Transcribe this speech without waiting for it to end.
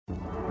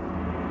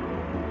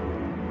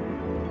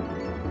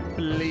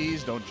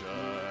Please don't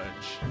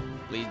judge.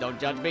 Please don't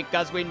judge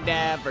because we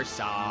never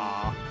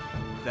saw.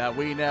 That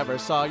we never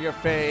saw your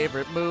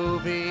favorite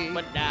movie.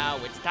 But now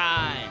it's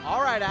time.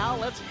 All right, Al,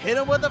 let's hit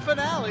him with the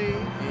finale.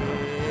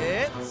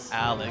 It's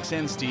Alex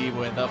and Steve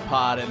with a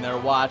pod, and they're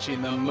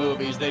watching the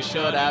movies they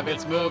should have.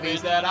 It's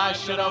movies that I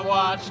should have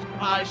watched.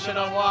 I should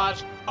have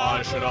watched.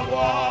 I should have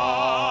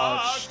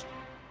watched.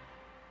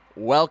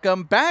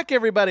 Welcome back,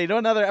 everybody, to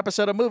another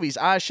episode of Movies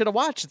I Should Have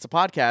Watched. It's a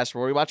podcast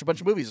where we watch a bunch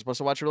of movies we're supposed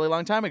to watch a really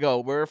long time ago.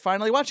 We're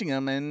finally watching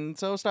them, and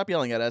so stop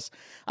yelling at us.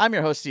 I'm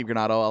your host, Steve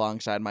Granado,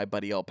 alongside my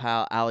buddy old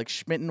pal, Alex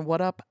Schmitten. What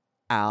up,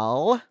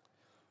 Al?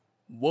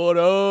 What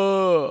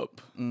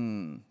up?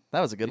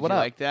 That was a good Did what you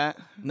up. like that?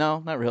 No,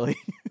 not really.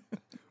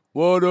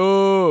 What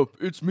up?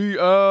 It's me,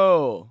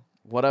 Al.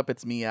 What up,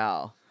 it's me,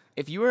 Al.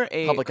 If you were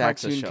a Public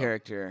access cartoon show.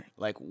 character,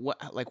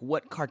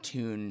 what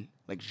cartoon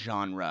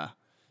genre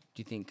do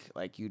you think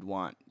you'd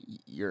want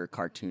your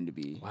cartoon to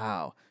be?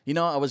 Wow. You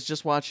know, I was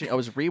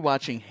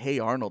rewatching Hey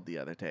Arnold the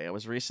other day. I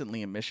was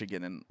recently in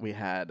Michigan, and we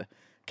had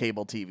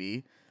cable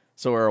TV.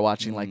 So we were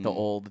watching, the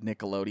old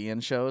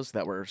Nickelodeon shows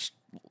that were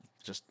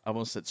just, I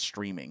almost said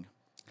streaming.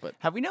 But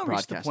Have we now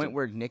reached the broadcasting. point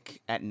where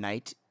Nick at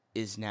Night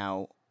is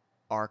now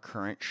our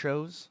current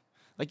shows?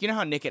 Like, you know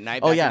how Nick at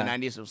Night back in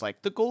the 90s was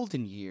like the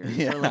golden years,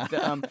 Yeah. or like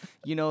the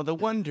the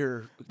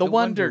wonder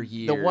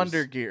years, the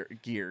Wonder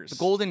Gears, the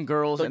golden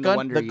girls and the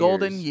wonder the years.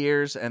 golden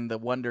years and the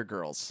Wonder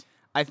Girls.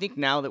 I think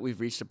now that we've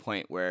reached a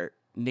point where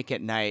Nick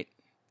at Night,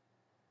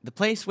 the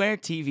place where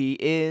TV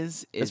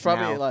is It's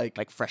probably now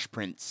like Fresh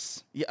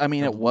Prince. Yeah, I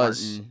mean, of it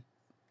was. Martin.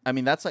 I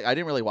mean, that's I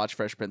didn't really watch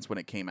Fresh Prince when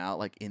it came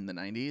out, in the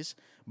 90s,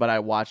 but I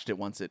watched it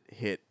once it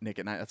hit Nick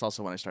at Night. That's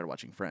also when I started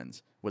watching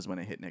Friends, was when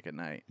it hit Nick at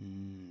Night.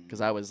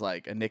 Because I was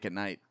a Nick at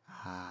Night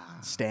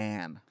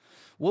stan.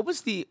 What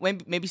was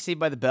maybe Saved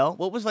by the Bell?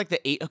 What was the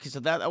eight? Okay, so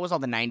that was all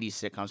the 90s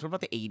sitcoms. What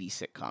about the 80s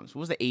sitcoms? What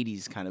was the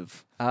 80s kind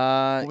of?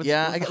 I was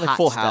got the hot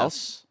Full stuff?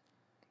 House.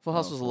 Full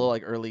House was a little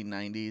early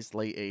 90s,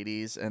 late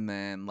 80s, and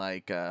then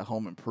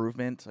Home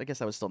Improvement. I guess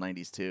that was still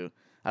 90s too.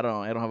 I don't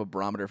know. I don't have a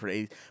barometer for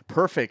the 80s.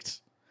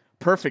 Perfect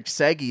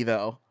seggy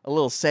though. A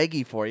little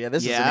seggy for you.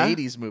 This Yeah? is an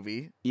 80s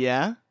movie.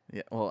 Yeah.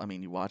 Yeah. Well, I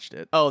mean, you watched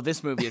it. Oh,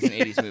 this movie is an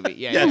 80s movie.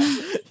 Yeah.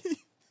 Yes. Yeah.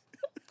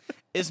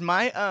 Is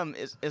my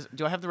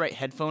do I have the right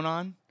headphone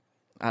on?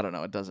 I don't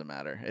know. It doesn't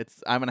matter.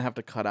 I'm gonna have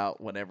to cut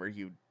out whenever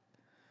you.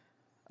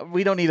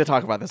 We don't need to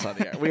talk about this on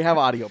the air. We have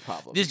audio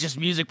problems. This is just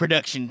music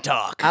production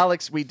talk.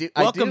 Alex, we do.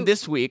 Welcome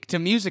this week to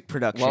music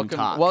production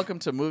talk. Welcome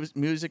to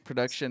music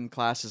production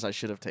classes I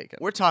should have taken.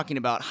 We're talking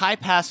about high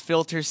pass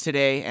filters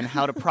today and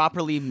how to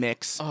properly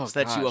mix so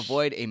that you gosh.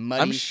 avoid a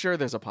muddy. I'm sure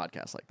there's a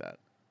podcast like that.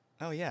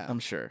 Oh yeah, I'm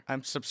sure.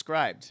 I'm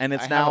subscribed, And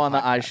it's I have now a on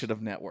the I podcast. Should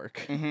Have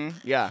Network.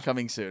 Yeah.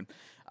 Coming soon.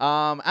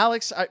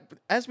 Alex,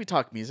 as we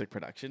talk music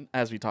production,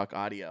 as we talk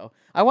audio,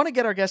 I want to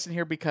get our guest in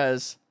here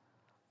because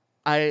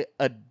I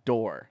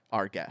adore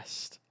our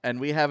guest,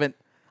 and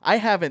I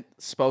haven't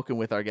spoken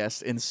with our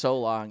guest in so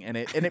long, and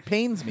it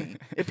pains me.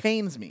 It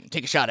pains me.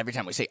 Take a shot every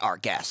time we say our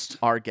guest.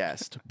 Our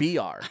guest, be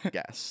our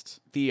guest,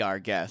 Be our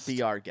guest.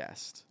 be our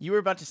guest. You were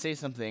about to say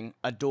something.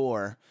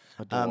 Adore.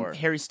 Adore.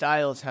 Harry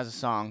Styles has a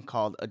song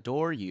called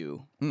 "Adore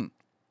You," and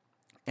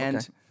Okay.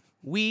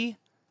 we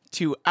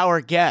to our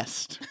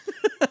guest.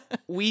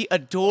 We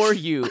adore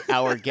you,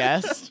 our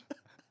guest.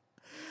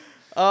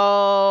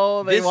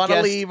 Oh, they This want to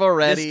guest- leave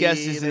already. this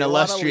guest is an They wanna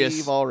illustrious-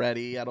 leave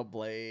already. I don't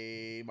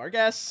blame our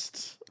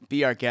guest.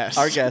 Be our guest.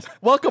 Our guest.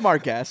 Welcome, our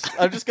guest.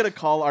 I'm just gonna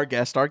call our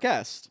guest our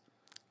guest.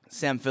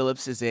 Sam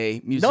Phillips is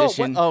a No,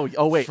 musician. oh,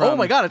 wait. Oh from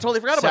my God, I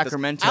totally forgot about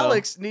Sacramento. this.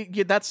 Alex,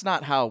 that's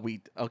not how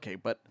we. Okay,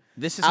 but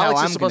This is Alex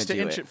how is I'm supposed to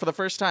gonna do intro it. for the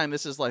first time.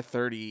 This is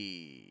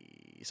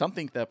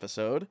 30-something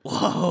episode.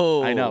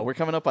 Whoa! I know we're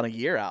coming up on a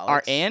year, Alex.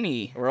 Our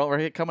Annie,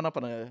 We're coming up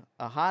on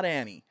a hot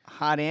Annie.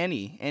 hot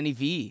Annie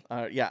V.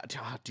 Yeah,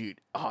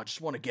 dude. Oh, I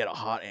just want to get a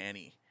hot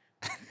Annie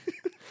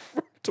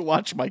to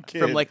watch my kid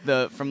from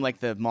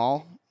the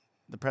mall,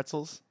 the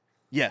pretzels.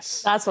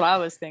 Yes. That's what I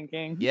was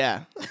thinking.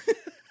 Yeah.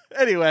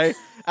 Anyway,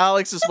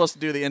 Alex is supposed to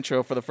do the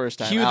intro for the first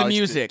time. Cue the Alex,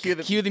 music. Cue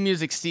Cue the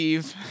music,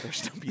 Steve.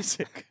 There's no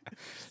music.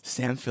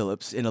 Sam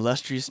Phillips, an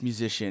illustrious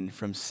musician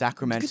from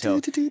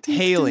Sacramento,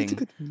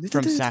 hailing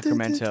from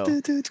Sacramento,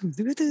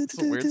 It's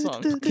a weird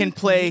song. can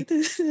play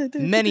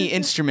many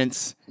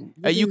instruments: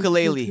 a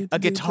ukulele, a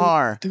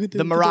guitar,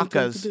 the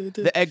maracas,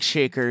 the egg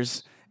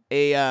shakers,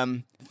 a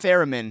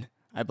theremin,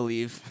 I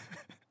believe.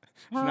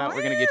 If not,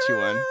 we're gonna get you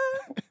one.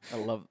 I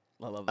love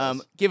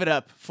this. Give it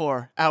up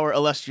for our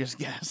illustrious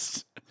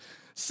guest,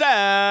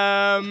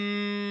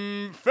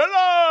 Sam Phillips.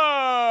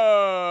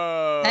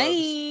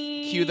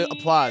 Hey. Cue the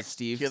applause,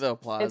 Steve. Cue the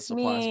applause. It's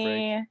applause break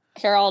me.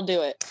 Here, I'll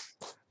do it.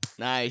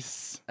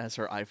 Nice. as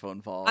her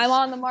iPhone falls. I'm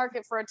on the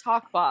market for a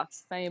talk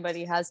box. If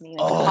anybody has any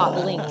Oh.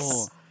 hot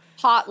links.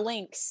 Hot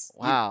links.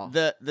 Wow.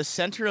 The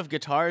Center of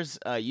Guitars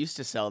used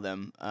to sell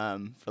them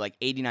for like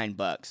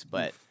 $89,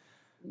 but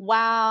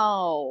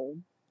Wow.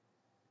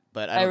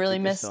 I I don't really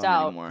think they missed sell them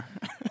out. anymore.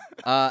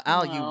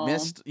 Al, No.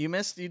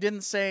 you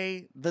didn't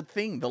say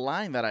the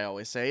line that I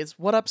always say. It's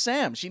what up,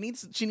 Sam. She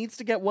needs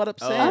to get what up,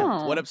 Sam.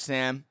 Oh. What up,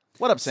 Sam?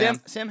 What up, Sam?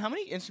 Sam, how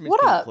many instruments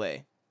What can you up?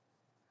 play?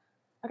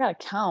 I gotta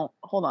count.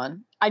 Hold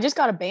on. I just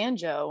got a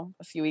banjo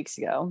a few weeks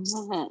ago.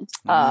 Mm. Let's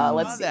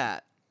Love see.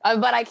 that.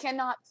 But I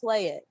cannot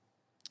play it.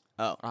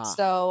 Oh,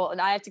 So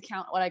I have to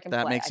count what I can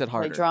That play. makes I it can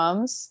harder. play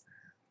drums.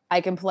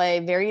 I can play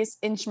various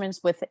instruments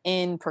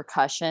within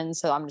percussion.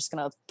 So I'm just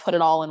gonna put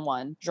it all in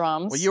one.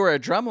 Drums. Well, you were a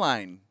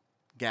drumline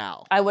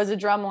gal. I was a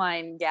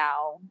drumline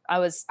gal. I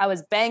was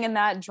banging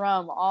that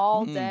drum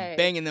all day.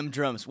 banging them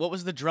drums. What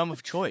was the drum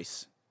of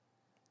choice?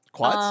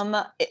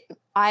 Quads?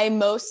 I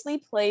mostly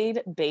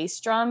played bass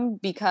drum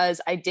because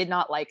I did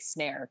not like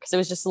snare because it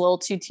was just a little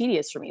too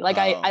tedious for me. Like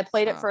I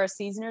played it for a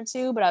season or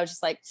two, but I was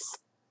just like,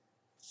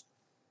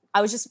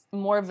 I was just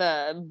more of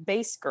a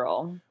bass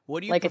girl, What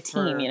do you like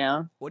prefer, a team, you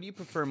know? What do you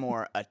prefer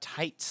more, a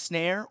tight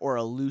snare or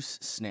a loose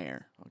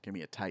snare? Oh, give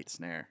me a tight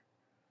snare.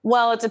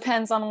 Well, it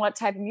depends on what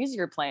type of music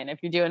you're playing. If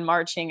you're doing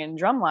marching and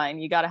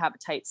drumline, you got to have a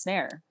tight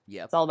snare.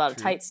 Yep. It's all about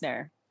true. a tight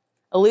snare.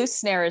 A loose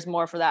snare is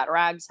more for that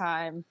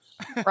ragtime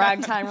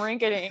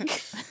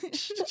rink-a-dink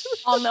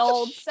on the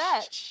old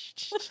set.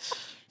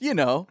 You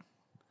know,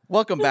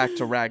 welcome back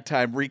to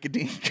Ragtime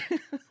Rink-a-Dink.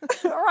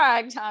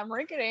 Ragtime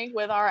rink-a-dink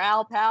with our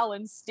Al Pal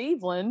and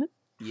Steveland.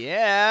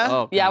 Yeah.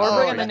 Oh, Yeah, God, we're don't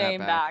bringing bring the that name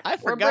back. I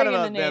We're forgot bringing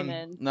about the name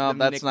them. in. No, Them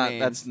that's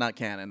nicknames. not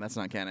canon. That's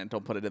not canon.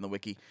 Don't put it in the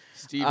wiki.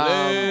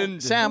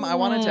 Steveland. Sam, I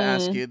wanted to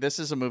ask you. This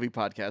is a movie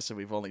podcast, so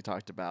we've only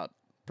talked about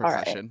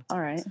percussion. All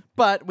right.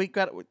 But we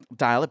got to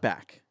dial it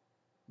back.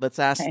 Let's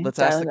ask. Okay, let's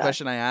dial ask it the back.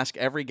 question I ask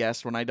every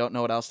guest when I don't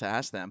know what else to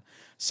ask them.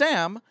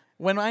 Sam,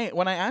 when I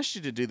asked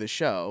you to do the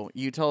show,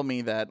 you told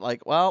me that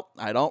well,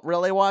 I don't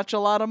really watch a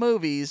lot of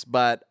movies,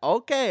 but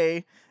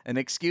okay, an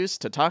excuse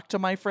to talk to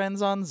my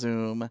friends on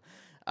Zoom.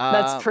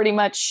 That's pretty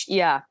much,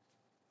 yeah.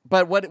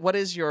 But what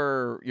is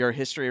your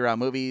history around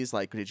movies?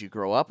 Like, did you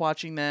grow up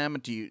watching them?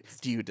 Do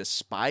you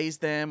despise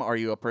them? Are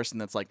you a person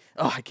that's like,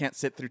 oh, I can't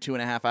sit through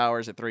 2.5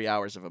 hours or 3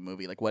 hours of a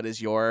movie? Like, what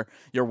is your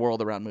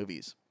world around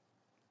movies?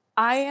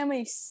 I am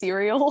a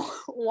serial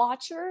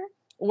watcher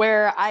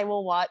where I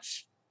will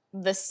watch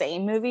the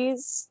same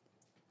movies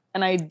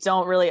and I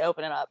don't really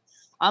open it up.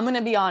 I'm going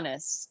to be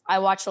honest. I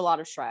watch a lot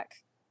of Shrek.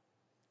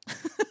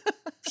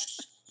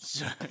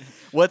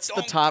 What's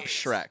the top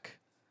Shrek?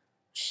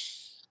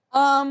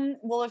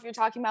 Well, if you're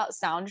talking about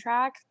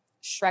soundtrack,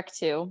 Shrek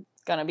 2,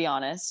 gonna be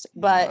honest.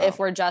 But Wow. if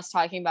we're just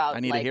talking about I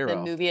need a like the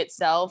hero. movie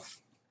itself,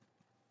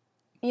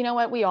 you know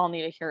what? We all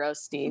need a hero,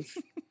 Steve.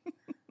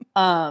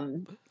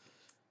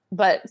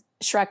 But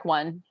Shrek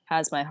 1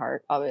 has my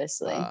heart,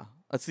 obviously.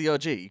 That's the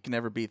OG. You can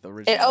never beat the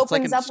original. It It's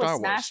like opens in up Star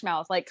with Wars. Smash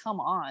Mouth. Like, come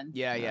on.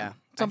 Yeah, yeah. I think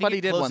Somebody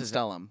it did once closes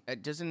tell him.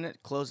 Doesn't it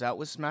close out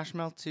with Smash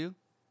Mouth too?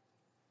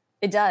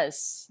 It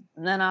does.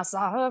 And then I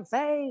saw her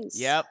face.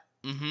 Yep.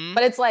 Mm-hmm.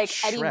 But it's like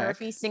Eddie Shrek.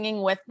 Murphy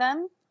singing with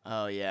them.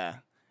 Oh yeah.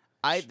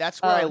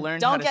 That's where I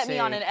learned how Don't to get say. me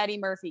on an Eddie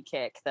Murphy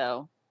kick,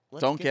 though.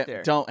 Let's Don't get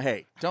there.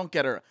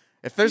 get her.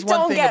 If there's one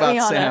Don't thing get me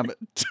about on Sam,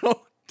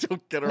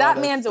 don't get her. That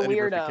on man's a Eddie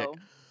Murphy weirdo. kick.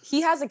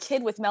 He has a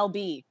kid with Mel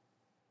B.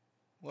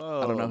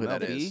 Whoa. I don't know who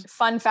that Mel B? is.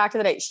 Fun fact of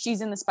the day: she's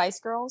in the Spice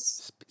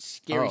Girls.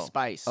 Scary Oh.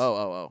 Spice.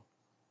 Oh.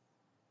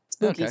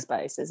 Spooky Okay.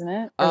 Spice, isn't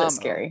it? Or is it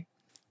scary?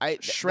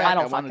 Shrek. I I,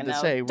 don't wanted fucking to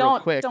know. say real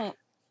Don't, quick. Don't.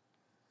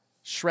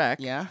 Shrek,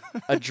 Yeah.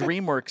 a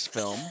DreamWorks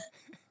film.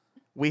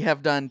 We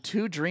have done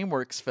 2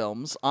 DreamWorks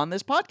films on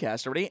this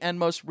podcast already, and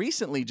most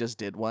recently just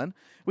did one.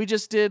 We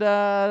just did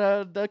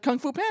the Kung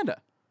Fu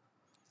Panda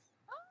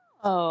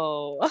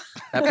Oh,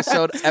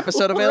 episode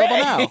available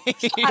now.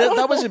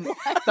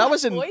 That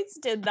was in Voice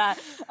did that.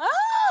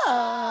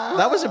 Oh.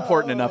 that was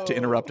important enough to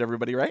interrupt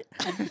everybody, right?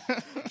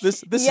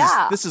 This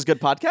Yeah. is good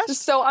podcast.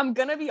 So I'm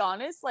gonna be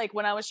honest. Like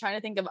when I was trying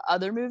to think of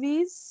other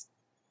movies,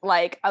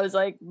 like I was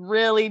like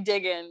really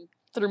digging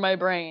through my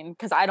brain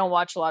because I don't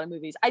watch a lot of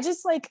movies. I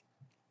just like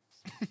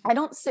I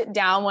don't sit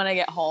down when I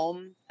get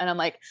home and I'm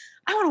like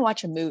I want to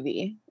watch a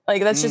movie.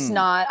 Like that's just Mm.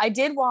 not. I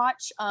did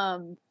watch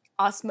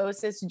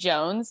Osmosis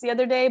Jones the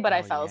other day, but I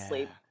Oh, fell yeah.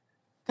 asleep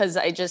because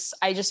I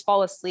just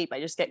fall asleep. I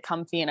just get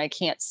comfy and I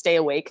can't stay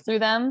awake through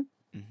them,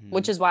 Mhm.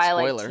 which is why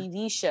Spoiler. I like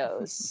TV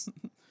shows.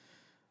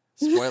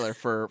 Spoiler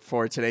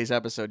for today's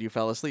episode: you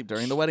fell asleep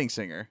during The Wedding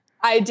Singer.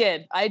 I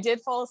did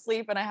fall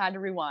asleep and I had to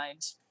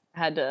rewind. I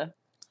had to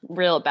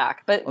reel it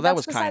back. But Well, that that's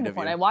was beside kind the of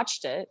point. you. I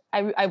watched it.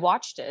 I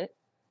watched it.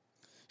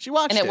 She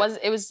watched And it.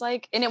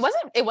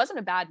 it wasn't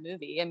a bad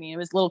movie. I mean, it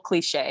was a little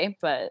cliche,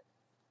 but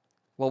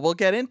Well, we'll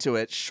get into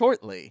it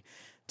shortly.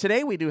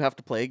 Today we do have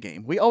to play a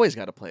game. We always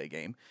got to play a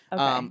game.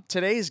 okay.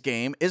 Today's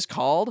game is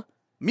called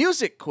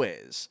Music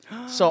Quiz.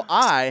 So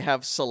I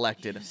have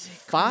selected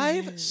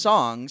 5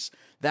 songs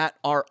that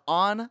are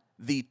on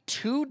the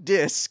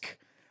 2-disc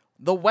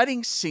The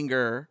Wedding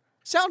Singer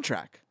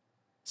soundtrack.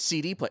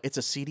 CD play. It's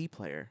a CD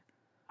player.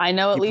 I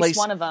know at You least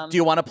play- one of them. Do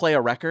you want to play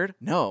a record?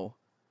 No.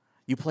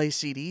 You play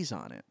CDs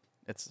on it.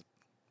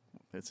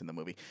 It's in the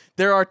movie.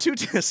 There are 2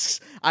 discs.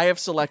 I have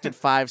selected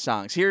 5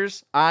 songs.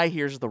 Here's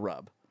the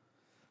rub.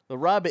 The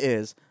rub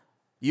is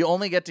you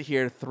only get to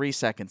hear 3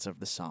 seconds of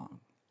the song.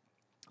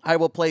 I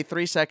will play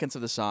 3 seconds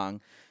of the song.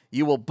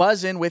 You will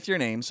buzz in with your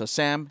name. So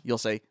Sam, you'll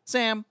say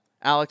Sam.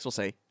 Alex will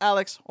say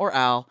Alex or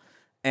Al.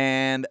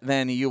 and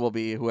then you will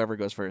be whoever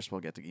goes first will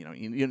get to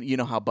you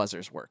know how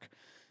buzzers work.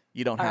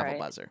 You don't All have a right.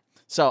 buzzer.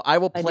 So I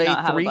will I do play not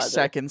have a 3 buzzer.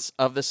 seconds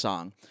of the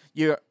song.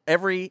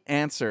 Every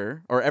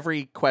answer or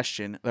every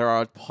question, there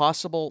are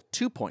possible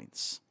 2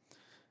 points.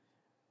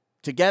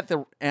 To get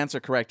the answer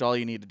correct, all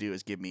you need to do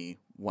is give me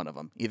one of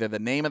them, either the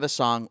name of the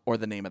song or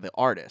the name of the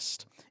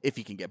artist. If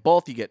you can get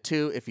both, you get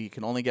 2. If you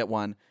can only get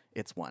 1,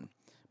 it's 1.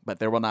 But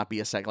there will not be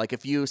a second. Like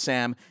if you,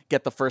 Sam,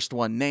 get the first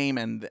one name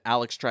and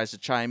Alex tries to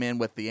chime in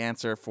with the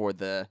answer for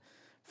the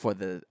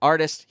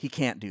artist, he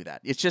can't do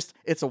that.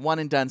 It's a one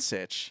and done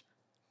sitch.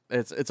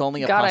 It's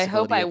only a God, I possibility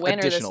hope I of win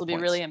or this additional will be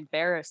points. really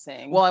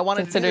embarrassing. Well, I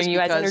wanted to do considering this you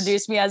guys because-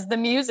 introduced me as the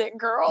music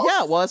girl.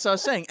 Yeah, well, that's what I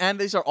was saying. And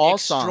these are all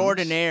songs.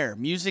 Extraordinaire.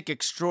 Music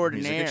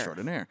extraordinaire. Music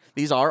extraordinaire.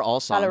 These are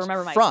all songs Gotta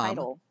remember my from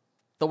title.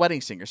 The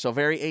Wedding Singer, so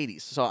very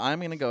 80s. So I'm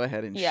going to go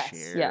ahead and Yes,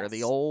 share yes.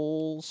 the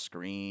old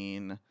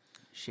screen.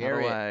 Share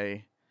How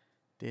it.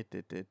 do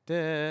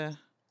I...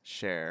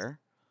 Share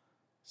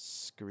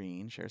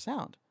screen, share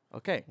sound.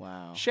 Okay.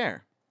 Wow.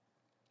 Share.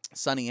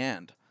 Sunny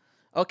and.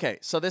 Okay,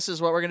 so this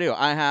is what we're going to do.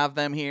 I have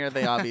them here.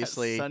 They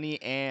obviously... Sunny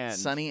and.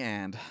 Sunny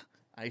and.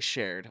 I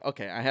shared.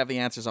 Okay, I have the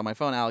answers on my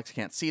phone. Alex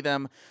can't see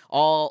them.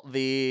 All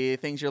the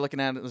things you're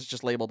looking at is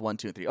just labeled 1,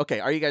 2, and 3. Okay,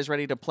 are you guys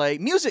ready to play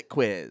music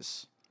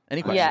quiz?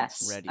 Any questions?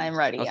 Yes, Ready. I'm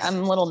ready. Okay. I'm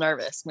a little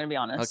nervous. I'm gonna be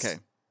honest.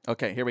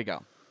 Okay, here we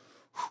go.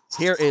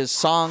 Here is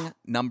song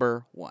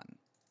number 1.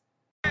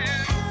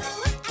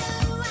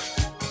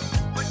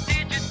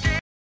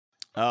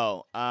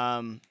 Oh,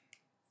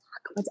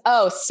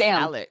 Oh,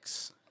 Sam.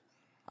 Alex.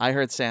 I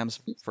heard Sam's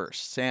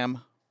first.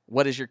 Sam,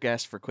 what is your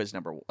guess for quiz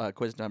number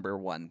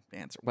 1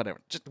 answer?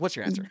 Whatever. Just what's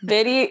your answer?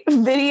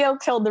 Video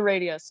killed the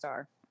radio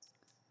star.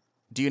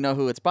 Do you know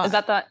who it's by? Is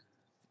that the?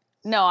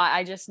 No,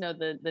 I just know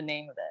the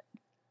name of it.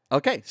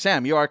 Okay,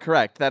 Sam, you are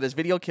correct. That is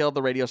Video Killed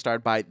the Radio Star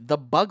by The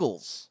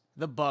Buggles.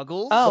 The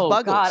Buggles? Oh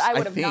Buggles, God, I I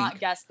would have not think.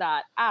 guessed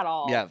that at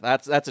all. Yeah,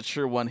 that's a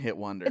true one-hit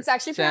wonder. It's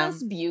actually Sam,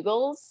 pronounced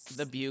Bugles.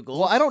 The Bugles.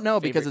 well, I don't know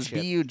because Favorite it's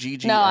chip.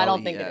 Buggles. No, I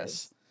don't think it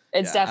is.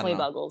 It's Yeah, I definitely don't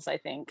know. Buggles, I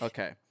think.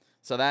 Okay,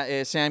 so that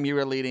is Sam. You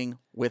are leading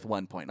with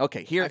 1 point.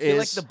 Okay, here I feel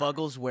like is the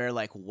Buggles wear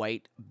like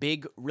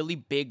really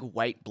big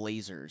white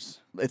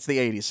blazers. it's the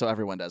 80s, so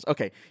everyone does.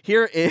 Okay,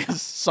 here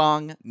is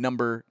song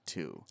number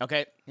 2.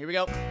 Okay, here we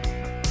go.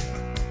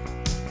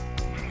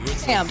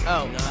 Sam.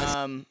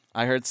 Oh,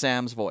 I heard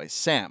Sam's voice.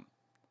 Sam,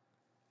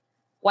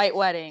 White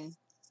Wedding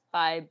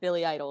by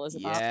Billy Idol. Is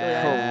it not Billy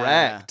Idol? Yeah.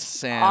 correct.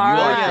 Sam, All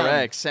you are right.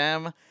 correct.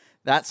 Sam,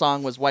 that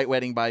song was "White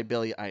Wedding" by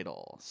Billy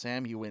Idol.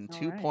 Sam, you win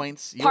 2 right.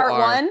 points. You Part are-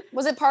 1?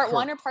 Was it part cor-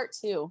 1 or part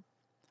 2?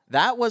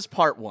 That was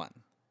part 1.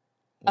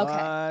 Okay.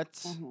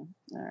 what? All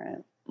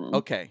right.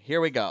 Okay, here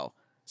we go.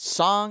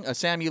 Song.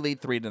 Sam, you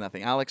lead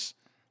 3-0. Alex,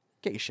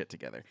 get your shit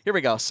together. Here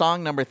we go.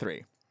 Song number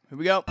 3. Here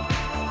we go.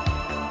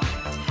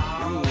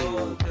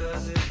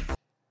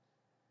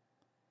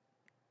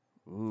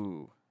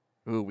 Ooh,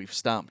 we've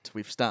stumped.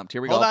 We've stumped.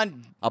 Here we Hold go.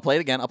 on. I'll play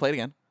it again.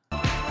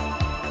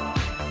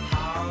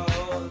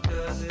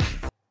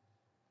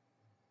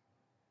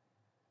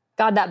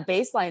 God, that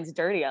bass line's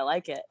dirty. I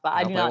like it, but I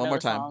I'll do play not it one know more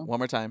the time. song. One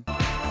more time.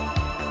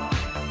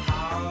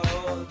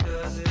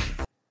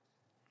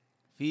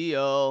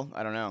 Feel.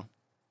 I don't know.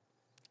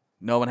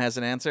 No one has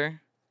an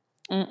answer.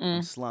 I'm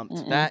Mm-mm. slumped.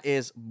 Mm-mm. That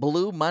is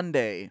 "Blue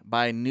Monday"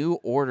 by New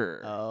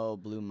Order. Oh,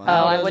 Blue Oh, Monday.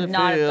 I How would does it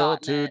not have feel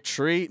gotten to it.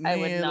 treat I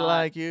would me not.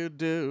 like you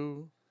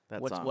do?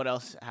 That song. What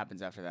else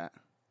happens after that?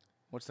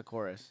 What's the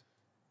chorus?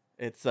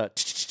 It's Oh.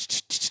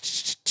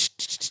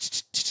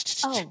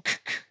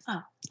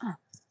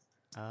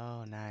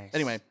 Oh, nice.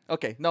 Anyway,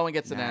 okay. No one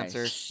gets an Nice.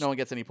 answer. No one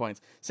gets any points.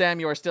 Sam,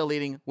 you are still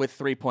leading with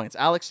 3 points.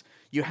 Alex,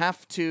 you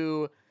have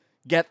to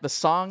get the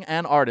song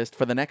and artist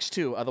for the next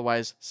 2.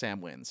 Otherwise,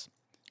 Sam wins.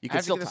 You I can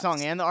have to still get the tie.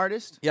 song and the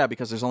artist? Yeah,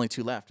 because there's only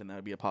 2 left, and that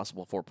would be a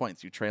possible 4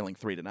 points. You're trailing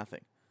 3-0.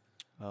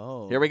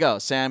 Oh. Here we go,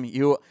 Sam.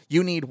 You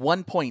need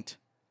 1 point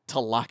to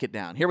lock it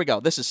down. Here we go.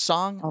 This is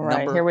song All right,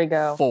 number here we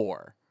go.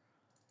 4.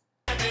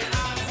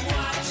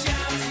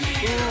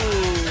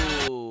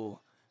 Ooh.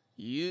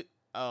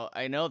 Oh,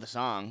 I know the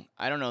song.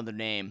 I don't know the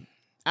name.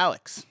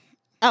 Alex.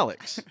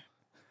 Alex.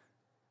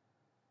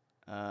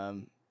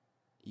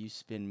 You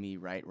spin me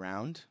right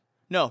round.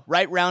 No,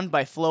 Right Round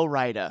by Flo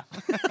Rida.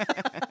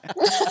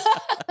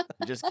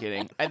 Just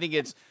kidding. I think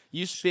it's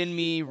You Spin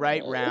Me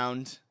Right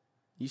Round.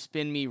 You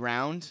Spin Me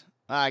Round.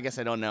 I guess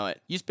I don't know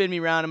it. You Spin Me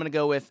Round. I'm going to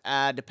go with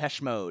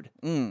Depeche Mode.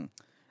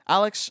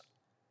 Alex,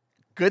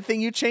 good thing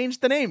you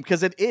changed the name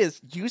because it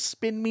is You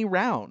Spin Me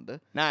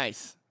Round.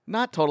 Nice.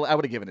 Not totally. I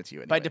would have given it to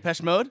you anyway. By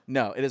Depeche Mode?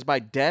 No, it is by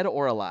Dead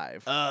or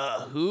Alive.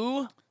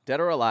 Who?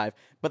 Dead or Alive.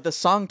 But the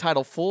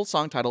full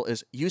song title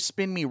is You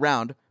Spin Me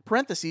Round,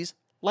 parentheses,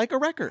 like a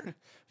record.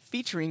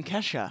 Featuring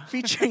Kesha.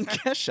 Featuring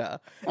Kesha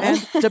and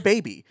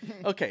DaBaby.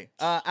 Okay,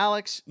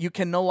 Alex, you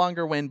can no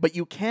longer win, but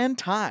you can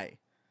tie.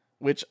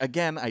 Which,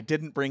 again, I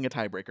didn't bring a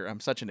tiebreaker. I'm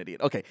such an idiot.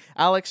 Okay,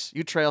 Alex,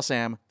 you trail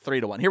Sam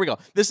 3-1. Here we go.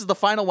 This is the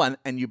final one,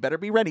 and you better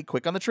be ready.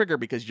 Quick on the trigger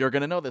because you're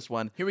going to know this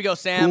one. Here we go,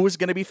 Sam. Who's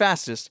going to be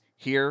fastest?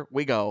 Here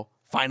we go.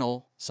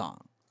 Final song.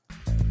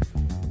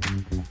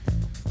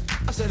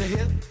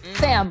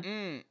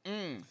 Sam.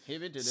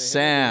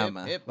 Sam,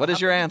 what is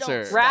your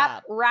answer?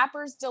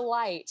 Rapper's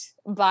Delight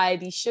by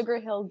the Sugar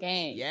Hill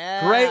Gang.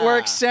 Yeah. Great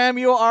work, Sam.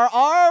 You are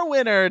our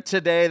winner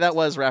today. That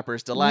was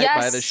Rapper's Delight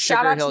by the shout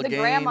Sugar out Hill to the Gang.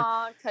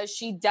 grandma, because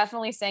she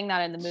definitely sang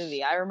that in the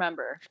movie. I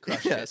remember.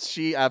 Yes,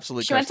 she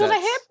absolutely She went crushed to the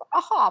that. hip,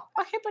 a hop,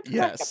 a hip, a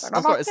Yes, hip,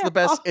 of course. It's the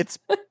best. It's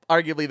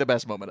arguably the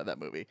best moment of that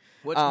movie.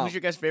 Who's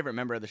your guys' favorite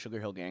member of the Sugar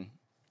Hill Gang?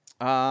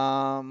 The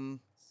I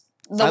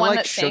one like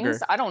that Sugar.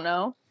 sings? I don't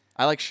know.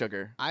 I like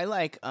Sugar. I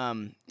like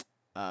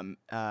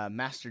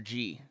Master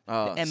G.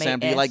 Oh, The Sam,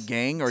 do you like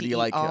Gang or do you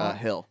like M-A-S-T-E-R.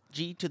 Hill?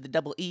 G to the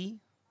double E.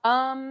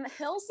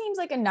 Hill seems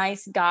like a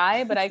nice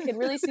guy, but I could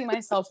really see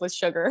myself with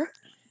Sugar.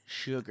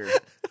 Sugar.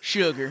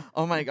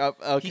 Oh my God.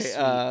 He's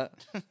Okay.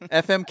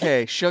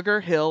 FMK, Sugar,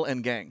 Hill,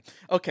 and Gang.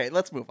 Okay,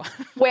 let's move on.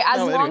 Wait, as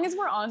No, long anyway. as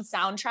we're on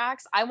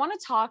soundtracks, I want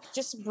to talk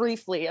just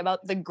briefly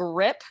about the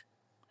grip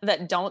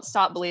that Don't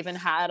Stop Believin'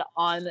 had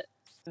on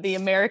the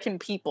American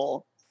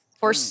people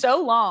for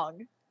so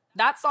long.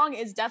 That song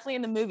is definitely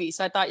in the movie,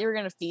 so I thought you were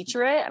going to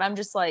feature it, and I'm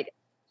just like,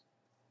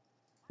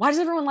 why does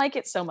everyone like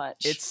it so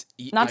much? It's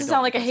Not I to don't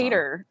sound like like a that song.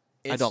 hater.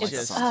 I don't like that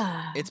just-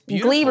 song. It's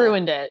beautiful. Glee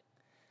ruined it.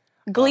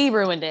 Glee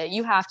ruined it.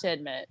 You have to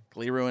admit.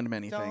 Glee ruined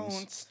many Don't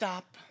things.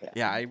 stop.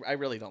 Yeah, I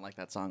really don't like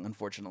that song,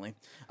 unfortunately.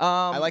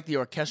 I like the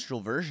orchestral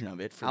version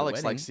of it for Alex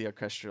the wedding. likes the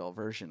orchestral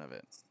version of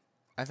it.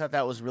 I thought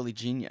that was really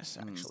genius,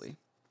 actually.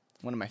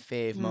 One of my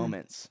fave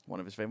moments. One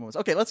of his favorite moments.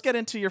 Okay, let's get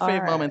into your All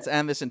fave right. moments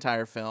and this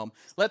entire film.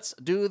 Let's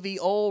do the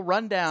old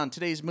rundown.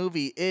 Today's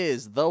movie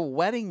is The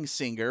Wedding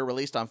Singer,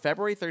 released on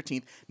February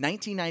 13th,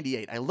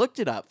 1998. I looked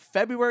it up.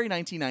 February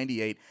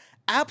 1998.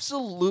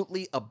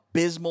 Absolutely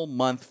abysmal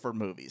month for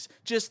movies.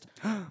 Just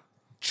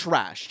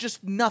trash.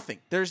 Just nothing.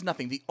 There's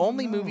nothing. The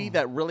only movie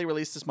that really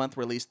released this month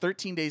released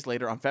 13 days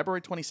later on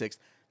February 26th.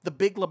 The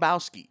Big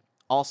Lebowski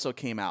also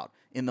came out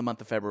in the month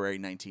of February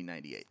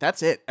 1998.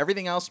 That's it.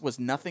 Everything else was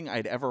nothing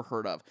I'd ever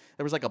heard of.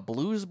 There was like a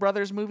Blues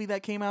Brothers movie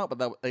that came out,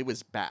 but it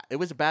was bad. It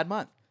was a bad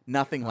month.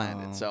 Nothing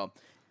landed. So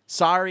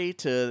sorry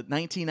to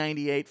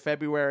 1998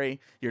 February.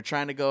 You're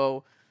trying to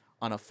go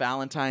on a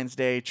Valentine's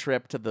Day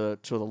trip to the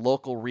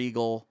local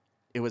Regal.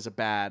 It was a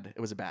bad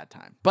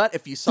time. But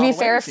if you saw To be The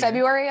fair, Wedding Singer-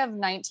 February of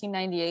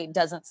 1998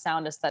 doesn't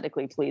sound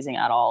aesthetically pleasing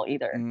at all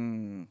either.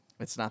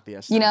 It's not the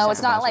You know, aesthetic. it's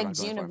That's not what I'm like going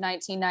June for. of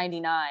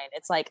 1999.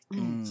 It's like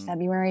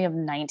February of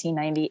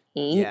 1998.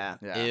 Yeah.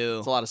 Yeah, Ew.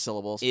 it's a lot of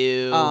syllables.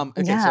 Ew.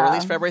 Okay, so Yeah.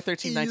 released February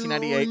 13,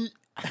 1998.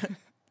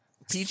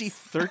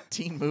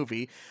 PG-13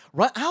 movie.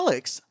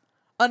 Alex,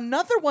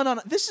 another one on...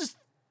 This is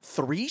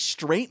 3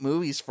 straight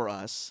movies for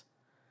us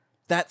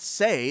that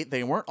say,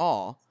 they weren't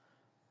all,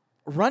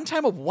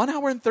 runtime of 1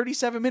 hour and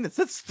 37 minutes.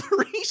 That's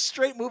 3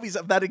 straight movies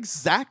of that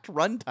exact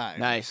runtime.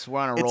 Nice.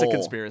 We're on a It's roll. a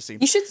conspiracy.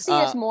 You should see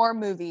Uh, if more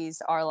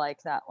movies are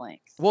like that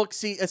length. Well,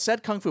 see, it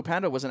said Kung Fu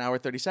Panda was an hour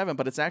 37,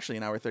 but it's actually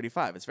an hour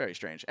 35. It's very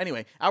strange.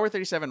 Anyway, hour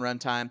 37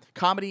 runtime,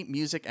 comedy,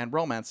 music, and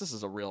romance. This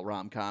is a real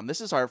rom-com.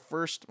 This is our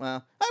first,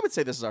 well, I would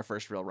say this is our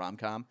first real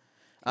rom-com.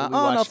 We Oh,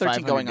 no, watched 13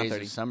 500 going on Days of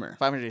 30. Summer.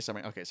 500 Days of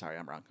Summer. Okay, sorry,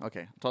 I'm wrong.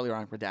 Okay, totally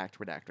wrong. Redact.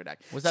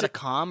 Was that a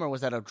com or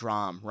was that a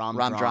dram? Rom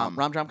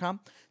com?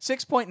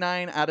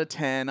 6.9 out of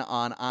 10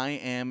 on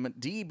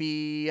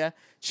IMDb.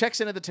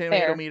 Checks into the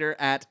tomato Fair. meter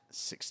at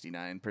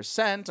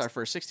 69%. Our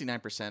first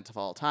 69% of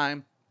all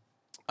time.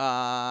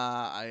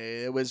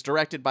 It was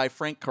directed by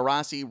Frank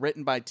Carassi,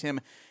 written by Tim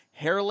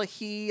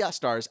Herlihy,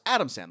 stars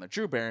Adam Sandler,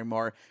 Drew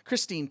Barrymore,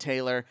 Christine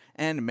Taylor,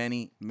 and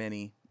many,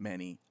 many,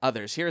 many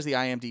others. Here's the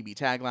IMDb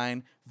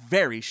tagline.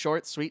 Very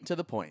short, sweet, and to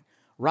the point.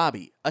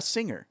 Robbie, a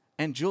singer,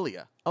 and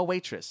Julia, a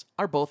waitress,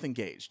 are both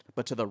engaged,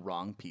 but to the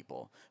wrong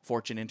people.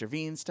 Fortune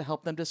intervenes to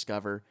help them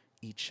discover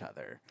each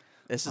other.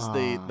 This is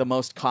the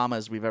most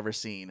commas we've ever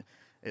seen.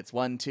 It's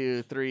 1,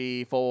 2,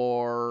 3,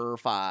 4,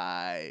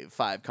 5.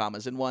 5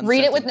 commas in one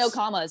Read it with no sentence.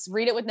 commas.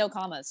 Read it with no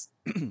commas.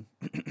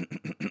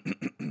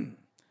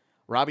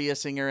 Robbie, a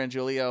singer, and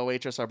Julia, a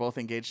waitress, are both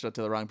engaged to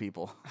the wrong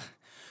people.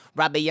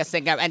 Robbie, a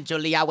singer, and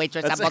Julia,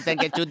 waitress, are both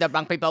engaged to the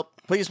wrong people.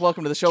 Please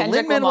welcome to the show,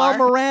 Kendrick Lin-Manuel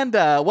Lamar.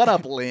 Miranda. What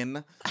up,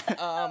 Lynn?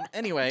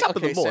 Anyway, Top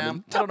of the okay, morning.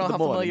 Sam. I Top don't know of the how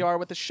familiar morning. you are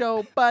with the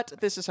show, but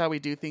this is how we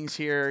do things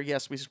here.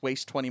 Yes, we just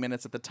waste 20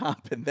 minutes at the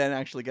top and then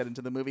actually get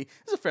into the movie.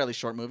 This is a fairly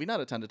short movie, not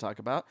a ton to talk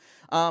about.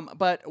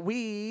 But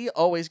we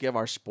always give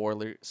our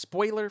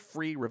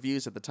spoiler-free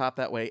reviews at the top.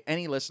 That way,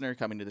 any listener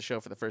coming to the show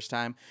for the first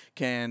time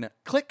can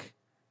click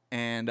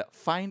and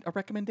find a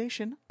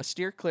recommendation, a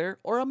steer clear,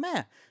 or a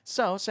meh.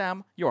 So,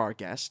 Sam, you're our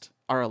guest,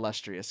 our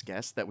illustrious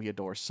guest that we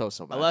adore so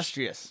much.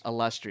 Illustrious.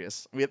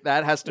 Illustrious.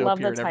 That has to Love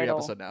appear the in every title.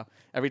 episode now.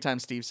 Every time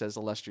Steve says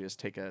illustrious,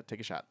 take a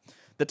shot.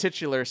 The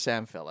titular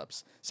Sam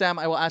Phillips. Sam,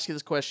 I will ask you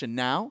this question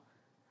now.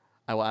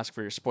 I will ask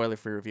for your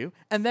spoiler-free review.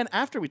 And then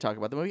after we talk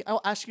about the movie, I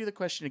will ask you the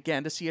question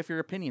again to see if your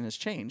opinion has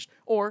changed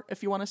or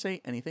if you want to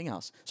say anything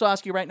else. So I'll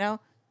ask you right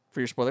now, for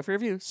your spoiler-free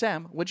review,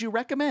 Sam, would you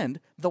recommend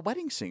The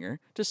Wedding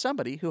Singer to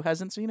somebody who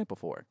hasn't seen it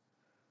before?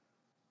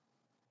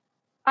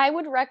 I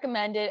would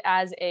recommend it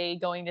as a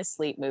going to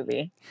sleep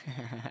movie.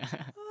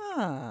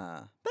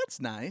 That's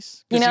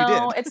nice. You 'Cause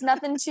know, did. it's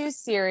nothing too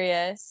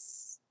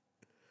serious.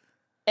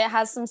 It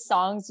has some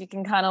songs you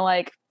can kind of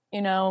like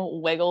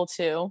wiggle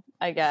too,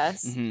 I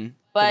guess. Mm-hmm.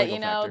 But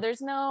wiggle factor.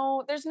 there's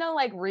no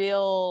like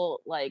real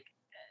like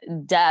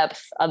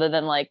depth other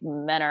than like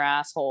men are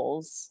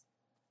assholes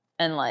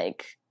and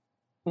like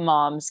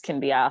moms can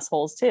be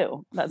assholes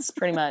too. That's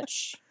pretty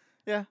much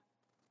Yeah.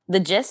 the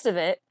gist of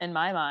it in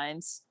my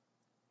mind.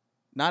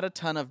 Not a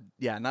ton of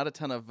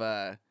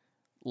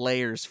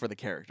layers for the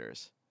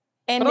characters.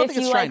 And I don't if think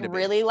it's you trying like to be.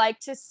 really like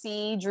to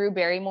see Drew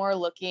Barrymore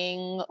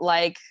looking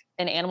like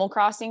an Animal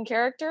Crossing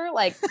character,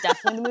 like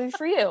definitely the movie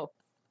for you.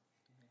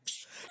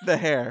 The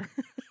hair.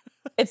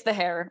 It's the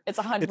hair. It's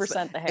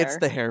 100% the hair. It's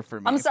the hair for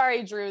me. I'm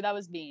sorry, Drew. That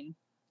was mean.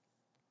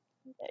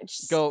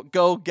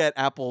 Go get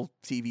Apple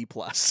TV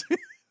Plus.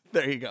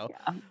 There you go.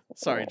 Yeah.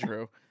 Sorry,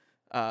 Drew.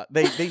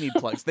 They need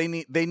plugs. They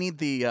need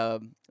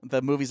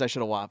the movies I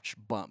should have watched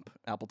bump.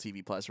 Apple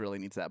TV Plus really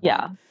needs that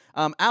bump.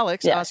 Yeah.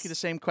 Alex, Yes. I'll ask you the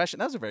same question.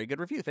 That was a very good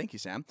review. Thank you,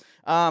 Sam.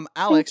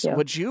 Alex, you.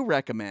 would you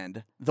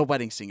recommend The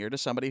Wedding Singer to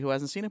somebody who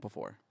hasn't seen it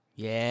before?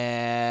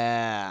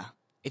 Yeah.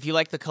 If you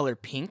like the color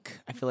pink,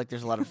 I feel like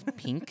there's a lot of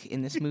pink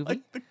in this movie.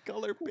 Like the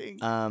color pink.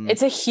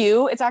 It's a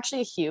hue. It's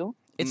actually a hue.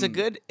 It's a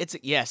good.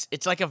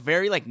 It's like a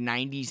very like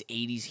 90s,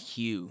 80s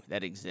hue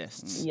that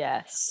exists.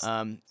 Yes.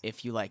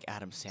 If you like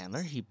Adam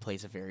Sandler, he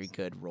plays a very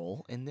good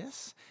role in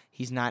this.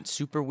 He's not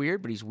super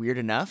weird, but he's weird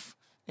enough.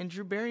 And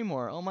Drew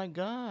Barrymore, oh my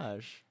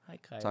gosh. Hi,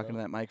 Kylo. Talking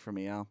to that mic for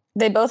me, Al.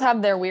 They both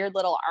have their weird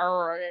little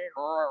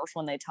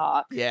when they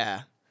talk.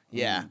 Yeah.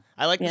 Yeah.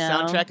 I like the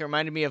soundtrack. It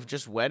reminded me of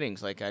just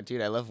weddings. Like,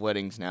 dude, I love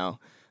weddings now.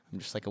 I'm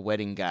just like a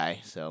wedding guy,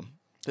 so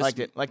I liked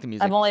it. I like the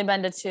music. I've only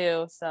been to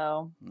 2,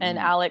 so and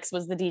Alex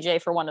was the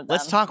DJ for one of them.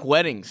 Let's talk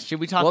weddings. Should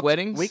we talk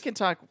weddings? We can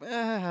talk.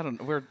 I don't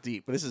know. We're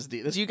deep. This is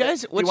deep. Do you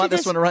guys? You want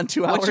this one to run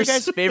 2 hours? What's your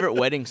guys' favorite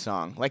wedding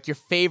song? Like your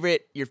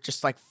favorite? You're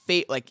just like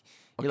like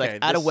you're like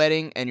at a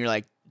wedding and you're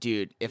like,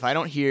 dude, if I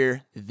don't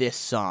hear this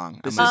song,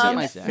 this isn't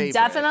my favorite.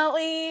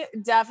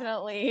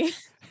 Definitely.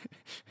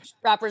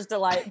 Rapper's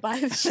Delight by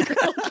the Sugar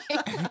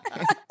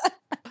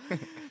King.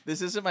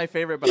 This isn't my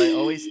favorite, but I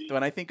always,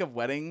 when I think of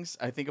weddings,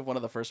 I think of one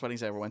of the first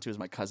weddings I ever went to was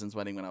my cousin's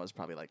wedding when I was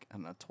probably like, I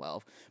don't know,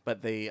 12.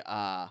 But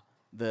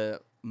the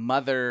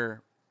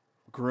mother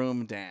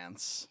groom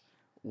dance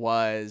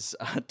was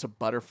to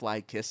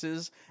Butterfly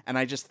Kisses, and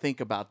I just think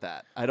about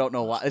that. I don't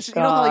know why. You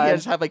know how like, you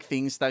just have like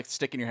things that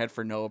stick in your head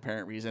for no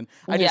apparent reason.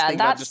 I just think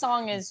that about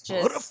song is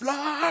just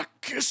Butterfly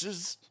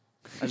Kisses.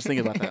 I just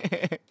think about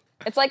that.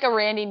 It's like a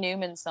Randy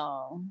Newman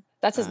song.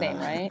 That's his name,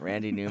 right?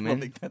 Randy I don't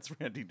Newman. think that's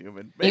Randy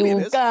Newman. Maybe it You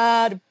is.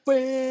 got a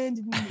friend.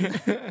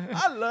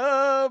 I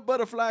love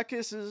Butterfly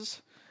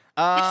Kisses.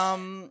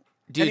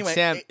 Dude, anyway,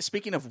 Sam,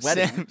 speaking of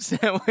wedding,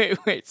 Sam,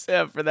 wait,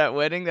 Sam, for that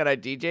wedding that I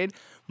DJ'd,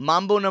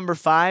 Mambo number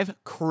 5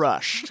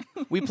 crushed.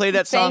 We played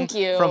that song Thank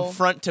you. from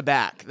front to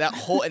back. That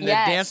whole and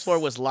Yes. the dance floor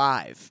was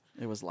live.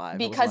 it was live.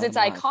 Because it's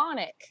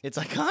iconic. It's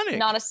iconic.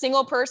 Not a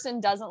single person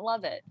doesn't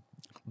love it.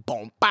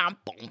 Boom, bam,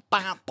 boom,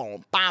 bam,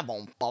 boom, bam,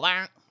 boom,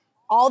 bam.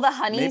 All the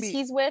honeys Maybe-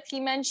 he's with, he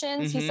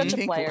mentions. He's Mhm. such You a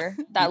think- player.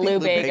 you That think Lou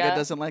Bega Bega.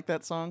 doesn't like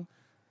that song.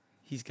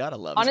 He's gotta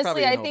love it. Honestly,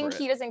 probably I in think over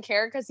he it. doesn't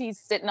care because he's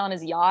sitting on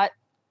his yacht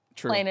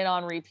True. playing it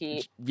on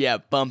repeat. Yeah,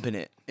 bumping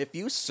it. If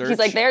you search, He's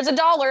like, "There's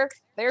 $1.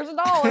 There's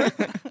 $1."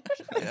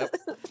 Yep.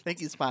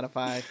 Thank you,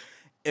 Spotify.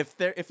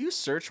 If you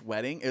search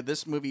wedding,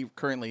 this movie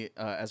currently,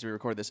 as we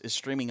record this, is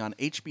streaming on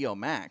HBO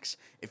Max.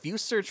 If you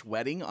search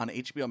wedding on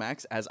HBO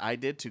Max, as I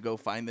did to go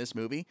find this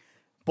movie,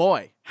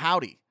 boy,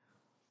 howdy,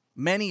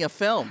 many a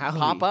film Howdy.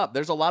 pop up.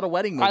 There's a lot of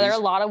wedding movies. Are there a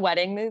lot of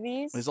wedding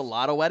movies? There's a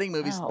lot of wedding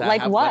movies Oh, that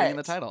like have wedding in the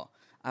what? title.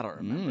 I don't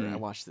remember. I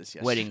watched this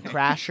yesterday. Wedding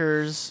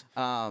Crashers,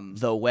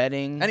 The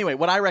Wedding. Anyway,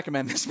 would I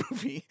recommend this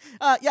movie?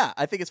 Yeah,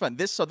 I think it's fun.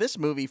 This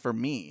movie for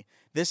me,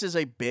 this is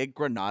a big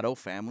Granado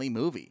family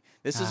movie.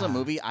 This is a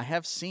movie I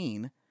have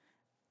seen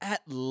at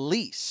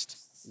least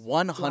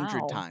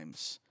 100 Wow.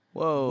 times.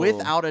 Whoa.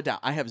 Without a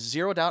doubt. I have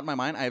zero doubt in my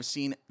mind. I have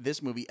seen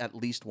this movie at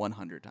least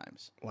 100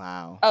 times.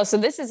 Wow. Oh, so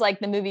this is like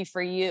the movie for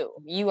you.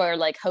 You are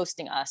like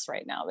hosting us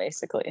right now,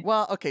 basically.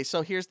 Well, okay,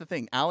 so here's the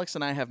thing. Alex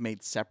and I have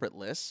made separate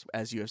lists,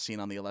 as you have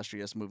seen on the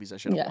illustrious movies I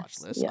should have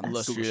watched list. On the Google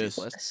Illustrious. Sheets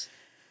list.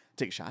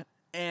 Take a shot.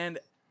 And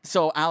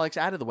so Alex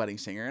added The Wedding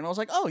Singer, and I was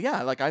like, oh,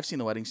 yeah, like I've seen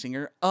The Wedding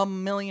Singer a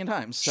million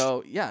times.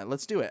 So, yeah,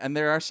 let's do it. And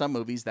there are some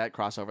movies that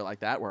cross over like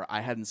that where I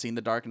hadn't seen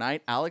The Dark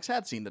Knight. Alex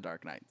had seen The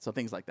Dark Knight. So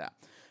things like that.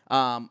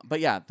 But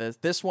yeah,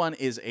 this one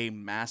is a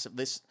massive...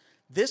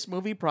 This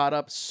movie brought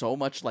up so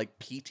much like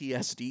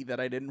PTSD that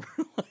I didn't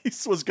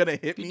realize was going to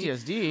hit me.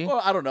 PTSD?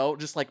 Well, I don't know,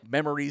 just like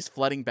memories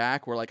flooding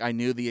back where like I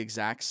knew the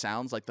exact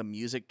sounds, like the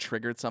music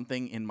triggered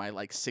something in my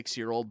like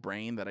 6-year-old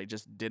brain that I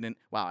just didn't.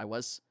 Wow, I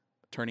was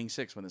turning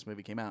 6 when this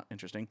movie came out.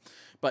 Interesting.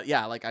 But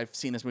yeah, like I've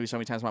seen this movie so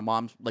many times. My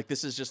mom's like,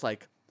 this is just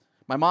like,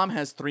 my mom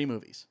has 3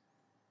 movies: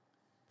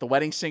 The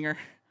Wedding Singer,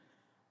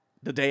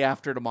 The Day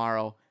After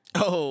Tomorrow,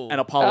 Oh. and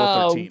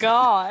Apollo 13. Oh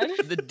God.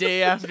 The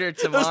day after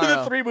tomorrow. Those are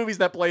the 3 movies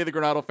that play the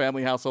Granado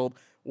family household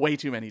way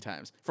too many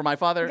times. For my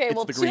father, Okay, it's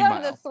well, The 2 Green out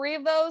of Mile. the 3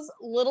 of those,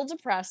 little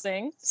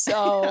depressing.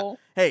 So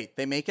Hey,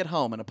 they make it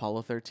home in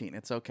Apollo 13.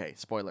 It's okay.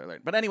 Spoiler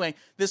alert. But anyway,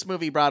 this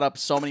movie brought up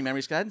so many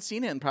memories because I hadn't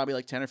seen it in probably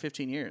like 10 or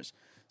 15 years.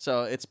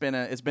 So it's been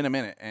a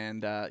minute,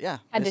 and yeah,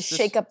 Had to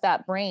shake up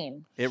that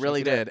brain. It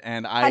really did,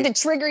 and Had to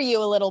trigger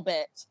you a little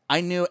bit.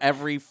 I knew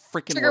every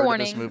freaking Trigger word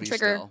warning. of this movie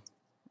Trigger. still.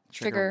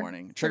 Trigger.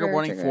 warning. Trigger,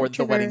 warning trigger, for The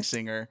trigger. Wedding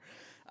Singer.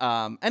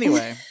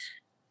 Anyway,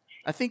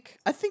 I think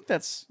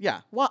that's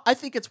Well, I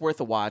think it's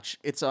worth a watch.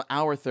 It's an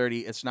hour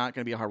 30. It's not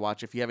going to be a hard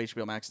watch. If you have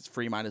HBO Max, it's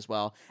free. Might as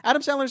well.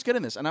 Adam Sandler's good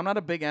in this, and I'm not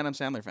a big Adam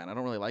Sandler fan. I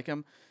don't really like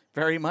him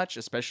very much,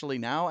 especially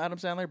now, Adam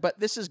Sandler. But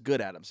this is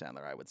good Adam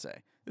Sandler, I would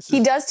say.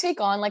 He does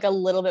take on like a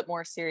little bit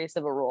more serious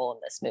of a role in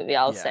this movie,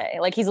 I'll say.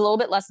 Like he's a little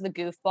bit less of the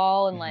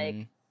goofball and like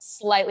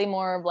slightly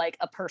more of like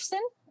a person.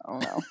 I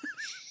don't know.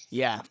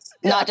 Yeah.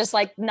 Not just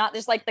like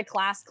the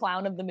class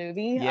clown of the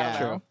movie. Yeah. I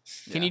don't know.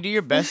 Can you do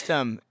your best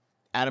Adam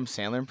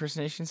Sandler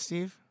impersonation,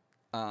 Steve?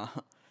 Kill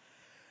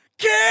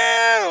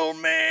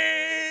me,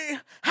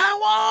 I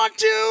want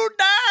to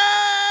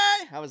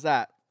die. How was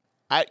that?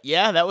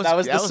 Yeah, that was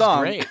the song.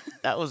 Great.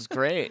 That was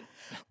great.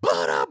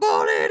 Put a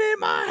bullet in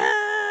my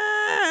head.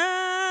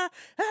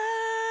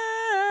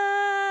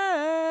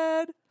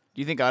 Do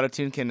you think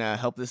autotune can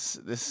help this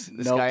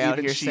Nope, guy out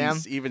even here, Sam?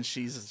 Even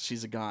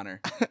she's a goner.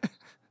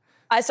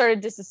 I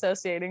started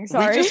disassociating.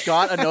 Sorry. We just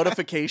got a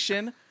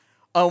notification.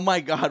 Oh my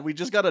God, we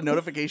just got a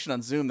notification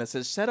on Zoom that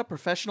says set up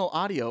professional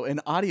audio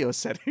in audio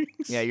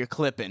settings. Yeah, you're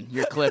clipping.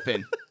 You're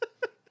clipping.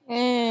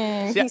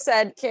 He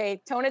said,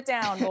 "Okay, tone it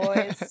down,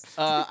 boys."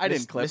 I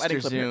didn't clip. I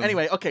didn't Mr. clip. Zoom.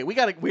 Anyway, okay,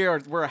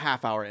 we're a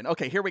half hour in.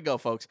 Okay, here we go,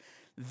 folks.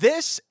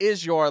 This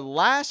is your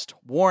last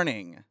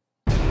warning.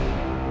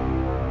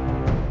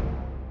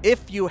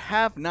 If you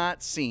have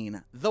not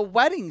seen The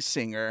Wedding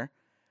Singer,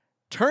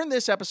 turn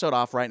this episode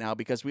off right now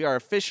because we are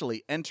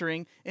officially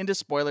entering into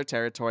spoiler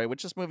territory,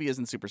 which this movie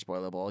isn't super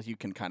spoilable. You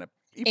can kind of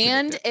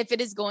And if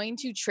it is going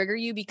to trigger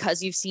you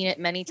because you've seen it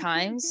many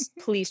times,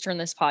 please turn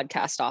this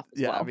podcast off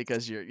as well.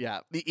 Because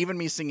even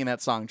me singing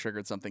that song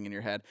triggered something in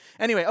your head.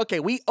 Anyway, okay,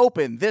 we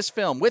open this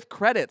film with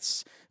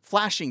credits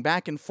flashing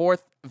back and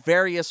forth,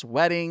 various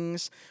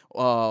weddings.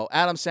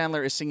 Adam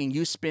Sandler is singing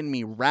 "You Spin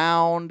Me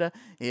Round."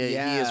 He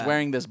is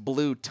wearing this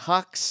blue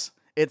tux.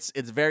 It's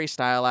very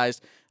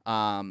stylized.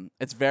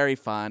 It's very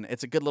fun.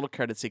 It's a good little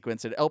credit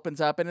sequence. It opens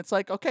up and it's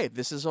like, okay,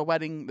 this is a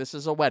wedding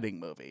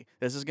movie.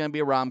 This is going to be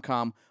a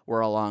rom-com.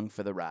 We're along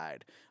for the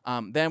ride.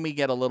 Then we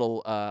get a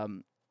little,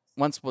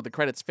 once the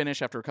credits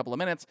finish after a couple of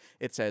minutes,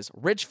 it says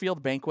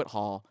Ridgefield Banquet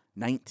Hall,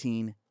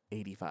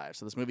 1985.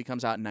 So this movie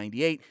comes out in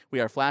 98. We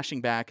are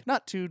flashing back,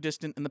 not too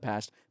distant in the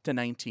past, to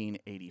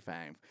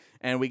 1985.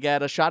 And we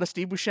get a shot of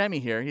Steve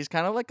Buscemi here. He's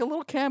kind of like a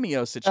little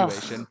cameo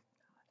situation.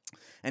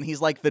 And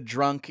he's like the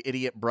drunk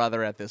idiot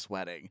brother at this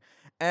wedding.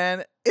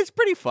 And it's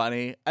pretty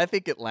funny. I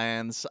think it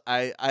lands.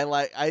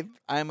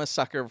 I'm a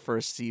sucker for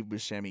a Steve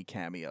Buscemi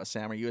cameo.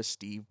 Sam, are you a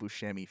Steve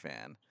Buscemi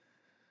fan?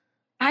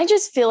 I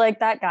just feel like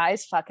that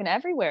guy's fucking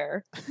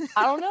everywhere.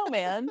 I don't know,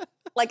 man.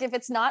 Like if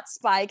it's not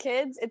Spy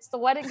Kids, it's The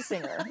Wedding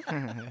Singer.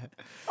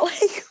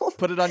 Like,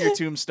 put it on your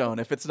tombstone.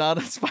 If it's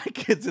not Spy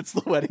Kids, it's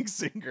The Wedding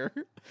Singer.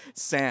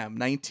 Sam,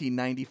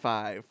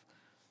 1995.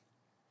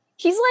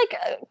 He's like,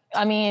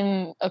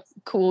 a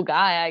cool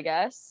guy, I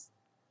guess.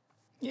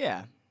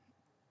 Yeah.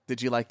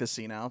 Did you like the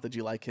scene, Al? Did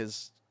you like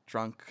his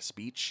drunk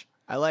speech?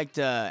 I liked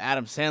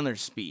Adam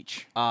Sandler's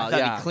speech. I thought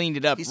yeah. he cleaned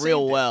it up He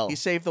real saved it. well. He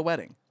saved the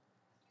wedding.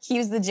 He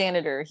was the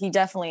janitor. He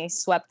definitely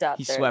swept up.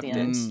 He there swept at the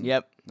it. end.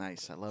 Yep.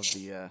 Nice. I love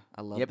the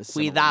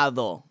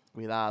Cuidado.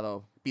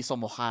 Cuidado. Piso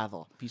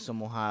mojado. Piso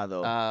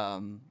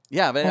mojado.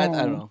 Yeah, but I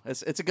don't know.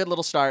 It's a good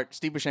little start.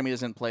 Steve Buscemi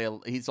doesn't play.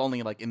 He's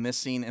only like in this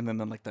scene and then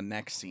like the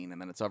next scene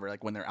and then it's over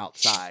like when they're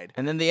outside.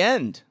 And then the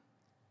end.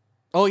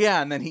 Oh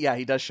yeah, and then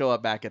he does show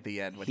up back at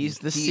the end. When He's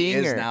the he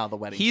singer. is now the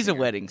wedding. He's singer.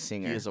 a wedding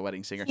singer. He is a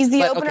wedding singer. He's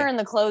the But, opener okay. and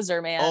the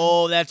closer, man.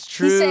 Oh, that's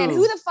true. He's saying,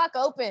 "Who the fuck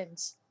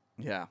opened?"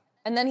 Yeah.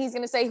 And then he's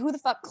gonna say, "Who the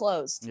fuck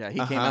closed?" Yeah,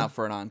 he came out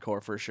for an encore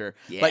for sure.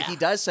 Yeah. But he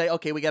does say,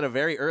 okay, we got a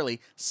very early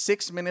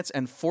 6 minutes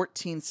and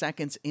 14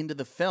 seconds into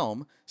the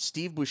film.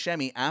 Steve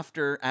Buscemi,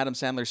 after Adam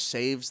Sandler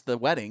saves the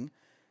wedding,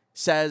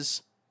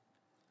 says,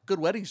 "Good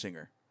wedding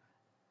singer."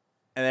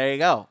 And there you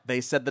go. They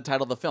said the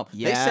title of the film.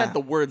 They Yeah. said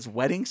the words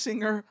wedding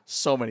singer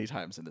so many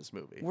times in this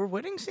movie. Were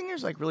wedding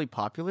singers like really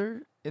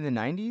popular in the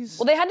 90s?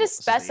 Well, they had to This is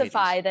the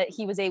specify that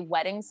he was a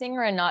wedding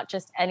singer and not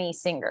just any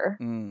singer.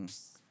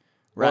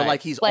 Or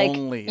like he's Like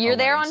only a you're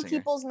there wedding on singer.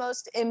 people's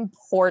most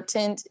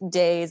important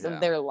days Yeah. of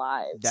their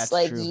lives. That's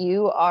like true.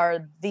 you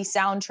are the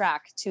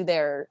soundtrack to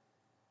their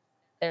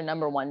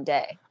number one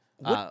day.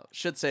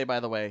 Should say, by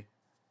the way,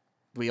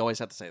 we always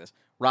have to say this.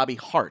 Robbie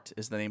Hart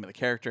is the name of the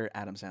character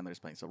Adam Sandler is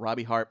playing. So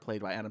Robbie Hart,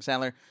 played by Adam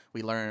Sandler.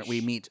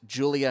 We meet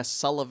Julia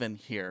Sullivan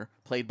here,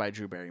 played by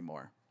Drew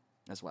Barrymore,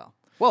 as well.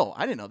 Whoa,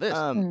 I didn't know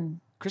this.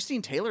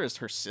 Christine Taylor is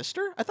her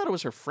sister? I thought it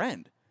was her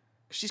friend.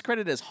 She's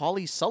credited as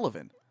Holly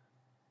Sullivan.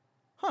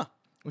 Huh.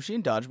 Was she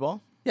in Dodgeball?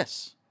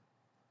 Yes.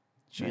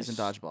 She is in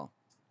Nice. Dodgeball.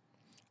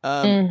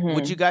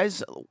 Would you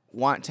guys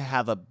want to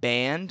have a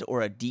band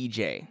or a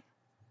DJ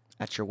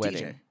at your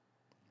wedding?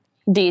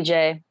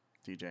 DJ.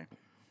 DJ. DJ.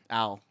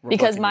 Al. we're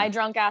because booking my you.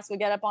 drunk ass would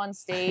get up on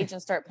stage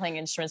and start playing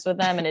instruments with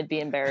them, and it'd be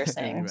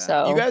embarrassing. Yeah.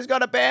 So You guys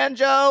got a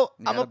banjo? You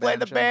I'm got a gonna play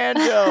the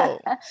banjo?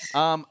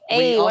 banjo.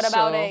 hey, we what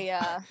about also-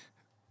 a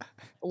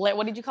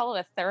what did you call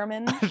it? A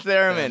theremin?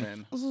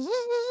 Theremin.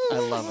 I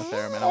love a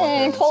theremin. I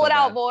want theremin Pull so it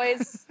out, bad.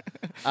 boys.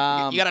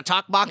 You got a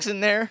talk box in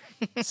there?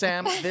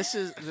 Sam, this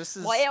is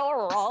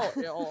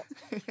Well,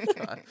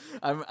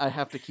 I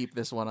have to keep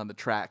this one on the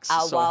tracks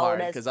I so hard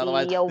wanna because see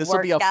otherwise you this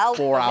will be a work out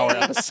 4-hour for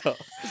me. episode.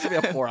 This will be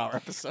a 4-hour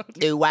episode.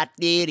 Do what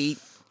did he?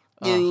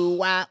 Do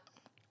what?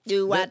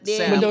 Do what did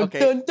Sam, he?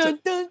 okay,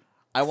 so-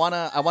 I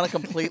wanna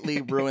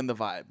completely ruin the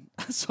vibe.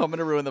 So I'm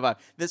gonna ruin the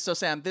vibe. So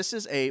Sam, this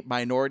is a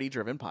minority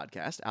driven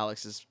podcast.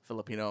 Alex is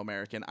Filipino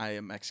American. I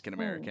am Mexican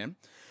American.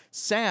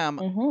 Sam,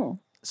 Mhm.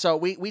 so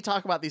we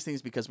talk about these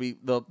things because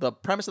the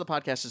premise of the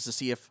podcast is to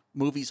see if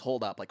movies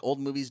hold up. Like old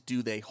movies,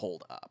 do they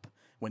hold up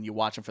when you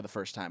watch them for the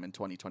first time in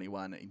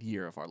 2021, a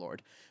year of our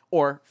Lord,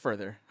 or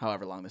further,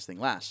 however long this thing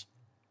lasts.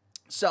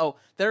 So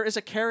there is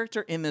a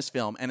character in this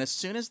film, and as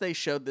soon as they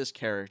showed this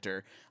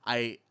character,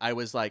 I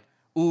was like,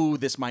 ooh,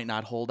 this might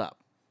not hold up.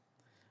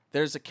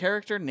 There's a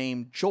character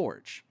named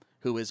George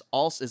who is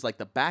like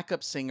the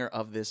backup singer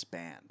of this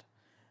band.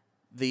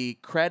 The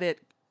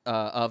credit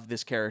of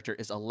this character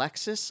is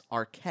Alexis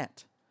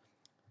Arquette.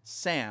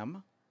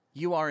 Sam,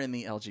 you are in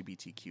the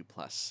LGBTQ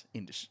plus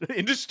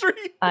industry.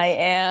 I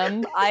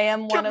am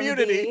one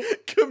community, of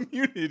the.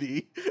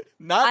 community,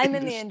 not I'm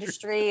in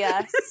industry. the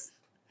industry. Yes.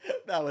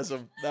 That was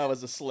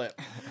a slip.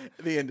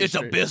 The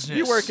industry. business.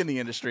 You work in the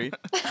industry.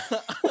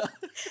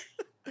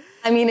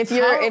 I mean, if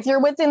How- you're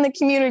within the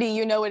community,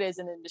 you know it is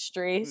an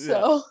industry.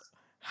 So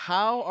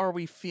How are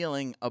we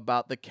feeling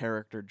about the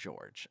character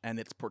George and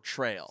its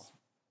portrayal?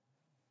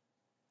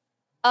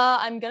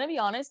 I'm gonna be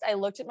honest. I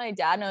looked at my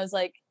dad and I was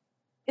like,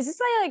 "Is this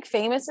guy like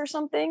famous or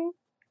something?"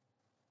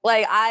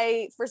 Like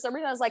for some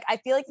reason, I was like, I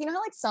feel like you know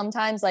how like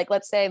sometimes like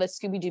let's say the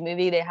Scooby Doo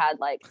movie they had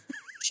like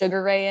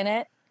Sugar Ray in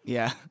it.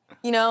 Yeah.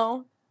 You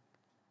know,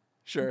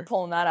 Sure.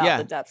 pulling that out Yeah.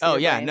 of the depths. of Oh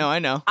your yeah. brain. No, I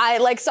know.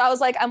 So I was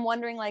like, I'm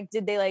wondering, like,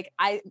 did they like,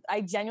 I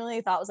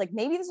genuinely thought was like,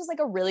 maybe this was like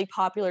a really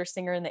popular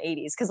singer in the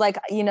 80s. Cause like,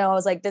 you know, I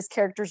was like, this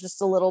character's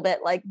just a little bit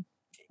like,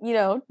 you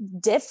know,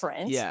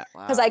 different. Yeah.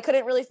 Cause I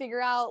couldn't really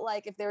figure out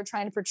like if they were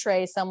trying to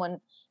portray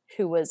someone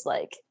who was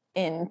like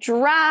in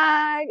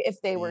drag,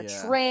 if they were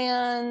Yeah.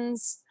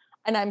 trans.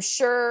 And I'm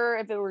sure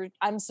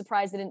I'm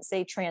surprised they didn't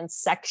say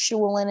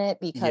transsexual in it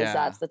because Yeah.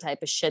 that's the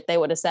type of shit they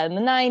would have said in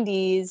the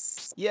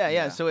 90s. Yeah.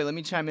 Yeah. So wait, let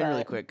me chime in really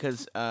But- quick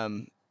because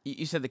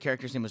you said the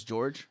character's name was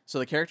George. So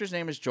the character's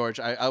name is George.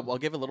 I'll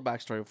give a little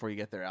backstory before you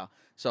get there, Al.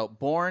 So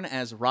born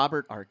as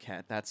Robert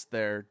Arquette, that's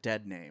their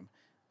dead name.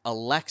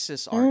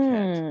 Alexis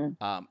Arquette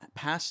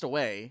passed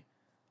away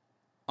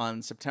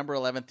on September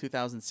 11th,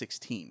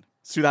 2016.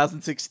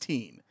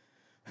 2016.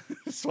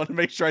 Just want to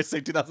make sure I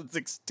say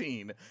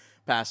 2016.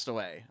 Passed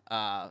away.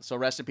 So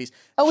rest in peace.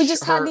 Oh, we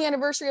just Her- had the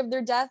anniversary of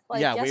their death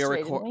like Yeah, we are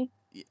yesterday, didn't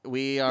we?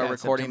 We are Yeah,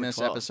 recording September this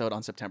 12th. episode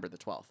on September the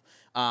 12th.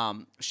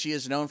 She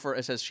is known for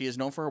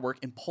her work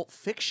in Pulp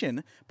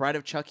Fiction, Bride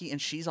of Chucky,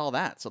 and She's All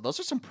That. So those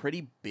are some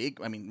pretty big.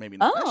 I mean, maybe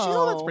not. She's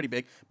All That's Oh. pretty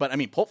big, but I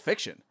mean, Pulp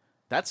Fiction.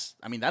 That's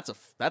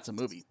a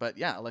movie. But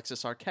yeah,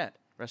 Alexis Arquette,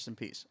 rest in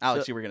peace.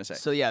 Alex, you were gonna say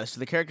So yeah. So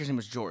the character's name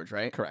was George,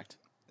 right? correct.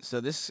 So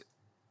this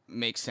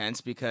makes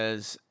sense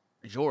because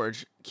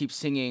George keeps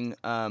singing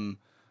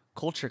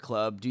Culture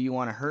Club, Do You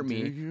Want to Hurt Do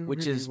Me, you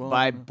which really is by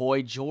wanna-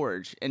 Boy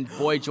George. And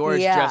Boy George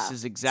Yeah.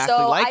 dresses exactly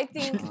So like I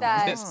think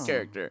that- this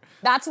character.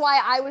 That's why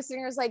I was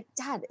sitting there, I was like,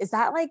 Dad, is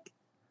that like,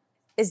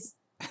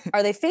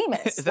 are they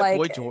famous? Is that like,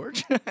 Boy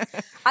George?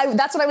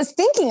 that's what I was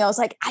thinking. I was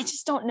like, I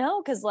just don't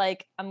know. Cause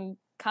like, I'm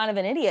kind of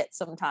an idiot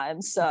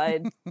sometimes. So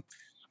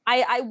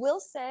I will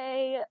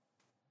say,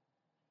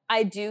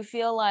 I do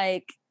feel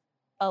like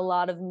a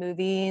lot of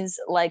movies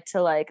like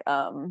to like,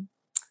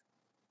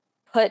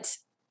 put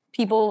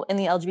people in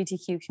the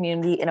LGBTQ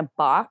community in a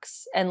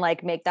box and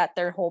like make that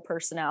their whole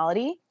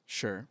personality.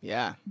 Sure.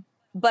 Yeah.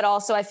 But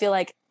also I feel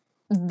like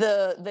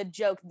the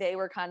joke they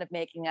were kind of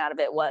making out of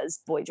it was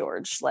Boy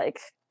George, like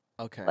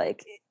Okay.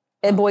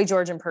 a Boy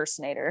George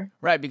impersonator.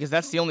 Right, because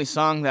that's the only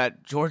song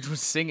that George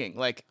was singing.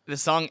 Like the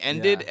song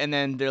ended, Yeah. and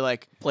then they're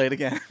like, Play it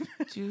again.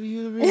 "Do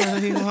you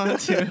really want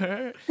to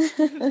hurt?"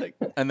 Like,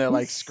 And they're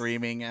like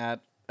screaming at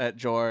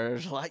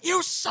George, like,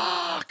 "You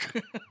suck!"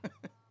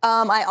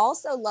 I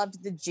also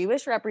loved the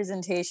Jewish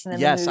representation in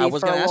Yes, the I movie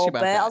was for a gonna ask you little about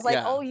bit. that, I was like,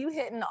 yeah. oh, you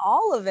hitting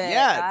all of it.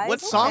 yeah. guys.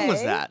 What song was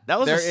Okay. that? That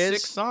was There a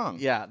is- sick song.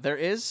 Yeah, there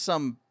is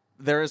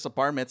a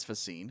bar mitzvah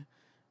scene,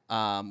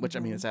 which I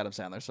mean it's Adam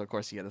Sandler, so of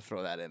course he had to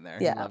throw that in there.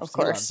 Yeah, he loves, of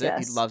course, he loves it.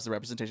 yes. He loves the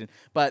representation.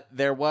 But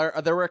there were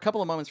a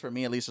couple of moments for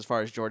me, at least as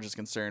far as George is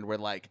concerned, where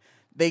like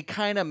they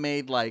kind of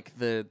made like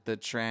the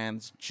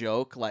trans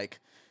joke like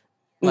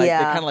they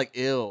Yeah. kind of like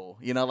ill,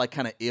 you know, like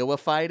kind of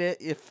illified it,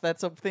 if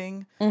that's a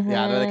thing. Yeah, they're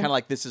Mhm. kind of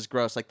like, this is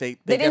gross. Like they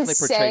They didn't definitely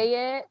portrayed.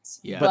 say it,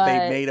 Yeah. But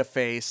they made a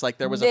face. Like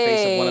there was a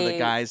face of one of the they-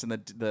 guys in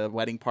the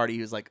wedding party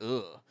who's like,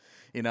 ugh,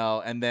 you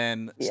know. And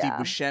then Steve Yeah.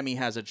 Buscemi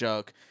has a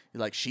joke. He's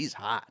like, she's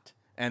hot,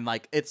 and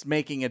like it's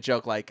making a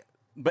joke like,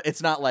 but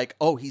it's not like,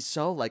 oh, he's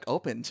so like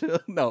open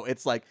to. No,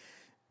 it's like,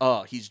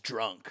 oh, he's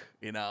drunk,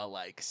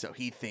 like, so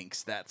he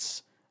thinks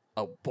that's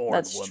a born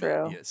That's woman.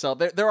 true. Yeah, so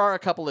there are a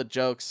couple of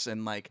jokes,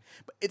 and like,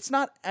 but it's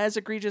not as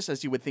egregious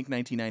as you would think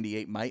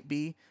 1998 might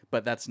be,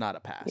 but that's not a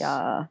pass.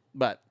 Yeah.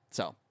 But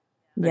so,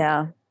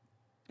 Yeah.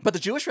 but the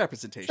Jewish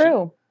representation.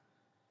 True.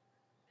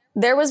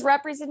 There was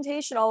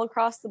representation all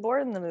across the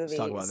board in the movie.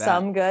 talk about that.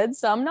 Some good,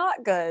 some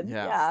not good.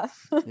 Yeah.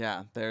 Yeah.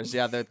 Yeah, there's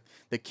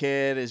the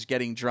kid is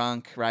getting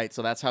drunk, right?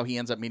 So that's how he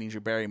ends up meeting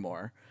Drew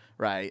Barrymore,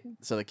 right?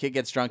 So the kid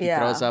gets drunk, he Yeah.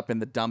 throws up in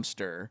the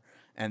dumpster,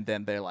 and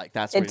then they're like,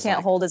 "That's It what he's can't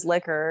like, hold his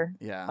liquor.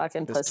 yeah,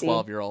 fucking this pussy.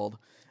 12-year-old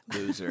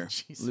Loser.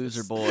 Jesus.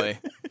 Loser boy.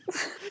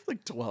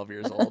 like 12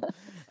 years old.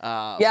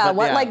 Yeah, but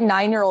what like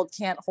 9-year-old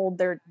can't hold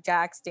their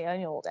Jack's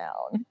Daniel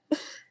down?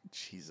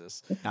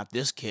 Jesus, Not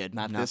this kid.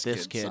 not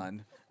this kid,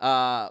 son.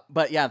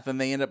 But yeah, then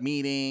they end up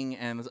meeting,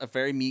 and it's a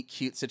very meet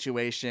cute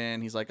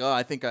situation. He's like, "Oh,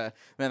 I think, man,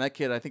 that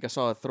kid, I think I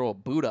saw her throw a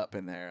boot up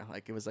in there."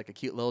 Like it was like a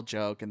cute little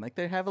joke, and like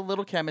they have a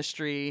little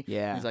chemistry.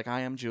 Yeah. He's like,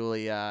 "I am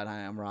Julia, and I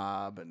am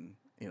Rob," and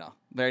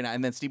very nice.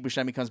 And then Steve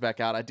Buscemi comes back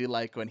out. I do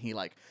like when he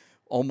like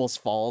almost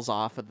falls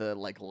off of the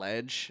like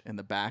ledge in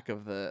the back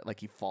of the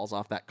he falls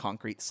off that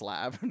concrete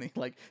slab, and he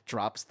like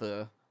drops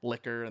the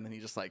liquor, and then he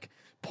just like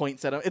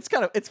points at him. It's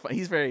fun.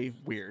 He's very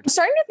weird. I'm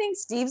starting to think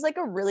Steve's like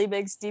a really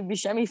big Steve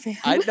Buscemi fan.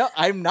 I know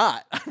I'm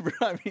not.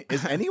 I mean,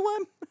 is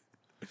anyone?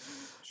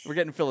 We're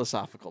getting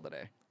philosophical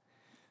today.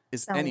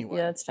 Is anyone?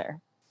 Yeah, that's fair.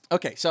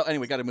 Okay, so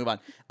anyway, got to move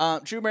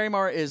on. Drew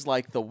Barrymore is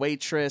like the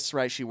waitress,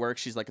 right? She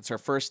works. She's like, it's her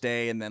first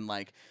day, and then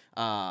like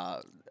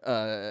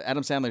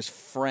Adam Sandler's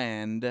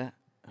friend,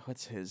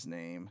 what's his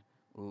name?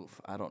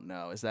 Oof, I don't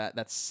know.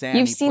 That's Sammy?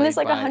 You've seen this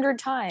played like by- 100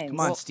 times. Come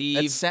on,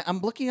 Steve. I'm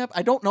looking up.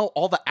 I don't know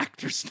all the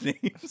actors'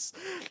 names.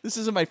 This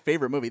isn't my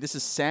favorite movie. This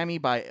is Sammy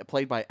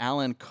played by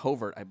Alan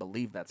Covert. I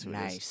believe that's who it is.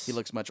 Nice. He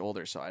looks much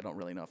older, so I don't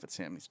really know if it's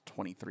him. He's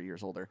 23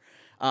 years older.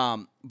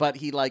 But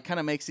he like kind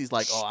of makes these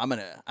like, oh, I'm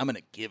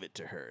gonna give it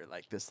to her,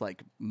 like this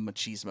like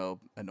machismo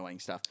annoying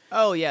stuff.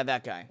 Oh yeah,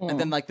 that guy. And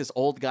then like this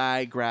old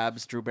guy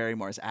grabs Drew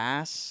Barrymore's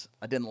ass.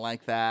 I didn't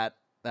like that.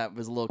 That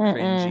was a little Mm-mm.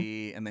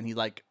 cringy. And then he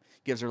like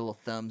gives her a little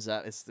thumbs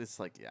up. It's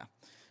like, yeah.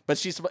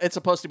 But it's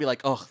supposed to be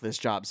like, oh, this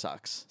job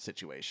sucks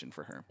situation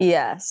for her.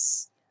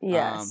 Yes.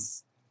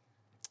 Yes.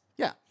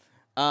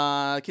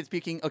 Yeah. Kids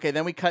puking. Okay,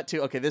 then we cut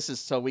to,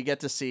 so we get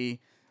to see,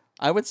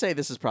 I would say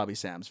this is probably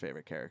Sam's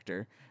favorite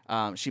character.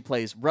 She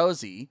plays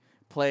Rosie,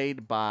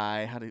 played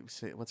by, how do you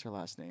say, what's her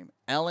last name?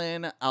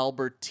 Ellen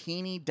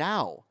Albertini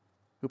Dow,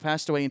 who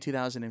passed away in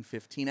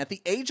 2015 at the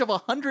age of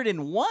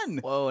 101.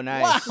 Whoa,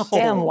 nice. Wow.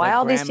 Damn, why the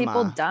are these people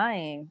grandma.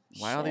 dying?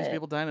 Why are these Shit.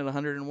 people dying at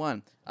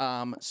 101?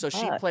 So she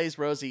Fuck. plays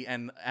Rosie,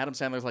 and Adam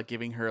Sandler's like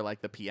giving her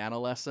like the piano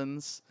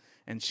lessons,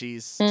 and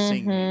she's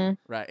singing.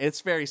 Right,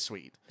 it's very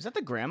sweet. Is that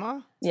the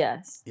grandma?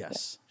 Yes.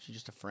 Yes, She's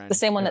just a friend. The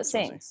same one that That's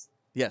Rosie. sings.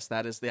 yes,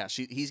 that is. Yeah,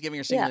 he's giving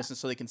her singing Yeah. lessons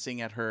so they can sing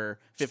at her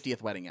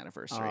 50th wedding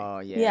anniversary. Oh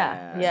yeah.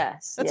 Yeah.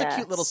 Yes. That's a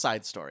cute little yes.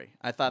 side story.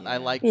 I thought I Yeah.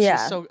 liked. Yeah.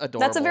 She's so adorable.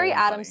 That's a very and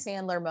Adam funny.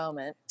 Sandler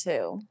moment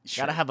too.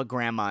 Sure. Gotta have a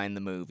grandma in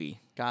the movie.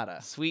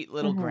 Gotta. Sweet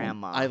little Mhm.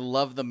 grandma. I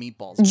love the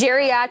meatballs.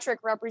 Geriatric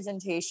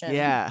representation.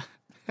 Yeah.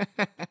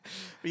 But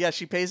yeah,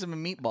 she pays him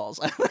in meatballs.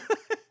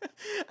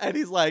 And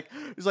he's like,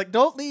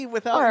 don't leave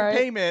without All your right.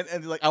 payment.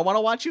 And he's like, I want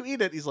to watch you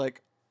eat it. He's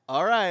like,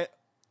 all right,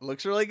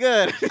 looks really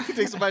good. He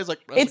takes somebody's like,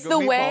 "That's a It's good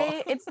the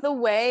meatball." it's the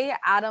way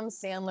Adam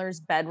Sandler's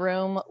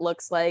bedroom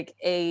looks like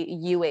a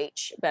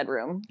UH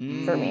bedroom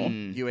for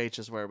me. UH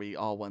is where we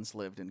all once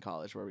lived in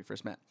college, where we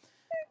first met.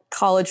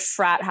 College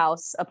frat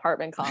house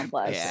apartment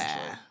complex.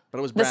 Yeah. But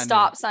it was The brand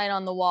stop sign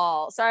on the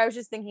wall. Sorry, I was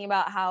just thinking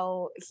about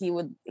how he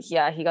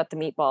got the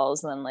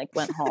meatballs and then like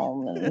went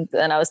home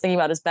and I was thinking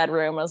about his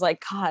bedroom. I was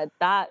like, God,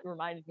 that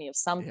reminded me of new.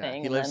 something. Yeah, he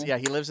And lives. then- Yeah,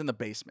 he lives in the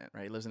basement,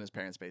 right? He lives in his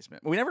parents'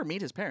 basement. We never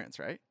meet his parents,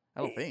 right? I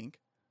don't think.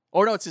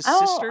 Or no, it's his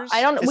Oh, sisters.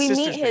 I don't. His We meet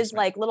sister's his basement.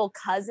 like little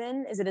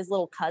cousin. Is it his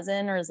little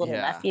cousin or his little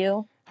Yeah.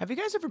 nephew? Have you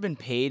guys ever been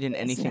paid in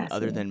Yes, anything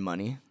other Matthew. than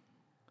money?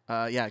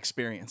 Yeah,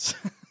 experience.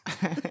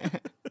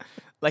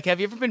 Like, have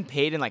you ever been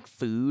paid in like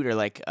food or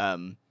like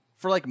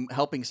For like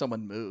helping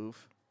someone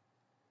move.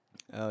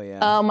 Oh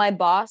yeah. My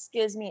boss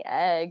gives me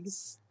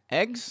eggs.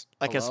 Eggs?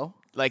 Like Hello?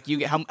 like you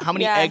get how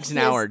many Yeah, eggs an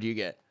he has- hour do you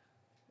get?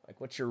 Like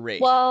what's your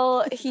rate?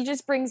 Well, he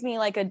just brings me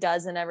like a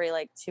dozen every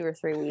like 2 or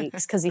 3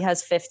 weeks because he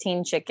has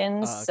 15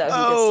 chickens. Oh, So okay. he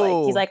just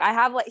like he's Oh. like I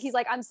have like he's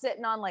like I'm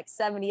sitting on like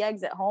 70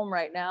 eggs at home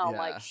right now. I'm Yeah.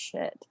 like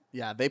shit.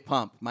 Yeah, they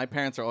pump. My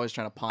parents are always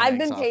trying to pawn I've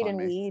eggs been off paid on in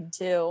me. weed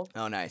too.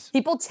 Oh nice.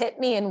 People tip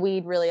me in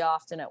weed really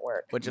often at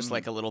work. What, just Mm.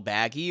 like a little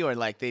baggie or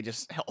like they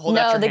just hold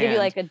out No, your they give you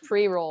hand? like a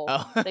pre-roll.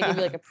 Oh. They give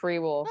you like a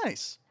pre-roll.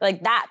 Nice.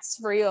 Like that's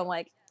for you. I'm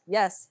like,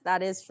 yes,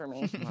 that is for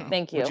me.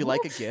 Thank you. Would you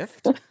like a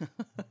gift?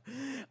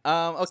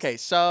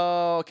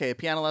 Okay,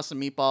 piano lesson,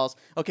 meatballs.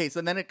 Okay,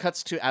 so then it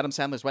cuts to Adam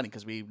Sandler's wedding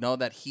because we know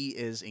that he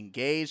is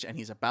engaged and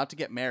he's about to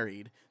get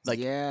married. Like,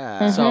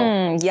 yeah. So,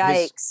 Mhm,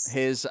 yikes.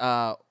 his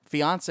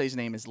fiance's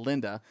name is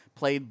Linda,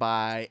 played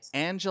by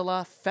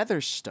Angela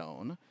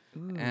Featherstone.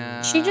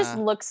 She just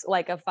looks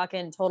like a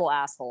fucking total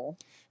asshole.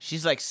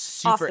 She's like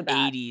super the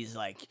bat. 80s,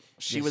 like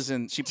She just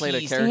played a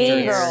teased character. Mean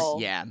in- Girl.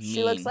 Yeah,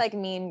 She looks mean. like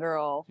Mean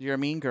Girl. You're a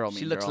mean girl.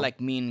 She looks like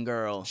Mean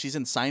Girl. She's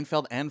in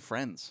Seinfeld and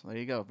Friends. There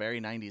you go.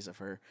 Very 90s of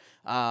her.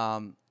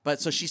 But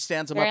so she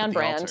stands him Very up on at the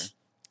brand. altar.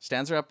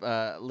 Stands her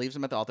up, leaves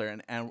him at the altar.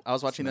 And I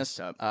was watching this.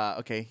 messed up.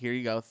 Okay, here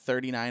you go.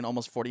 39,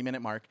 almost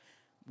 40-minute mark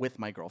with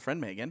my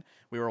girlfriend, Megan.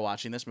 We were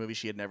watching this movie.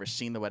 She had never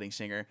seen The Wedding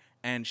Singer.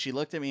 And she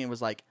looked at me and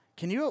was like,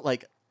 can you,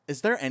 like,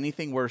 is there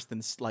anything worse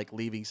than, like,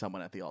 leaving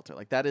someone at the altar?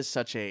 Like, that is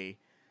such a...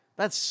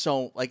 That's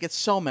so, like, it's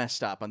so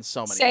messed up on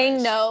so many Saying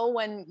ways. no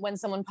when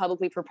someone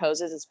publicly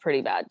proposes is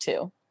pretty bad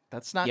too.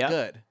 That's not Yep.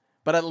 good.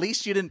 But at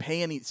least you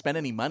didn't spend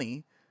any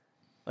money.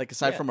 Like,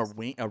 aside Yeah. from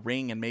a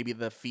ring and maybe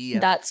the fee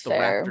at That's the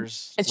fair.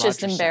 Raptors. It's just Rogers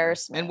Center.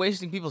 embarrassment. And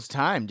wasting people's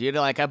time, dude.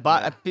 Like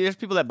there's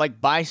people that like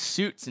buy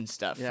suits and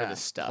stuff for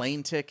this stuff.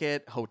 Plane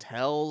ticket,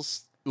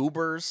 hotels,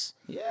 Ubers,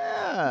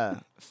 Yeah.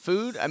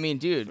 Food. I mean,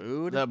 dude.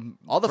 food. The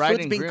All the bride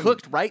food's and being groom,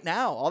 cooked right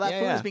now. All that Yeah,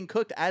 food yeah. is being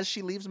cooked as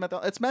she leaves them at the...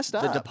 It's messed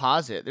up. The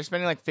deposit. They're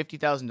spending like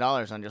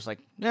 $50,000 on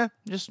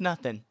just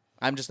nothing.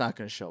 I'm just not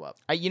going to show up.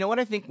 You know what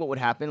I think what would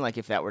happen, like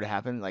if that were to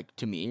happen, like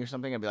to me or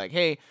something, I'd be like,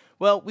 hey,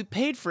 well, we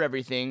paid for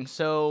everything,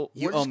 so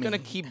You we're owe just gonna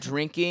me." keep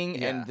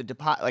drinking, Yeah. and the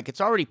deposit, like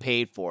it's already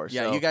paid for.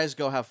 Yeah, so, you guys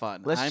go have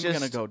fun. let's I'm going to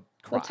just- go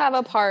cry. Let's have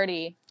a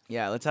party.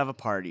 yeah, let's have a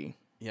party.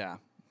 Yeah.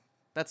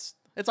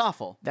 It's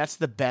awful. That's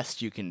the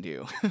best you can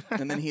do.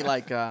 And then he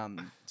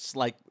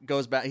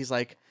goes back. He's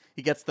like,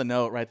 he gets the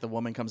note, right? The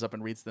woman comes up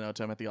and reads the note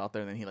to him at the altar,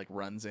 and then he like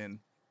runs in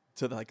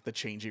to the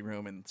changing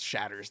room and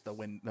shatters the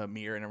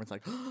mirror, and everyone's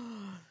like,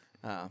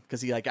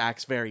 because he like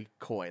acts very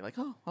coy, like,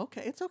 oh,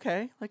 okay, it's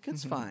okay, like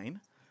it's fine.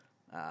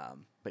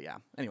 But yeah,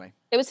 anyway,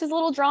 It was his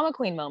little drama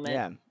queen moment.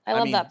 Yeah. I I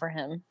love mean- that for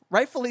him.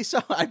 rightfully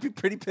so. I'd be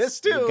pretty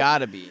pissed too. You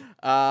gotta be.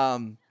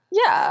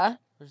 Yeah.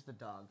 Where's the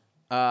dog?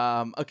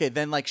 Okay,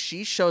 then like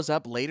she shows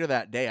up later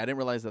that day. I didn't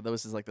realize that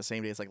this is like the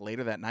same day. It's like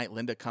later that night.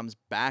 Linda comes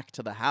back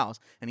to the house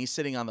and he's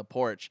sitting on the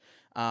porch,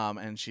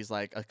 and she's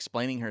like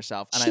explaining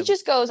herself. And She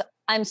just goes,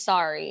 I'm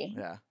sorry.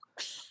 yeah,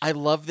 I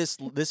love this.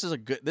 This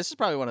is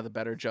probably one of the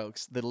better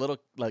jokes. The little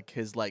like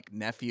his like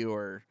nephew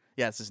or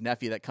yeah, it's his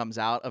nephew that comes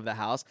out of the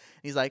house.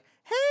 And he's like,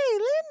 "Hey,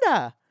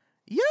 Linda,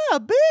 you're a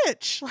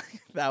bitch."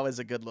 That was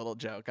a good little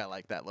joke. I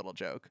like that little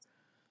joke.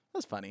 That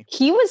was funny.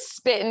 He was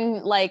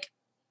spitting like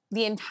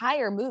the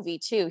entire movie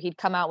too. He'd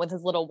come out with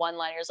his little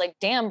one-liners like,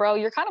 damn, bro,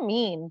 you're kind of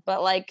mean,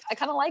 but like, I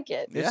kind of like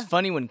it. It's Yeah.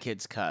 funny when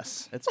kids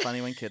cuss. It's funny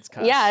when kids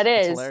cuss. Yeah, it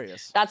It's is.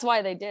 hilarious. That's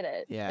why they did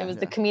it. Yeah. It was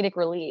the Yeah. comedic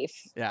relief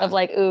Yeah. of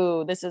like,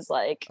 ooh, this is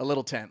like, A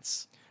little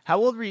tense. How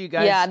old were you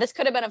guys? yeah, this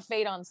could have been a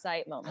fade on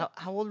sight moment.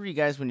 How old were you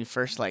guys when you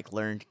first like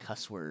learned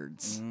cuss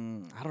words?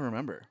 I don't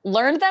remember.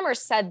 Learned them or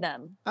said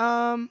them?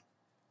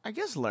 I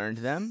guess learned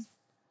them.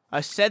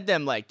 I said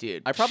them like,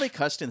 dude. I probably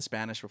cussed in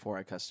Spanish before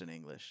I cussed in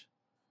English.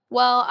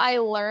 Well, I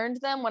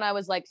learned them when I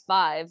was like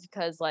 5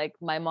 because like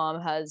my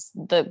mom has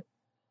the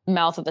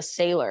mouth of a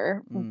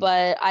sailor,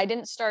 but I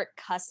didn't start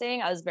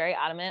cussing. I was very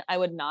adamant. I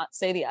would not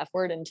say the F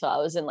word until I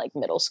was in like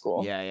middle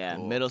school. Yeah.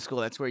 Cool. Middle school.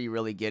 That's where you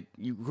really get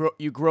you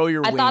grow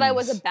your. I thought I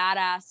was a wings.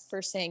 badass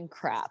for saying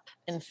crap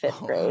in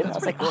 5th Oh, grade. I that's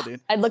was pretty like, cool, "Oh."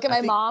 dude. I'd look at I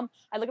my think- mom.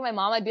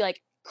 I'd be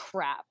like,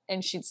 crap.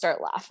 And she'd start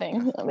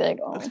laughing. I'd be like,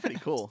 oh. That's pretty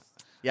cool.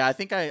 Yeah, I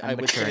think I I'm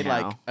would mature say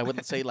like now. I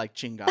wouldn't say like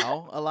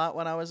chingao a lot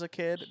when I was a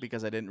kid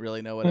because I didn't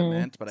really know what it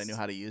meant, but I knew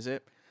how to use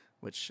it,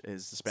 which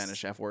is the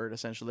Spanish F word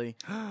essentially.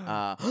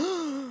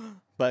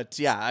 But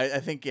yeah, I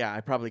think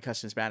I probably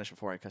cussed in Spanish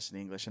before I cussed in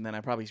English, and then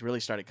I probably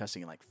really started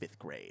cussing in like 5th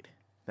grade.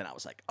 Then I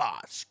was like,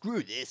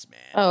 screw this, man.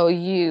 Oh,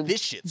 you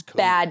This shit's cool.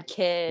 bad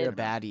kid. You're a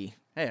baddie.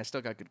 Hey, I still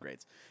got good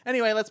grades.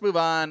 Anyway, let's move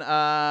on.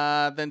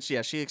 Then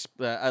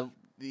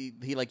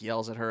he like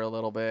yells at her a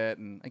little bit,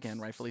 and again,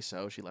 rightfully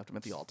so. She left him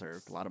at the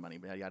altar, a lot of money,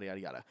 yada yada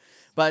yada.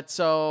 But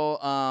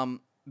so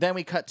then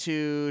we cut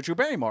to Drew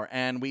Barrymore,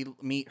 and we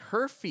meet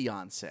her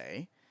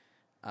fiance.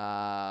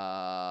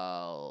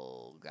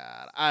 Oh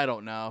God, I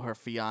don't know her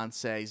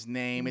fiance's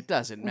name. It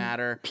doesn't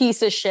matter.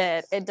 Piece of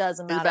shit. It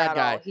doesn't He's a matter bad at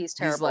guy. all. He's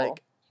terrible.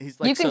 He's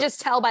like you can so-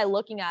 just tell by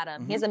looking at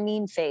him. He has a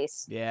mean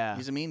face. Yeah.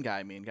 He's a mean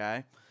guy. Mean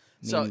guy.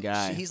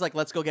 He's like,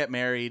 let's go get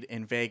married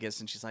in Vegas.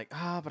 And she's like,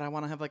 but I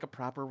want to have like a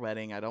proper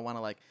wedding. I don't want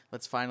to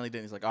let's finally do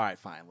it. He's like, all right,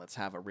 fine. Let's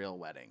have a real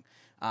wedding.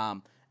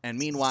 And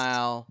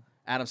meanwhile,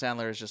 Adam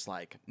Sandler is just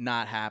like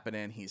not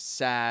happening. He's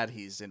sad.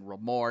 He's in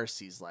remorse.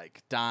 He's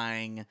like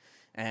dying.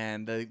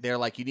 And they're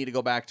like, you need to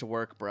go back to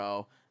work,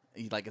 bro.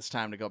 It's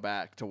time to go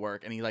back to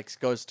work. And he like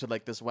goes to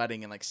like this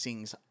wedding and like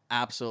sings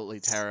absolutely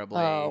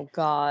terribly. Oh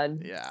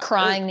God. Yeah.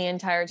 Crying the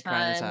entire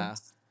Crying his time.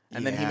 ass.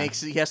 And then Yeah.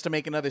 he has to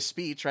make another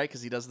speech, right?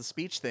 Because he does the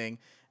speech thing.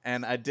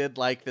 And I did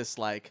like this,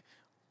 like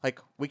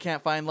we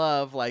can't find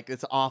love, like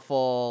it's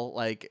awful,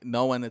 like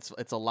no one, it's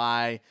a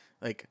lie,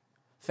 like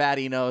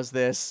Fatty knows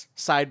this,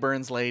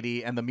 Sideburns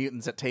lady, and the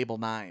mutants at table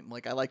 9.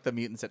 Like I like the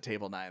mutants at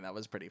table 9. That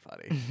was pretty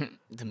funny.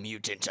 The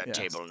mutants at Yes.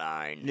 table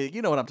 9.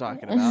 You know what I'm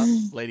talking about,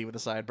 lady with the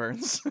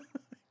sideburns.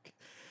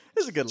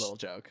 It's a good little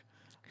joke.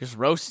 Just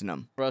roasting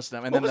them. Roasting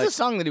them, and What then was like, the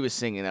song that he was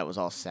singing that was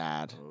all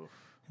sad? Oof.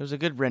 It was a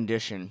good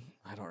rendition.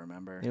 I don't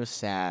remember. It was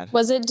sad.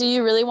 Was it Do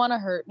You Really Want to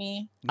Hurt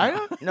Me? I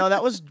don't know.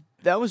 That was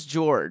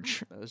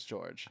George. That was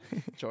George.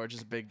 George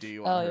is a big Do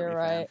You Oh, Want to Hurt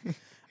you're Me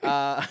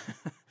fan.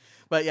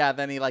 But yeah,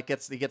 then he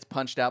gets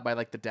punched out by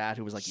like the dad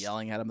who was like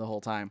yelling at him the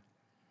whole time.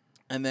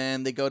 And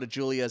then they go to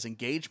Julia's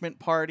engagement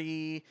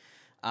party.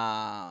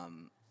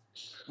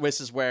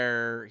 This is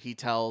where he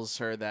tells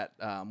her that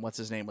what's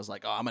his name was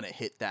like, "Oh, I'm gonna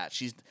hit that."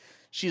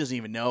 She doesn't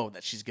even know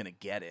that she's gonna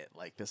get it.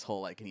 Like this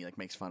whole like, and he like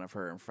makes fun of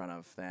her in front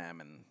of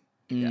them, and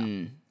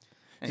yeah.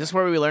 Is this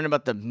where we learn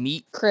about the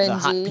meat, the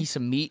hot Cringy. piece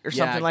of meat or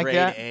something like grade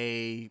that?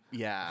 A,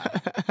 yeah.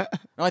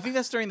 No, I think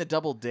that's during the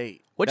double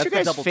date. What's That's your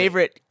the guys' double date.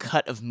 favorite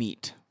cut of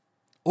meat?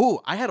 Ooh,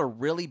 I had a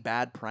really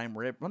bad prime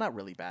rib. Well, not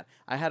really bad.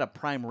 I had a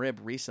prime rib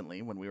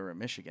recently when we were in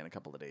Michigan a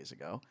couple of days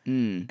ago,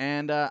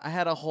 and I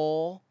had a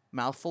whole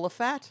mouthful of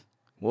fat.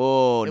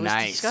 Whoa, It was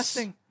nice.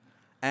 disgusting.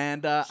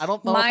 And I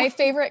don't know. My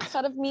favorite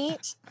cut of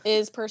meat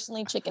is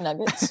personally chicken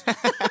nuggets.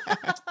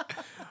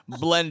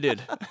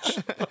 Blended.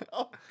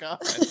 Oh God!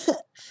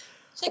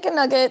 Chicken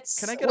nuggets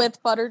Can I get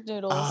with buttered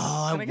noodles.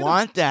 Oh, Can I I get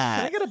want Can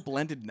that. I get a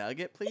blended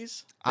nugget,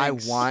 please? I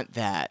Thanks. want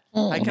that.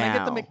 Can I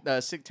now. get the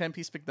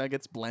 10-piece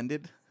McNuggets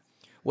blended?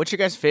 What's your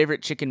guys'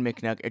 favorite chicken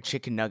nugget?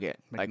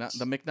 Like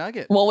The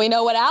McNugget. Well, we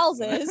know what Al's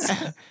is.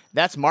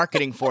 that's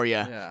marketing for you.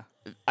 Yeah.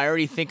 I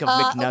already think of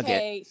McNugget.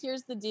 Okay,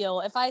 here's the deal.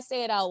 If I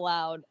say it out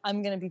loud,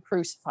 I'm gonna be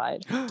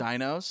crucified.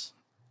 Dinos.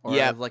 Or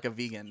Yeah. like a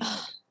vegan.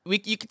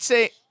 You could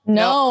say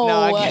No,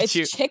 I get it's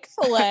you.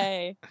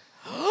 Chick-fil-A.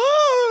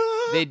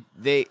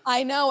 They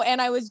I know, and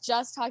I was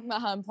just talking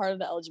about how I'm part of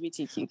the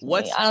LGBTQ community.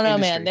 What's I don't know,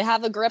 industry? man. They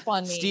have a grip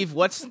on me. Steve,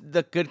 what's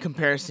the good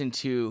comparison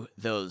to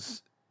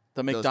those?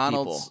 The Those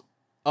McDonald's. people.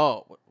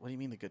 Oh, what do you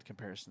mean the good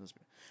comparison?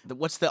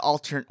 What's the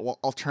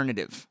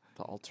alternative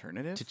The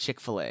alternative? to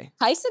Chick-fil-A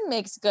Tyson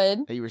makes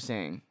good that you were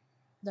saying?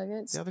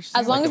 nuggets. The other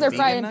As long like as a they're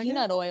fried vegan in nugget?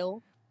 peanut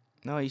oil.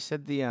 No, you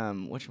said the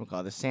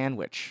whatchamacallit, the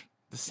sandwich.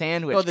 The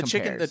sandwich. Oh, the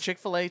compares.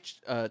 Chick-fil-A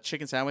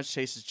chicken sandwich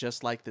tastes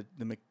just like the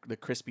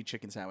crispy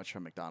chicken sandwich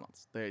from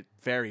McDonald's. They're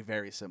very,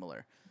 very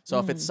similar. So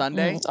if it's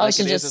Sunday, Oh, like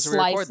so it is just as we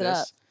record slice it up.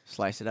 this,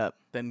 Slice it up.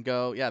 then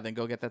go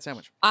get that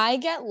sandwich. I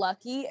get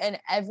lucky, and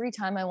every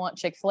time I want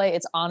Chick-fil-A,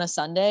 it's on a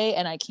Sunday,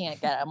 and I can't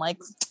get it. I'm like,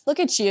 look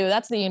at you.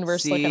 That's the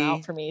universe looking See?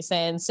 out for me,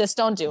 saying, sis,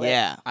 don't do it.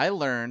 Yeah. I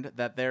learned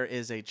that there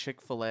is a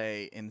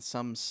Chick-fil-A in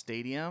some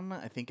stadium,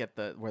 I think at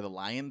where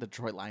the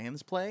Detroit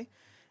Lions play.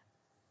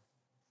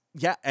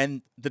 Yeah,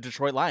 and the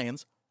Detroit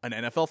Lions, an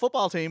NFL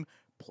football team,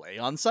 play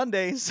on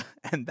Sundays,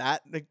 and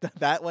that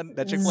Chick-fil-A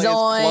is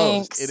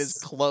closed. It is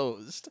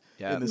closed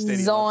Yeah. in the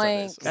stadium on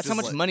Sundays, Zoinks. which That's is how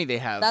much like- money they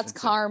have. That's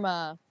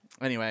karma.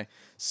 Anyway,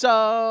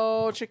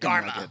 so chicken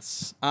Karma.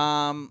 nuggets.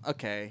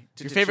 Okay.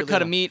 Your favorite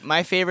cut of meat?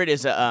 My favorite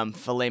is a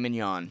filet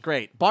mignon.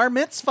 Great. Bar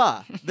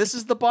mitzvah. This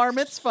is the bar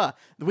mitzvah.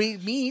 We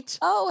meet.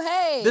 Oh,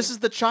 hey. This is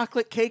the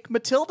chocolate cake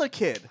Matilda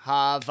kid.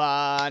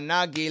 Hava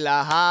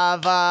Nagila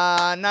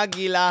Hava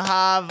Nagila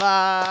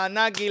Hava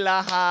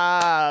Nagila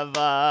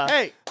Hava.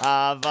 Hey.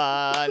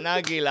 Hava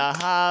Nagila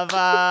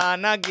Hava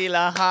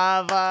Nagila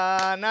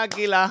Hava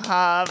Nagila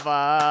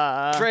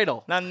Hava.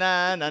 Dreidel. Na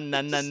na na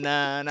na na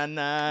na na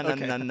na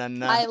Okay. na na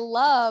na. I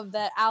love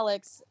that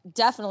Alex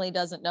definitely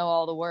doesn't know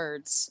all the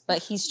words, but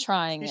he's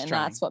trying, He's and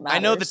trying. that's what matters. I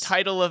know the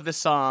title of the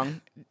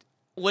song.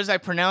 Was I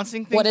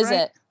pronouncing things What is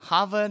right? it?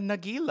 Hava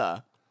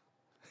Nagila.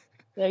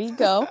 There you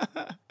go.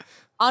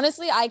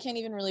 Honestly, I can't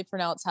even really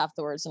pronounce half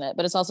the words in it,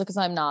 but it's also because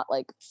I'm not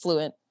like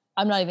fluent.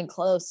 I'm not even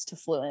close to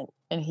fluent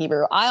in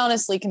Hebrew. I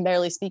honestly can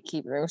barely speak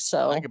Hebrew,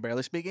 so I can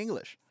barely speak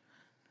English.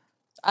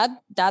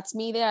 that's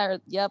me there.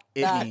 Yep.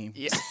 that.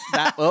 Yeah.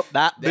 That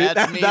me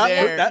That's me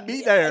there. That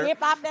me there.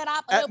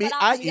 That me,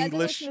 I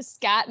English.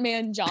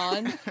 Scatman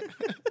John.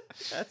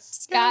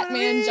 That's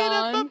Scatman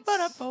John.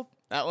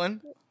 That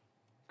one?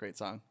 great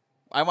song.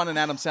 I want an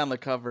Adam Sandler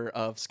cover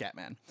of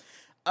Scatman.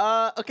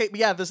 Okay, but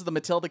yeah, this is the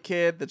Matilda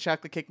kid, the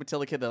chocolate cake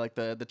Matilda kid,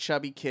 the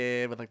chubby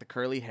kid with like the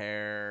curly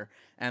hair,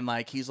 and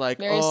like he's like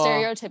Very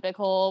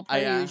stereotypical, per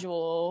I,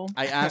 usual.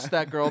 I asked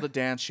that girl to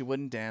dance, she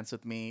wouldn't dance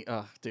with me.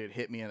 Ugh, dude,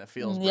 hit me and it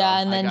feels. Bro. Yeah,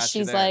 and I then got you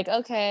she's there. like,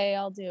 "Okay,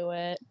 I'll do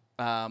it."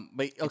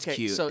 But okay,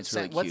 cute. so It's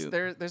really what's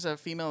cute. there's a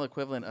female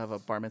equivalent of a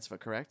bar mitzvah,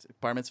 correct?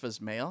 Bar mitzvah's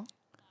male.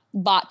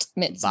 Bat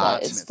mitzvah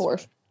Bat is mitzvah. for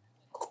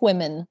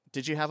women,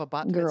 Did you have a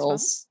bat mitzvah?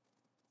 girls.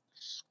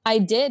 I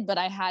did, but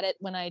I had it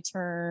when I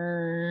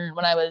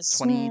was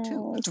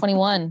 22.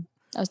 21.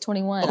 I was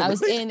 21. Oh, I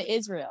was really? in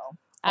Israel.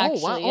 Actually,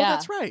 Oh wow! yeah. Oh,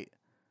 that's right.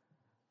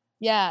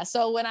 Yeah.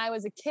 So when I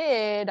was a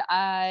kid,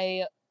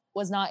 I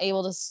was not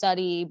able to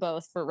study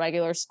both for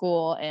regular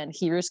school and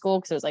Hebrew school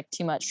because it was like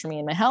too much for me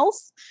and my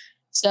health.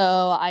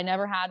 So I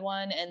never had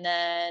one. And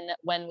then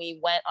when we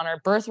went on our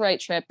birthright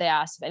trip, they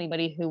asked if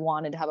anybody who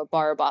wanted to have a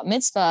bar or bat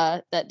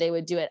mitzvah that they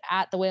would do it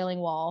at the Wailing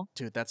Wall.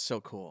 Dude, that's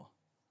so cool.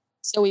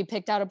 So we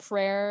picked out a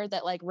prayer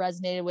that like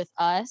resonated with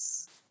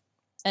us.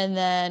 And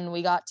then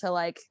we got to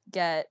like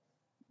get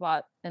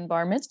bat and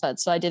bar mitzvah.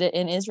 So I did it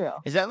in Israel.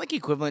 Is that like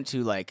equivalent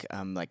to like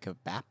a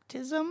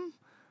baptism?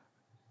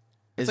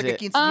 It's Is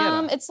like a it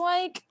quinceañera. It's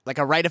like like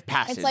a rite of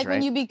passage? it's like right?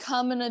 when you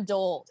become an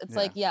adult. It's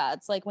like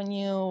it's like when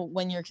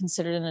you're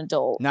considered an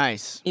adult,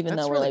 Nice. even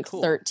That's though we're really like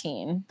cool.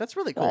 13. That's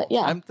really cool. But,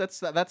 yeah.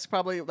 That's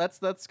probably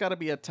that's got to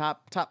be a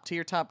top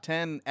tier, top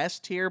 10 S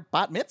tier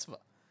bat mitzvah.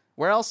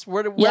 Where else?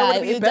 Where would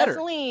it be better?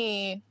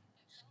 Definitely.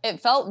 It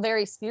felt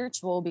very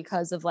spiritual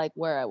because of like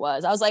where I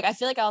was. I was like, I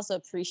feel like I also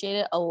appreciate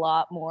it a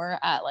lot more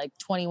at like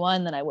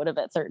 21 than I would have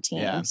at 13.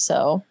 Yeah.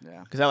 So,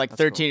 Yeah. Because at like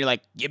 13, you're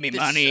like, give me This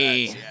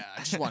money. sucks. Yeah, I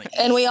just want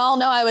to. and we all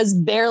know I was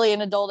barely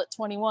an adult at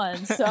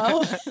 21.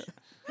 So,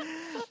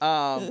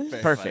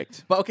 Very Perfect.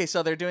 funny. But okay,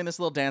 so they're doing this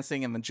little dance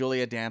thing, and then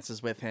Julia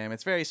dances with him.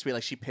 It's very sweet.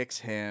 Like she picks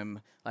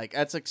him. Like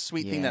that's a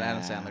sweet thing that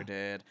Adam Yeah. Sandler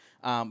did.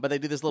 But they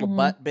do this little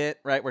butt bit,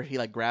 right, where he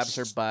like grabs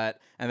her butt,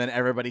 and then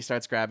everybody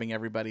starts grabbing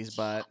everybody's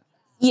butt.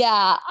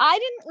 yeah, I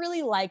didn't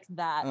really like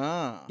that.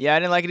 Oh. Yeah, I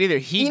didn't like it either.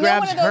 He you know,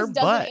 grabs one of her those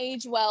doesn't butt.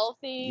 age well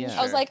things. Yeah.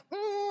 I was Sure. like,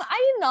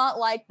 I did not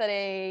like that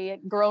a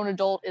grown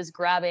adult is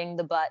grabbing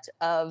the butt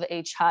of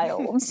a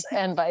child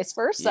and vice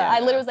versa. Yeah. I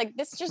literally was like,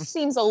 this just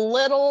seems a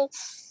little.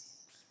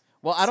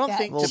 Well, I don't Sketch.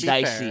 think Little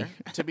dicey.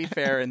 to be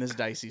fair in this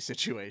dicey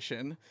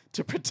situation,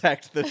 to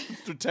protect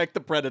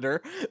the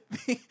predator,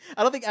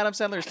 I don't think Adam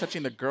Sandler is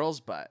touching the girl's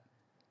butt.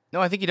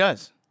 No, I think he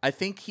does. I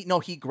think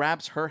he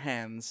grabs her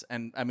hands,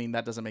 and I mean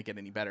that doesn't make it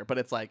any better. But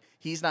it's like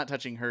he's not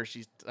touching her.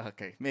 She's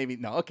okay. Maybe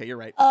no. Okay, you're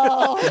right.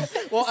 Oh,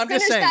 Well, I'm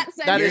just finish saying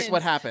that that is sentence.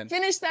 what happened.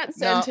 Finish that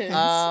No,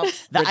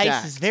 sentence. The redact.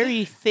 ice is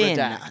very thin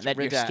Redact. that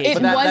you're Redact. skating. But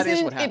it that is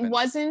wasn't. what It happens.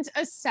 wasn't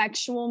a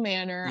sexual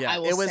manner. Yeah, I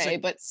it will was say, a-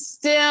 but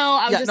still,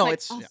 I was Yeah, just no, like,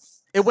 it's- yeah.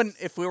 It wouldn't.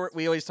 If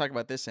we always talk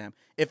about this, Sam.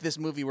 If this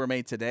movie were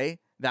made today,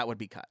 that would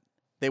be cut.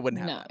 They wouldn't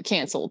have no, that.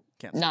 canceled.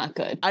 Canceled. Not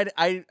good. I do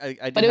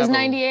But it was have a-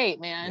 98,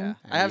 Yeah, man.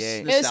 I have 98.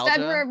 It was nostalgia.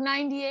 February of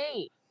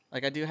 98.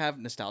 Like I do have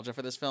nostalgia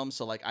for this film,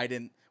 so like I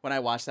didn't when I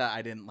watched that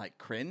I didn't like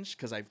cringe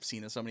because I've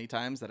seen it so many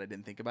times that I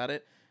didn't think about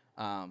it.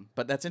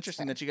 But that's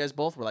interesting that you guys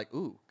both were like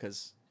ooh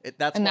because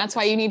that's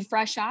why you need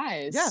fresh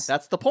eyes. yeah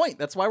that's the point.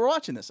 That's why we're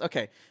watching this.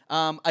 Okay,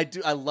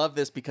 I love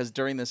this because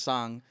during this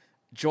song,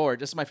 George,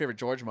 this is my favorite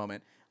George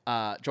moment.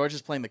 George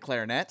is playing the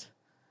clarinet.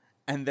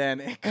 And then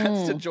it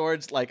cuts to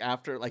George like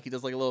after like he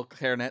does like a little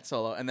clarinet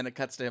solo, and then it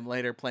cuts to him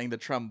later playing the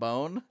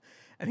trombone,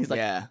 and he's like,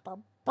 Yeah. "Burp,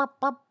 burp,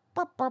 burp,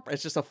 burp, burp."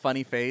 It's just a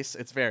funny face.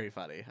 It's very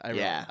funny.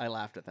 I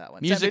laughed at that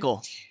one.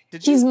 Musical. Sam,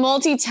 did you He's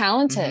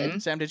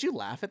multi-talented. Sam, did you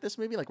laugh at this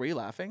movie? Like, were you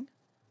laughing?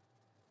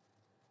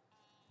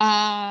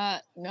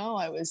 No,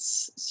 I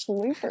was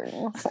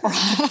sleeping.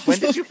 When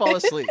did you fall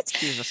asleep?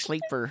 She's a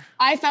sleeper.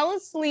 I fell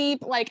asleep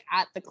like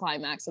at the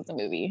climax of the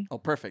movie. Oh,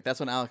 perfect. That's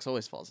when Alex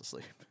always falls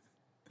asleep.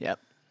 Yep.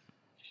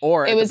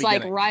 Or It at the was like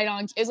beginning. right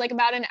on. It was like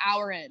about an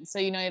hour in, so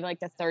you know you have like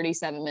the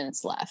 37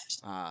 minutes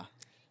left. Ah,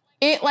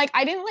 It like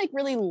I didn't like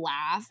really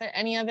laugh at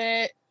any of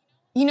it.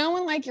 You know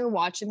when like you're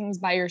watching things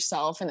by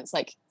yourself and it's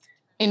like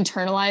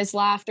internalized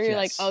laughter. You're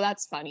like, Yes. oh,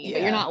 that's funny, but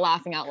Yeah. you're not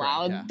laughing out Correct,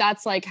 loud. yeah.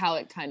 That's like how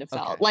it kind of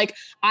felt. Okay. Like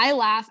I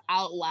laugh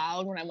out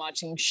loud when I'm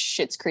watching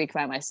Schitt's Creek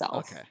by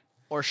myself. okay.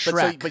 Or But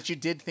Shrek. but you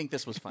did think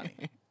this was funny.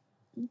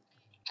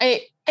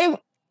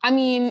 I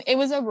mean, it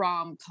was a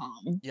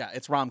rom-com. Yeah,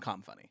 it's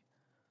rom-com funny.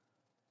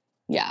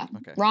 Yeah.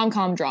 Okay.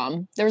 Rom-com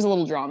drum. There was a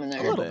little drum in there.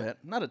 A little bit. bit,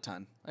 not a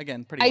ton.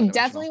 Again, pretty. I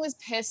one-dimensional. definitely was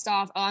pissed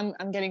off. Oh,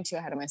 I'm getting too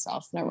ahead of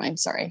myself. Never mind.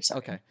 Sorry.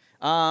 Okay.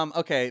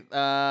 Okay.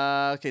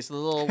 Okay.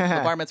 So the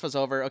bar mitzvah's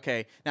over.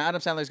 Okay. Now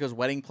Adam Sandler goes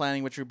wedding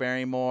planning with Drew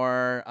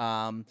Barrymore.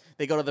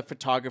 They go to the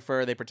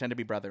photographer. They pretend to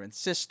be brother and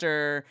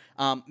sister.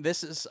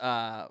 This is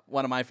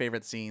one of my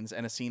favorite scenes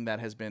and a scene that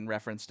has been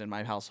referenced in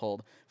my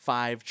household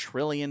 5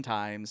 trillion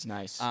times.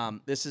 Nice.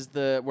 This is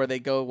where they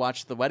go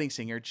watch the wedding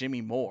singer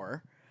Jimmy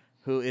Moore,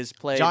 who is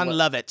played John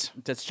Lovett.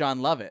 That's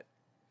John Lovett,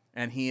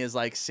 and he is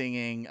like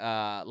singing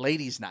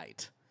 "Ladies'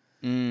 Night."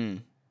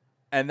 Mm.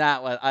 And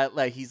that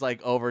was he's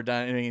like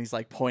overdone and he's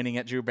like pointing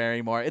at Drew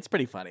Barrymore. It's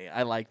pretty funny.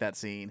 I like that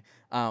scene.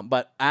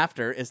 But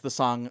after is the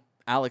song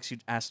Alex, you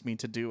asked me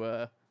to do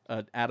a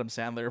Adam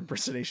Sandler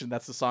impersonation.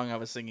 That's the song I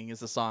was singing.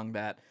 Is the song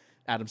that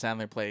Adam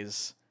Sandler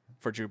plays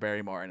for Drew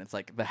Barrymore, and it's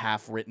like the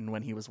half written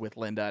when he was with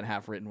Linda and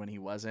half written when he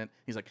wasn't.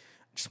 He's like,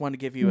 just wanted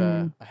to give you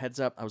a heads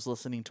up. I was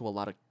listening to a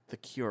lot of The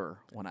Cure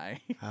when I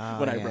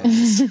when I wrote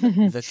this.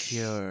 The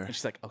Cure. And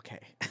she's like, okay.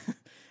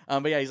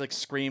 But yeah, he's like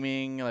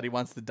screaming that he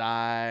wants to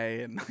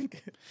die and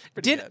like.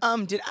 pretty Did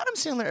good. did Adam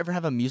Sandler ever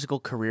have a musical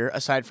career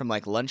aside from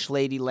like Lunch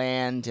Lady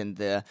Land and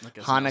the Like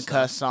SNL Hanukkah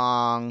stuff?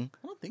 song?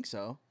 I don't think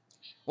so.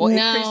 Well,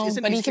 No,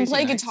 isn't but Ace he can Crazy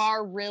play Nights?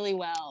 guitar really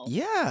well.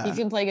 Yeah. He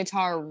can play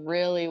guitar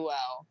really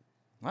well.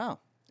 Wow,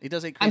 he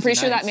does. I'm pretty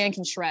sure that man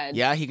can shred.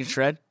 Yeah, he can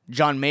shred.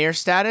 John Mayer I'm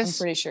status.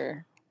 pretty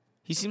sure.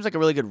 He seems like a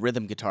really good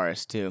rhythm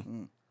guitarist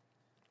too.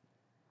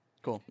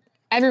 Cool.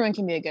 Everyone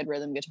can be a good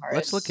rhythm guitarist.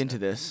 Let's look into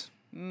this.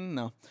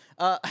 No.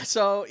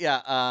 So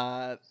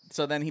yeah.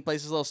 So then he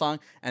plays his little song,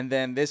 and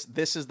then this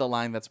is the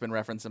line that's been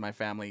referenced in my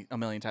family a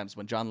million times.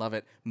 When John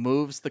Lovett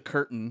moves the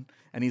curtain,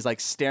 and he's like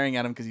staring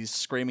at him because he's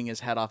screaming his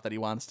head off that he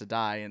wants to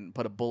die and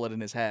put a bullet in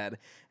his head,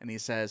 and he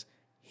says,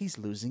 "He's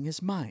losing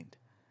his mind,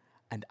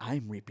 and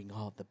I'm reaping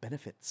all the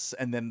benefits."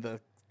 And then the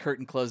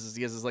curtain closes.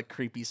 He has this like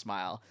creepy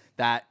smile.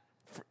 That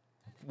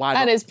why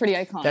That don't- is pretty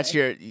iconic. That's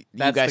your. You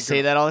That's guys the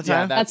say that all the Yeah,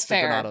 time. that's That's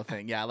fair. the Granado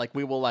thing. Yeah, like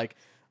we will like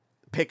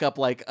pick up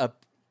like a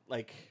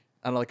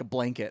I don't know, like a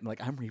blanket and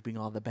like I'm reaping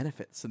all the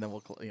benefits, and then we'll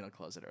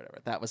close it or whatever.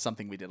 That was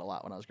something we did a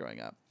lot when I was growing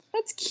up.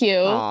 That's cute.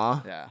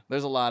 Aw. Yeah,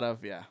 there's a lot of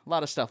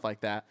stuff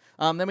like that.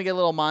 Then we get a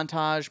little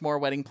montage, more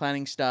wedding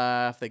planning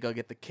stuff. They go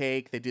get the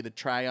cake. They do the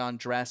try on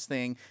dress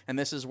thing, and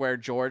this is where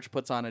George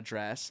puts on a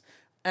dress.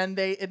 And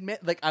they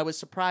admit, like, I was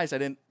surprised.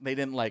 They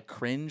didn't like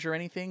cringe or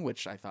anything,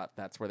 which I thought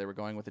that's where they were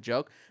going with the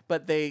joke.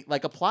 But they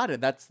like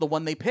applauded. That's the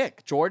one they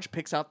pick. George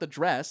picks out the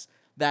dress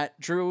that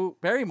Drew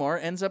Barrymore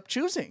ends up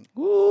choosing.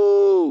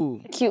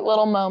 Ooh. A cute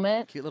little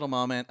moment. Cute little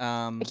moment.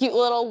 A cute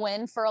little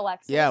win for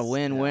Alexis. Yeah,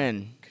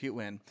 win-win. Cute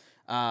win.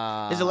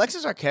 Is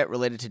Alexis Arquette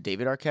related to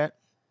David Arquette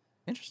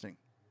Interesting.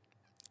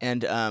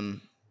 and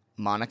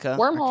Monica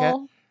Arquette?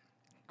 Wormhole.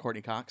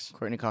 Courtney Cox.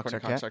 Courtney Cox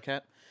Courtney Arquette. Cox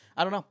Arquette.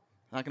 I don't know.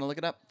 Not gonna look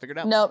it up. Figure it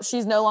out. Nope,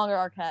 she's no longer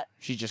Arquette.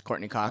 She's just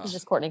Courtney Cox. She's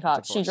just Courtney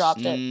Cox. She course.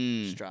 dropped it.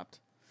 Just dropped.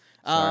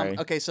 Sorry.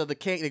 Okay, so the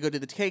cake. They go do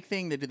the cake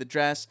thing. They do the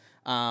dress.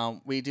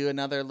 We do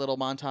another little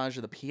montage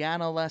of the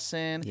piano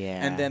lesson.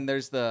 Yeah. And then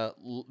there's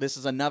this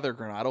is another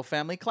Granado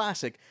family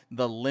classic,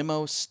 the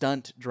limo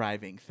stunt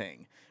driving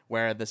thing,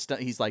 where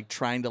he's like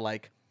trying to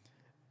like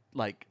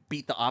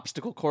beat the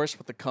obstacle course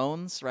with the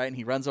cones, right? And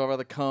he runs over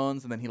the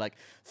cones, and then he like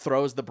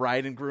throws the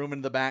bride and groom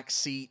into the back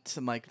seat,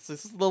 and like it's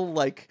this little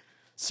like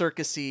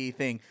circusy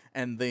thing.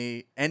 And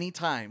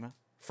anytime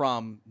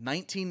from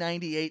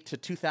 1998 to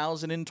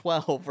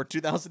 2012 or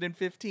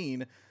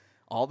 2015,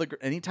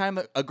 anytime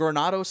a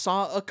Granado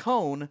saw a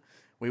cone,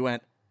 we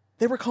went,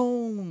 they were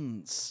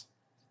cones.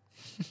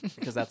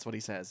 Because that's what he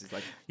says. He's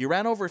like, you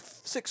ran over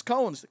 6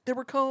 cones. They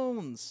were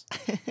cones.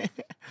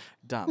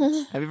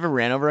 Dumb. Have you ever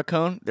ran over a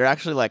cone? They're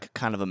actually like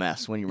kind of a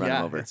mess when you run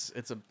them over.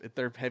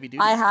 They're heavy duty.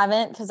 I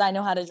haven't because I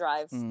know how to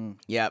drive.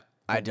 Yep,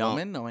 I A don't.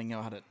 woman knowing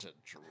how to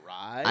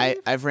drive.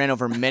 I've ran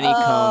over many cones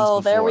Oh,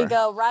 before. there we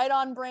go. Right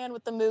on brand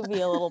with the movie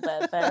a little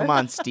bit there. Come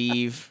on,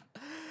 Steve.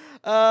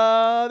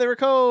 There were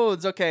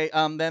codes. Okay.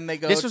 Then they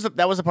go.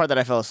 That was the part that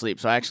I fell asleep,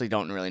 so I actually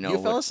don't really know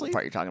You fell what asleep?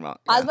 part you're talking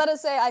about. I was about to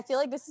say, I feel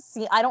like this is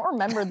scene. I don't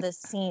remember this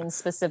scene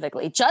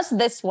specifically. Just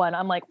this one.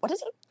 I'm like, what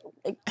is it?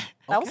 Like,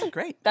 that was Okay, like,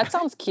 great. That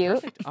sounds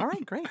cute. All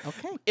right. Great.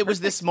 Okay. It was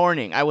this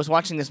morning. I was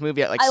watching this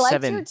movie at like I liked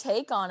 7. your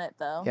take on it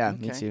though. Yeah,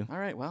 me Okay. too. All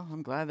right. Well,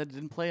 I'm glad that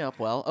didn't play up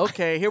well.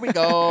 Okay, here we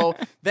go.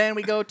 Then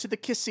we go to the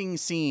kissing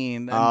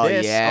scene. And Oh,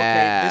 Okay,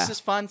 yeah. this is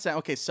fun.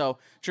 Okay, so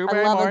Drew I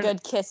Barrymore love a and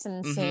good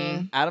kissing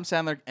scene. Adam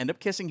Sandler end up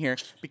kissing here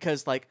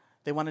because like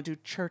they want to do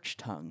church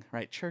tongue,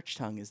 right? Church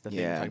tongue is the thing.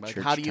 Yeah, We're talking about. Like,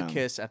 church how do you tongue.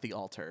 kiss at the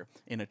altar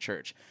in a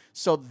church?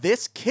 So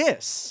this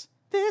kiss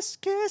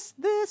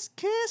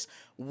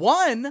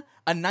won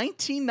a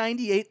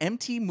 1998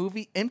 MTV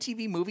Movie and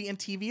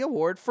TV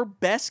Award for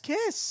Best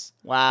Kiss.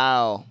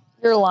 Wow.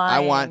 You're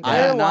lying. want I that.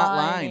 am You're not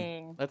lying.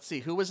 lying. Let's see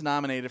who was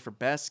nominated for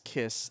Best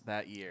Kiss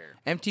that year.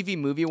 MTV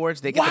Movie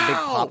Awards, they get the big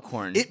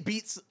popcorn. It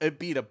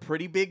beat a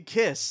pretty big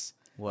kiss.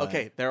 What?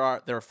 Okay, there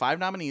are 5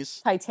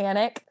 nominees.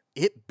 Titanic.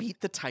 It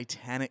beat the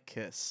Titanic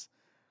kiss.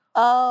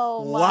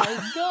 Oh Wow.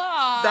 my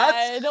god.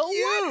 That's What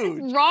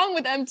huge. is wrong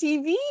with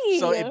MTV?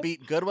 So it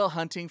beat Good Will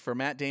Hunting for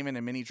Matt Damon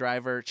and Minnie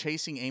Driver,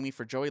 Chasing Amy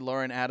for Joey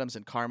Lauren Adams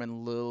and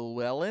Carmen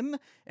Llewellyn,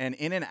 and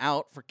In and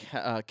Out for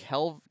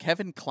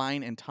Kevin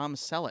Kline and Tom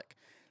Selleck.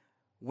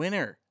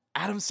 Winner,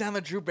 Adam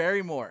Sandler, Drew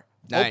Barrymore.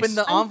 Nice. Open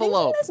the I'm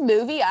envelope. thinking this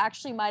movie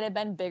actually might have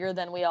been bigger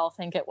than we all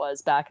think it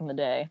was back in the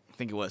day. I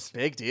think it was.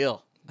 Big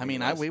deal. I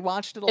mean, was. we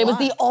watched it a It lot.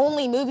 was the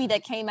only movie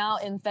that came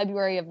out in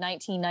February of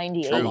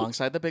 1998.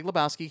 Alongside The Big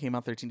Lebowski, came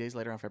out 13 days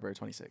later on February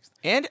 26th.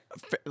 And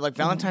like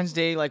Valentine's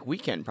Day like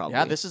weekend probably.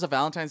 Yeah, this is a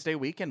Valentine's Day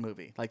weekend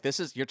movie. Like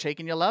you're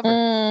taking your lover.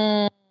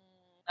 All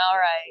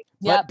right.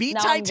 But Yep, beat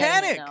now I'm getting it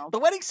Titanic. now. The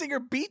Wedding Singer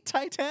beat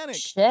Titanic.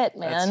 Shit,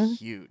 man. That's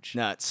huge.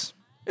 nuts.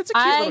 It's a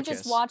cute I little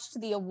just kiss watched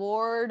the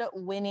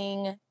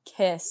award-winning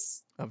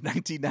kiss of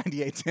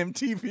 1998's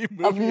MTV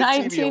movie of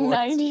and TV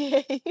Awards.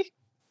 1998.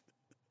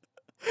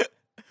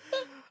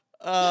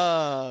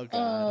 Oh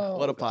god,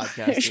 what a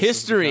podcast! this has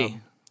History.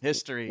 become.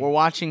 History. We're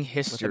watching with an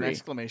history.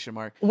 exclamation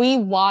mark. We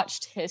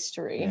watched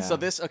history. Yeah. So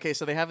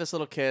they have this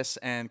little kiss,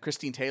 and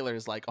Christine Taylor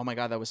is like, "Oh my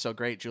god, that was so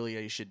great, Julia.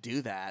 You should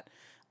do that."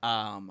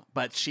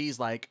 But she's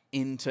like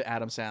into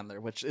Adam Sandler,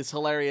 which is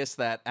hilarious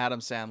that Adam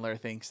Sandler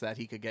thinks that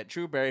he could get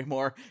Drew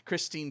Barrymore,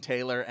 Christine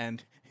Taylor,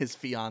 and his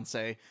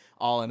fiance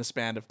all in a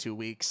span of 2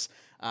 weeks.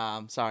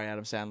 Sorry,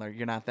 Adam Sandler,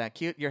 you're not that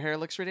cute. Your hair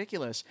looks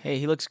ridiculous. Hey,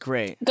 he looks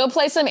great. Go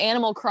play some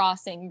Animal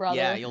Crossing, brother.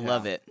 Yeah, you'll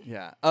love it.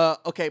 Yeah.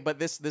 Okay, but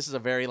this is a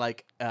very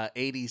like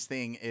 80s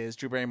thing. Is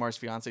Drew Barrymore's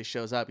fiance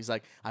shows up? He's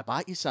like, "I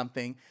bought you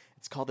something.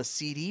 It's called a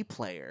CD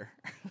player."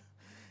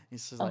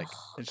 He's just like,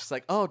 and she's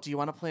like, "Oh, do you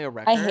want to play a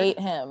record?" I hate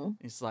him.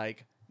 He's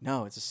like,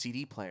 "No, it's a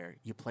CD player.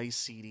 You play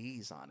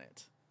CDs on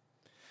it."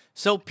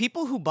 So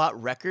people who bought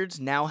records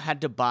now had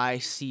to buy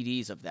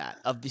CDs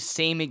of the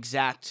same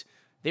exact.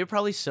 They were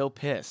probably so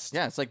pissed.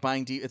 Yeah, it's like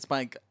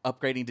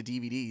upgrading to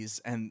DVDs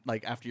and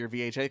like after your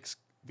VHS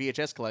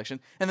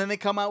collection, and then they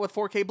come out with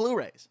 4K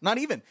Blu-rays. Not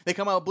even. They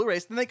come out with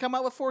Blu-rays, then they come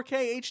out with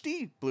 4K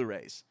HD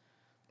Blu-rays.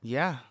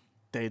 Yeah.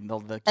 they'll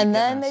keep And getting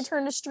then they us.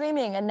 turn to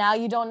streaming, and now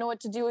you don't know what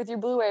to do with your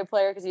Blu-ray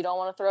player because you don't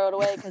want to throw it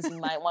away because you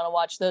might want to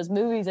watch those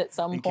movies at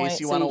some In point. case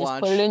you so wanna you just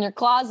watch- put it in your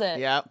closet.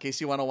 Yep. In case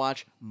you want to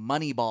watch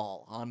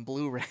Moneyball on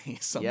Blu-ray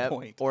at some Yep.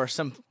 point. Or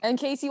some. In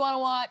case you want to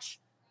watch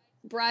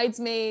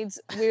Bridesmaids,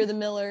 We're the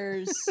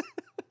Millers.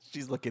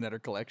 She's looking at her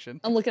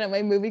collection. I'm looking at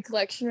my movie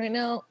collection right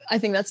now. I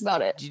think that's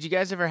about it. Did you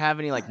guys ever have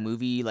any like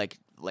movie like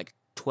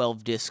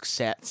 12 disc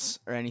sets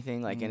or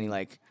anything? Like any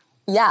like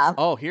Yeah.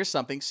 Oh, here's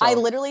something. So I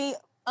literally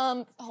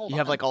hold you on.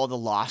 have like all the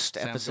lost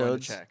Sam's going to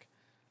episodes? check.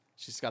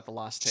 She's got the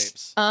lost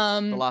tapes.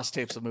 Um, The lost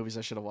tapes of movies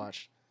I should have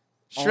watched.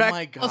 Shrek. Oh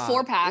my god. a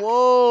 4-pack.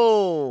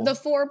 Whoa. The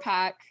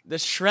 4-pack. The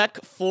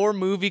Shrek 4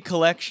 movie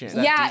collection. Is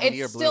that Yeah,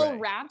 DVD or it's still Blu-ray?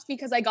 wrapped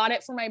because I got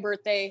it for my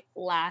birthday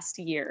last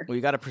year. Well,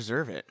 you got to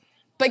preserve it.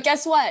 But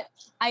guess what?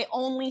 I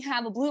only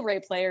have a Blu-ray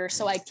player,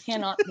 so I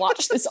cannot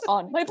watch this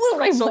on my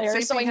Blu-ray So, player.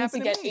 same So I thing need to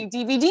happened get to me. a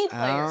DVD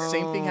player. Oh.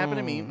 Same thing happened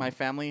to me. My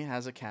family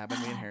has a cabin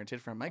we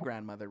inherited from my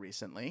grandmother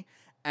recently.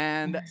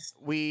 And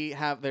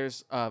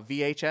there's a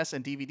VHS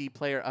and DVD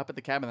player up at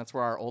the cabin. That's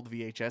where our old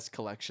VHS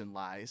collection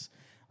lies.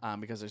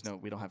 Because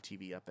we don't have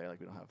TV up there. Like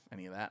we don't have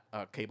any of that,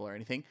 cable or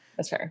anything.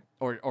 That's fair.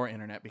 Or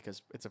internet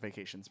because it's a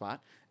vacation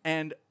spot.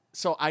 And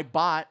so I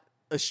bought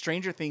a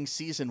Stranger Things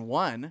season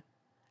 1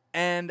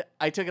 and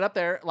I took it up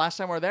there last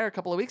time we were there a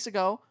couple of weeks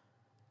ago.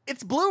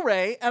 It's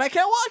Blu-ray and I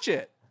can't watch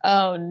it.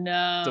 Oh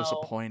no.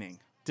 Disappointing.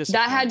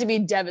 That had to be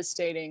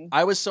devastating.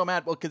 I was so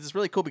mad. Well, because it's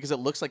really cool because it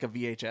looks like a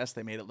VHS.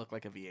 They made it look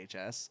like a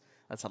VHS.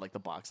 That's how like the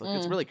box looks.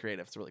 It's really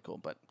creative. It's really cool,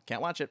 but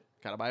can't watch it.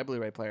 Gotta buy a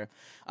Blu-ray player.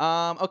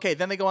 Okay,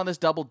 then they go on this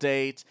double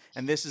date,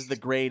 and this is the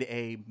grade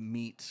A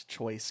meat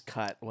choice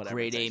cut. Whatever.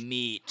 Grade it A is.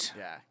 meat.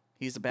 Yeah,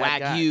 he's a bad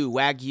guy.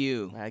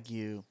 Wagyu.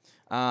 Wagyu.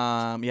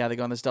 Yeah, they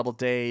go on this double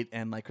date,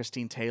 and like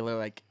Christine Taylor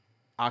like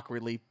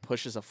awkwardly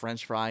pushes a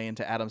French fry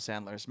into Adam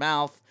Sandler's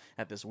mouth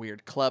at this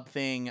weird club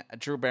thing.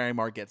 Drew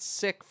Barrymore gets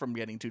sick from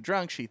getting too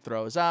drunk. She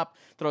throws up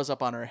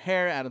on her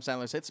hair. Adam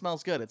Sandler says, "It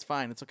smells good. It's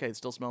fine. It's okay. It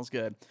still smells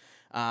good."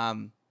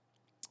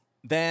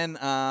 Then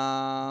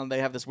they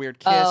have this weird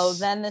kiss. Oh,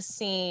 then the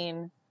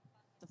scene.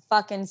 The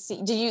fucking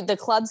scene. The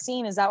club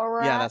scene? Is that where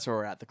we're at? Yeah, that's where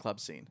we're at, the club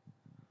scene.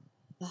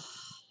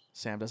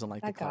 Sam doesn't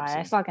like that the club guy.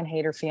 I scene. fucking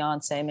hate her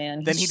fiance,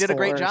 man. Then He's he just did a the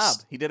great job.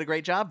 worst. He did a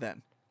great job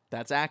then.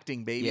 That's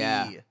acting, baby.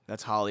 Yeah,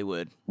 that's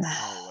Hollywood.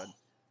 Hollywood.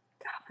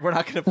 We're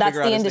not going to That's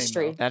figure the out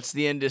industry. his name, That's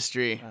the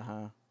industry. though.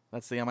 Uh-huh.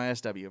 That's the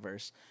MISW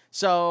verse.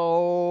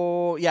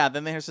 So, yeah,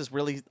 then there's this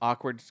really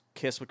awkward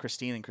kiss with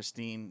Christine, and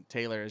Christine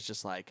Taylor is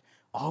just like,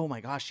 "Oh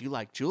my gosh, you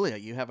like Julia.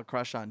 You have a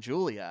crush on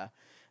Julia."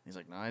 And he's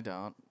like, "No, I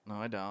don't. No,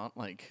 I don't."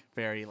 Like,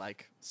 very,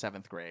 like,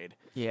 7th grade.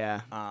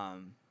 Yeah.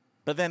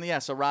 But then, yeah,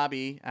 so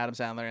Robbie, Adam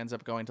Sandler, ends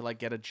up going to, like,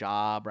 get a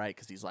job, right?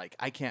 Because he's like,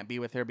 I can't be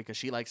with her because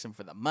she likes him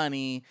for the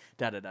money,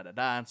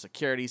 da-da-da-da-da, and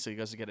security. So he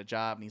goes to get a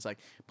job, and he's like,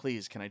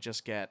 please, can I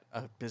just get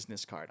a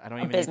business card? I don't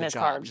even need the business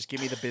job. card. Just give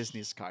me the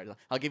business card.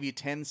 I'll give you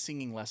 10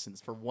 singing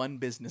lessons for 1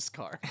 business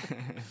card.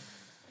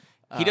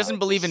 He doesn't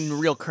believe in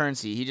real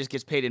currency. He just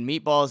gets paid in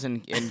meatballs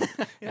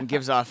and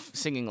gives off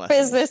singing lessons.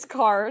 Business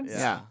cards.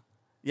 Yeah.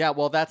 Yeah,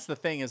 well, that's the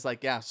thing is,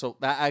 like, yeah, so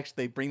that actually,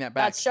 they bring that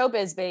back. That's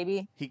showbiz,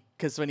 baby.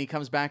 Because when he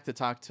comes back to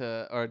talk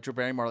to, or Drew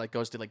Barrymore like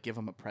goes to like give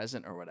him a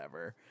present or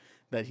whatever,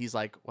 that he's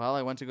like, well,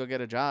 I went to go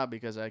get a job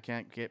because I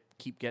can't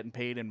keep getting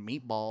paid in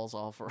meatballs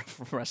all for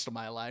the rest of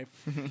my life.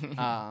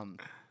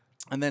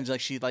 And then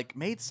like she like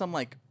made some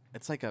like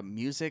it's like a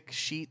music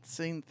sheet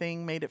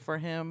thing made it for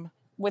him.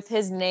 With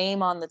his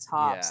name on the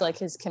top, so Yeah. like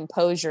his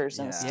composures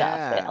and Yeah. stuff,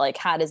 Yeah. that like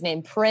had his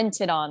name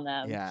printed on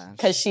them. Yeah.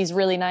 because she's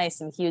really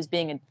nice and he was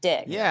being a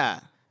dick.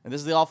 Yeah. And this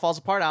is the all falls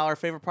apart, our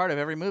favorite part of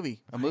every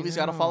movie. A movie's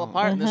got to fall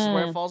apart, and this is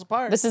where it falls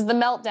apart. This is the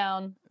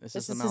meltdown. This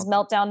This is is the his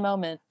meltdown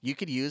moment. You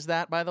could use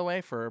that, by the way,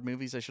 for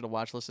movies I should have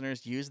watched,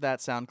 listeners. Use that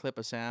sound clip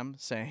of Sam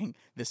saying,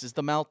 "This is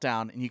the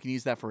meltdown," and you can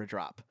use that for a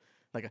drop.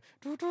 Like a,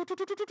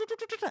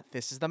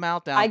 "This is the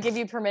meltdown." I give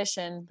you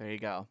permission. There you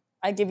go.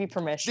 I give you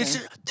permission. This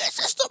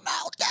is the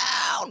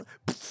meltdown.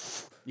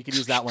 You could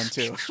use that one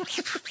too.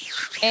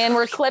 And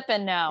we're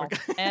clipping now.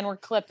 And we're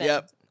clipping.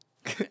 Yep.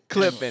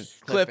 Clipping.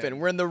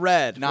 We're in the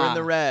red. We're in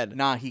the red.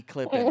 Nah, he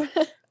clipping.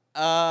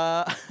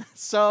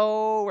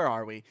 So where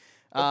are we?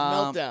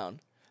 Meltdown.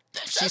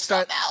 She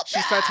starts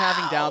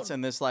having doubts,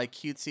 and this like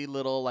cutesy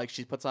little like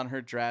she puts on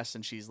her dress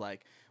and she's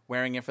like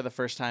wearing it for the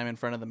first time in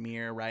front of the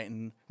mirror, right?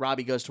 And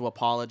Robbie goes to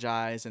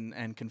apologize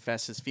and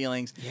confess his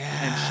feelings.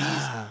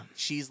 Yeah. And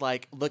she's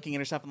like looking at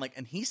herself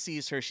and he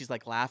sees her, she's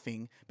like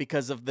laughing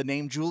because of the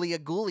name Julia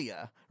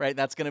Gulia, right?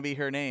 That's gonna be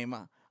her name.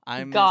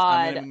 I'm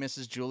God. gonna be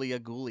Mrs. Julia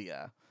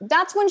Gulia.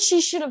 That's when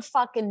she should have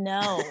fucking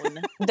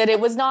known that it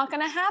was not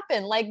going to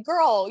happen. Like,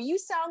 girl, you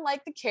sound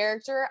like the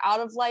character out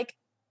of like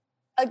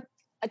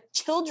a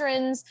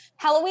children's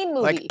Halloween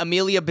movie. Like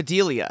Amelia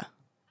Bedelia.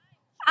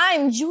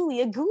 I'm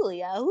Julia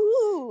Gulia.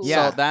 Ooh.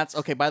 Yeah. So that's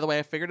okay. By the way,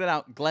 I figured it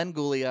out. Glenn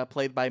Gulia,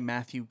 played by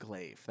Matthew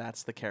Glave.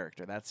 That's the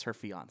character. That's her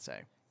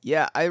fiance.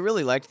 Yeah, I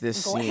really liked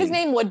this scene. His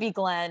name would be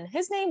Glenn.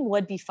 His name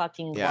would be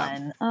fucking Yeah.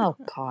 Glenn. Oh,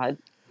 God.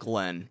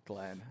 Glenn.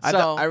 Glenn.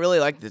 I really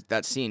liked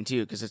that scene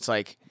too because it's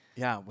like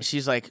yeah,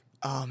 she's like,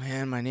 oh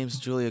man, my name's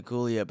Julia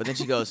Gulia. But then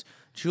she goes,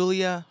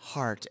 Julia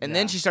Hart. And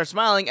then Yeah. she starts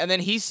smiling, and then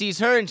he sees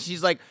her, and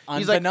he's like,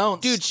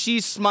 Unbeknownst. dude,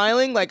 she's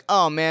smiling. Like,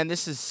 oh man,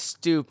 this is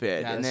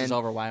stupid. Yeah, and this then, is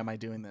over. Why am I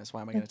doing this?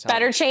 Why am I going to tell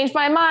Better you? change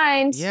my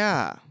mind.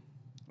 yeah.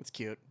 It's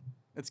cute.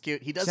 It's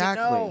cute. He doesn't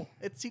Exactly. know.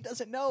 He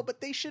doesn't know,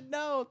 but they should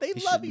know. They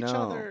He love should each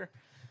know. other.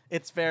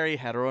 It's very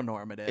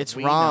heteronormative. It's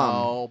we wrong.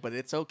 know, but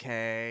it's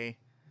okay.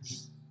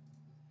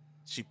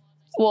 She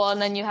Well,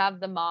 and then you have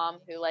the mom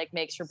who like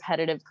makes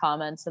repetitive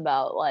comments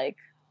about like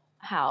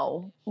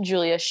how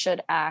Julia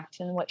should act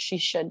and what she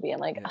should be.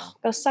 And like, Yeah. "Ugh,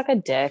 go suck a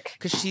dick.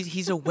 Because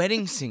he's a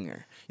wedding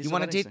singer. He's You a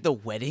want to wedding date singer. the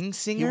wedding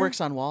singer? he works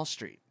on Wall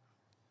Street.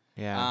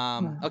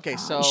 Yeah. Okay,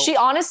 so She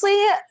honestly,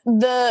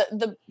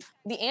 the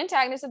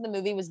antagonist of the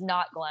movie was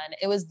not Glenn.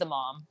 It was the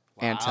mom.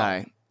 Wow.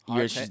 Anti.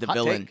 Hot She's the hot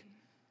villain. take.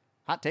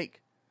 Hot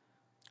take.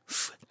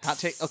 Hot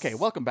take. Okay,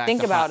 welcome back Think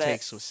to about Hot it.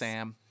 Takes with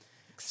Sam.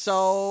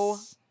 So,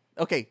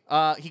 okay,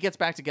 he gets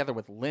back together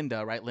with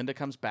Linda, right? Linda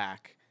comes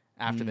back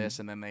after this,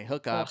 and then they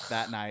hook up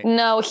that night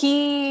No,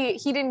 he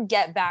didn't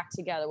get back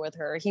together with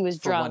her. He was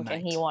For one drunk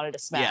and night. he wanted to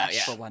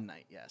smash. for one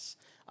night. Yes.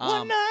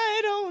 One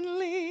night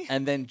only.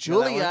 And then that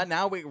Julia, one?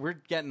 now we're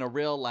getting a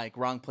real like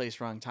wrong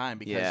place, wrong time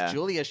because Yeah.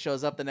 Julia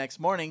shows up the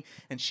next morning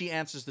and she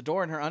answers the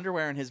door in her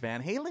underwear and his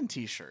Van Halen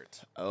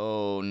t-shirt.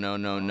 Oh, no,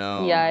 no,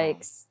 no.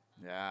 Yikes.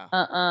 Yeah.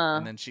 Uh-uh.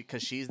 And then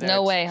because she's there,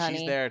 No way, she's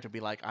honey. there to be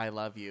like, I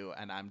love you,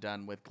 and I'm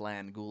done with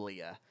Glenn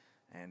Gulia,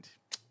 and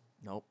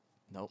nope.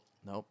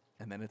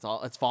 And then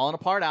it's falling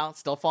apart out,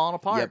 still falling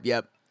apart.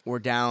 Yep. We're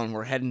down.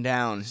 We're heading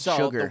down. So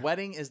Sugar. the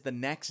wedding is the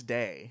next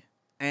day,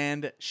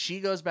 and she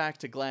goes back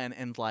to Glenn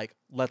and like,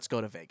 let's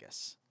go to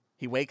Vegas.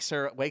 He wakes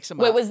him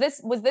Wait, up. was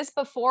this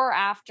before or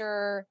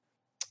after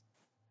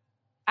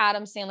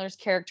Adam Sandler's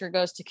character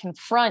goes to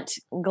confront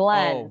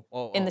Glenn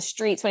in the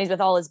streets when he's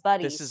with all his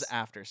buddies? This is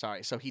after.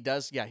 Sorry. So he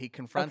does. Yeah, he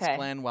confronts Okay.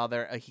 Glenn while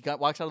they're.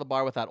 Walks out of the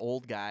bar with that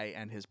old guy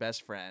and his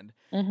best friend,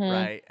 Mhm.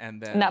 right?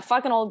 And then And that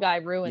fucking old guy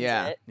ruins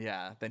Yeah. it.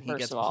 yeah, then he First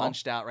gets of all.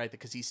 punched out, right?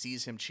 Because he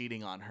sees him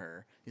cheating on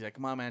her. He's like,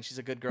 "Come on, man, she's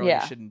a good girl.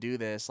 Yeah. You shouldn't do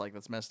this. Like,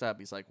 that's messed up."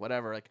 He's like,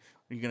 "Whatever. Like,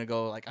 are you gonna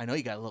go? Like, I know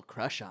you got a little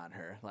crush on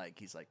her. Like,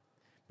 he's like,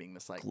 being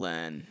this like,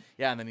 Glenn.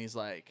 yeah." And then he's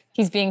like,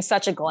 He's being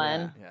such a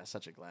Glenn. yeah,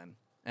 such a Glenn.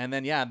 And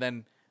then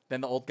then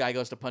the old guy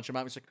goes to punch him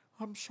out. He's like,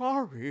 "I'm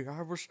sorry,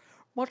 I was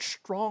much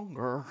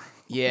stronger."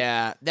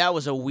 Yeah, that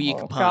was a weak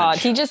Oh, punch. God,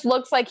 he just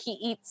looks like he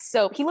eats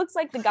soap. He looks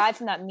like the guy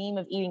from that meme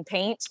of eating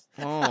paint.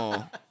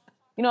 Oh.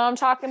 You know what I'm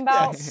talking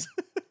about? Yes,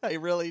 I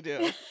really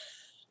do.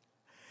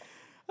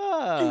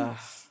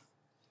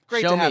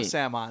 Great Show to have me.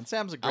 Sam on.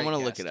 Sam's a great I'm going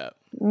to guest. look it up.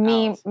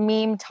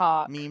 Meme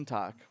talk. Meme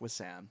Talk with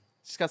Sam.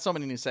 She's got so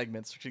many new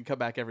segments. She can come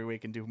back every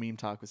week and do Meme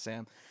Talk with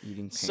Sam.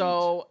 Eating paint.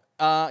 So,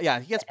 yeah,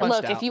 he gets punched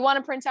Look, out. if you want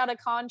to print out a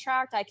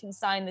contract, I can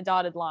sign the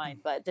dotted line.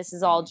 But this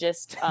is all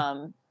just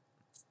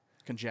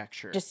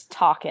Conjecture.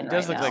 talking He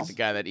does right look now. like the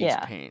guy that eats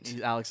Yeah.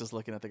 paint. Alex is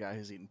looking at the guy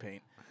who's eating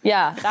paint.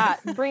 Yeah,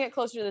 that. Bring it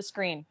closer to the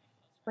screen.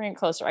 Bring it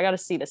closer. I got to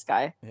see this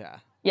guy. Yeah.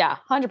 Yeah,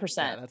 Yeah,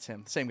 100%. that's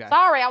him. Same guy.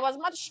 Sorry, I was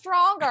much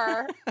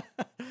stronger.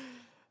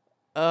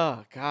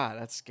 Oh God,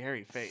 that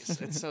scary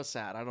face. It's so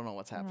sad. I don't know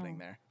what's happening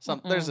there.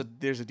 There's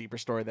a deeper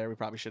story there. We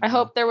probably should. I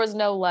hope there was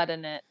no lead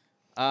in it.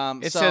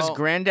 It says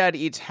Granddad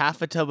eats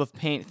half a tub of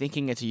paint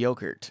thinking it's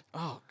yogurt.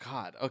 Oh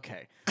God.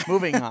 Okay.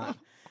 Moving on.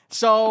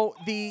 So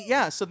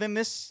then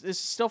this is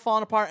still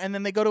falling apart, and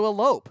then they go to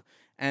elope,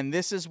 and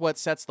this is what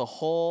sets the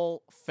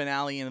whole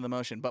finale into the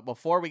motion. But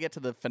before we get to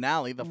the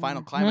finale, the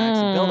final climax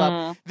and build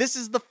up, this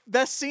is the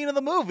best scene of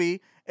the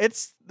movie.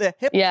 It's the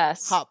hip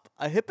Yes. hop,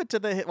 a hip it to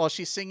the hip. Well,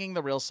 she's singing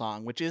the real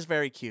song, which is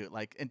very cute.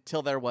 Like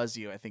Until There Was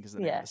You, I think is the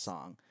name of the Yes.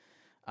 song,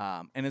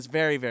 and it's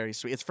very very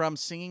sweet. It's from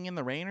Singing in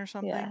the Rain or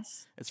something.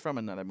 Yes. It's from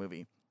another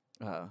movie.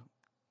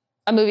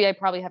 A movie I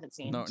probably haven't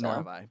seen. No, so. nor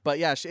have I. But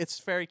yeah, it's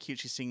very cute.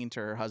 She's singing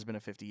to her husband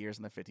of 50 years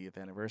on the 50th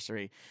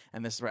anniversary.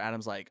 And this is where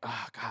Adam's like,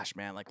 oh, gosh,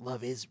 man, like,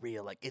 love is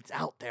real. Like, it's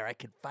out there. I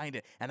can find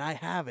it. And I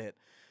have it.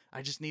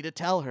 I just need to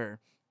tell her.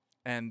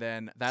 And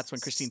then that's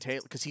when Christine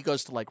Taylor, because he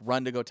goes to, like,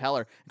 run to go tell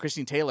her. And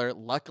Christine Taylor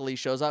luckily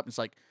shows up. And it's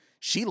like,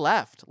 she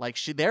left. Like,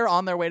 they're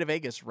on their way to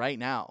Vegas right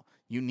now.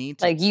 You need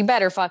to. Like, you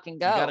better fucking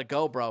go. You got to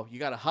go, bro. You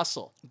got to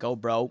hustle. Go,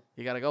 bro.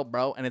 You got to go,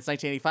 bro. And it's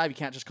 1985. You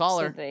can't just call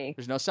So her. they-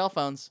 There's no cell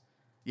phones.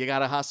 You got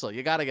to hustle.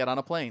 You got to get on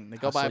a plane. They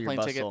go buy a Hustle your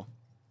plane ticket. bustle.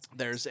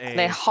 There's a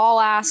They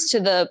haul ass to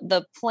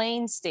the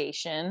plane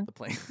station the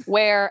plane.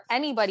 where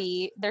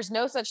there's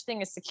no such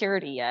thing as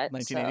security yet.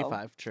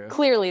 1985, true. So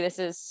clearly, this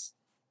is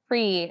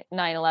pre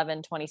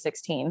 9/11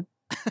 2016.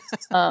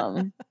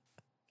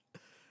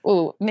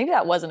 Ooh, maybe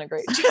that wasn't a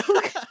great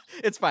joke.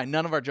 It's fine.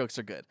 None of our jokes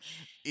are good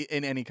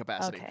in any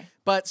capacity. Okay.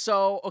 But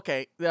so,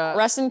 okay.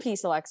 Rest in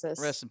peace, Alexis.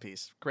 Rest in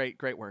peace.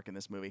 Great work in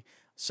this movie.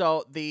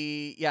 So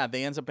they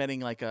ends up getting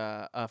like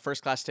a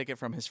first class ticket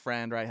from his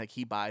friend, right? Like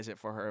he buys it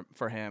for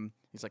him.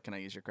 He's like, "Can I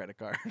use your credit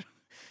card?"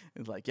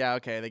 He's like, "Yeah,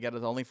 okay." They get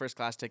the only first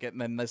class ticket,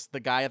 and then the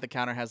guy at the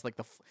counter has like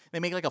they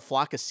make like a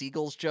flock of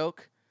seagulls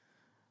joke.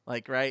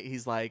 Like, right?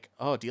 He's like,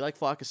 oh, do you like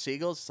Flock of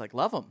Seagulls? It's like,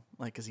 love them.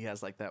 Like, because he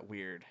has like that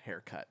weird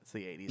haircut. It's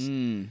the 80s.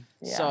 Mm.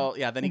 Yeah. So,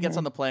 yeah, then he gets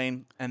on the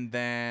plane and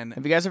then,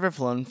 Have you guys ever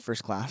flown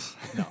first class?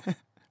 no.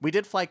 We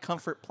did fly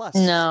Comfort Plus.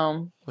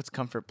 No. What's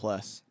Comfort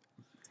Plus?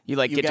 You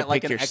like You get get to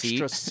like pick an your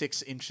extra seat.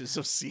 6 inches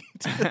of seat.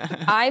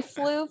 I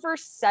flew for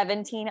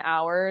 17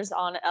 hours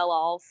on El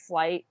Al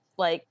flight,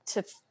 like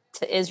to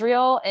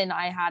Israel, and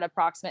I had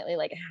approximately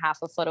like half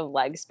a foot of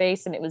leg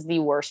space, and it was the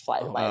worst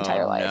flight of my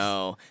entire life.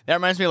 No, that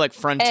reminds me of like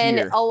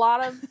Frontier.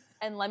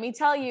 And let me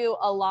tell you,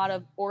 a lot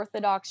of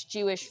Orthodox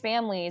Jewish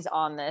families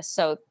on this.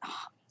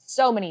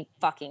 So many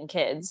fucking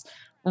kids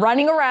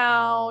running Oh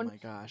around, my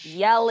gosh.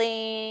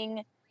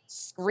 yelling,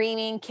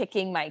 screaming,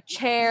 kicking my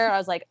chair. I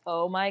was like,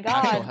 oh my Actual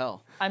God,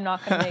 hell. I'm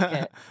not going to make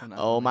it. I'm not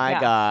Oh gonna my Yeah.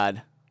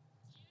 God.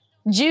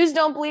 Jews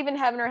don't believe in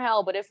heaven or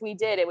hell, but if we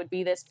did, it would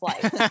be this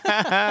flight.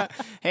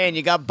 Hey, and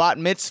you got bat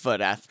mitzvah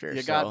after.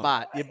 You so. got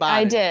bought. You bought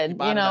I it. did.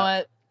 bought You it know up.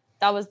 what?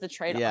 That was the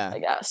trade-off, Yeah. I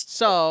guess.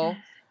 So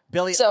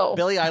Billy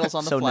Idol's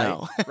on the So flight,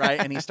 no. right?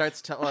 And he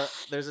starts to.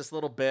 There's this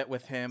little bit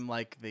with him,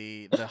 like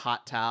the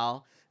hot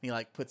towel. And he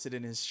like puts it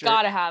in his shirt.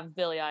 Gotta have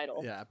Billy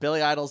Idol. Yeah,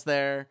 Billy Idol's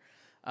there.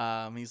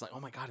 He's like, "Oh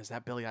my God, is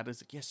that Billy Idol?"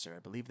 He's like, "Yes, sir. I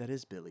believe that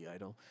is Billy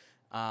Idol."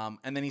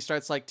 And then he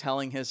starts like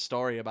telling his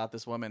story about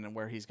this woman and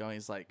where he's going.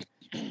 He's like,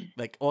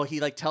 he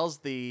like tells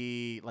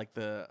the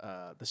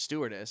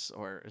stewardess,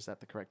 or is that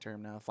the correct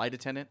term now? The flight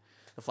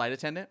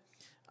attendant.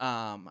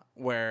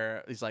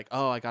 Where he's like,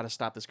 "Oh, I got to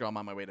stop this girl. I'm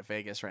on my way to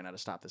Vegas right now to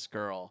stop this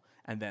girl."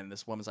 And then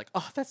this woman's like,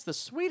 "Oh, that's the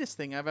sweetest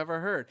thing I've ever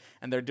heard."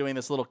 And they're doing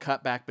this little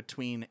cutback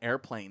between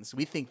airplanes.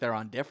 We think they're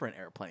on different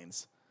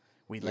airplanes.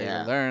 We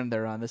later learn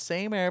they're on the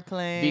same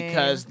airplane.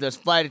 Because the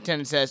flight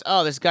attendant says,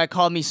 "Oh, this guy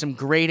called me some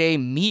grade A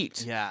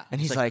meat." Yeah.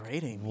 And It's he's like,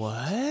 grade A meat. "What?"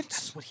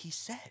 That's what he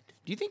said.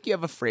 Do you think you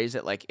have a phrase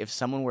that, like, if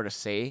someone were to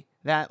say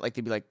that, like,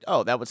 they'd be like,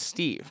 "Oh, that was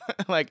Steve,"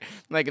 like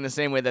in the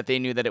same way that they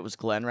knew that it was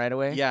Glenn right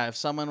away? Yeah, if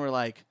someone were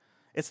like,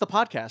 it's the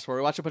podcast where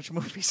we watch a bunch of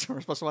movies we're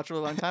supposed to watch a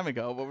really long time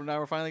ago, but now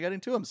we're finally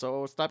getting to them,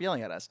 so stop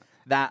yelling at us.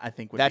 That, I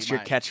think, would That's be your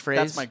mine. catchphrase?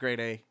 That's my grade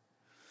A.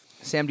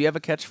 Sam, do you have a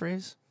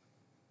catchphrase?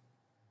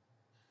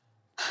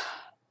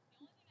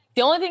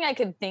 The only thing I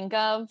could think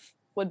of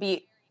would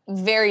be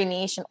very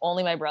niche, and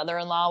only my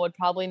brother-in-law would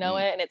probably know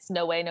it, and it's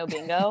 "No way, no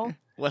bingo."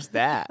 What's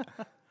that?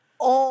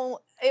 Oh,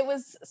 it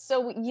was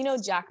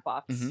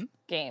Jackbox Mhm.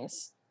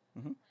 games.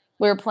 Mhm.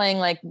 We were playing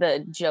like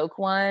the joke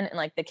one, and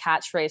like the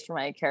catchphrase for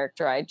my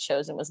character I'd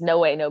chosen was "No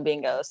way, no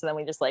bingo." So then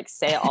we just like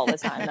say it all the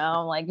time.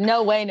 Now I'm like,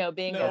 "No way, no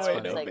bingo." No way,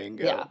 It's no like,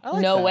 bingo. Yeah, I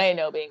like no that. way,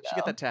 no bingo. Should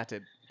get that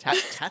tatted.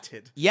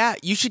 Tatted. Yeah,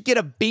 you should get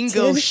a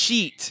bingo Dude.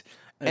 sheet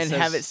It and says,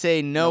 have it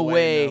say "No No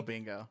way."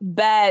 bingo.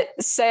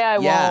 Bet. Say I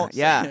won't.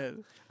 Yeah.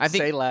 I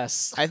think Say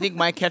less. I think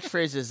my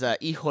catchphrase is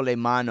 "Híjole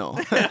mano."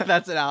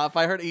 That's it. If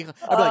I heard I'd be like,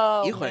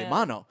 Oh, "Híjole, man.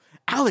 mano."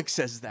 Alex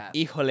says that.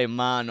 Híjole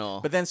mano.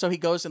 But then so he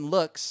goes and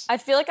looks. I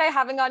feel like I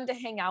haven't gotten to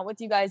hang out with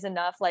you guys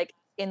enough, like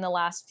in the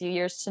last few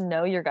years, to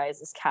know your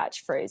guys'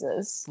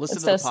 catchphrases. Listen It's to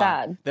so the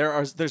pod.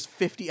 sad. There's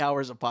 50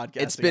 hours of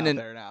podcasting It's been out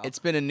there now. it's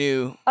been a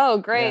new Oh,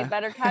 great. Yeah.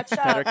 Better catch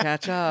up. Better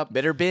catch up.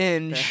 better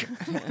binge.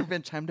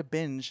 Time to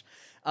binge.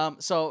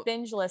 So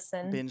Binge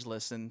listen. binge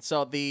listen.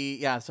 So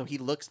so he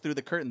looks through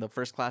the curtain, the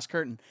first class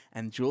curtain,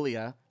 and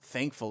Julia,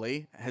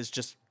 thankfully, has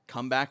just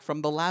come back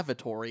from the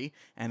lavatory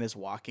and is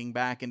walking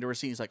back into her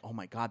seat. He's like, "Oh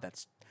my God,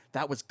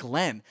 that was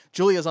Glenn."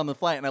 Julia's on the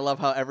flight, and I love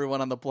how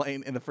everyone on the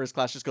plane in the first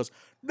class just goes,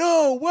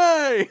 "No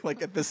way!"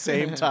 like at the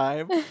same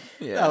time.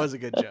 Yeah. That was a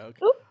good joke.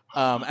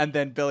 And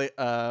then Billy,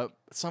 I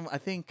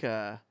think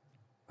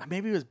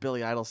maybe it was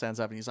Billy Idol stands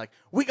up and he's like,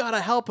 "We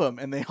gotta help him,"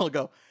 and they all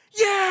go,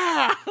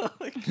 "Yeah!"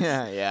 Like,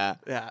 yeah.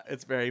 yeah,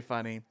 it's very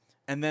funny.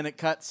 And then it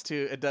cuts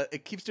to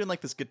it keeps doing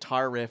like this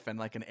guitar riff and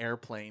like an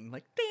airplane,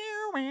 like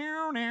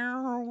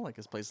like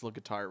this plays a little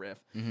guitar riff.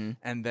 Mhm.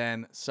 And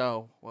then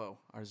whoa,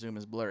 our Zoom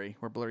is blurry.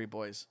 We're blurry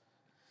boys.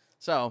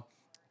 So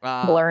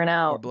Blurring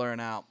out. We're blurring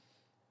out.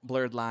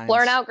 Blurred lines.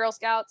 Blurring out, Girl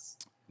Scouts.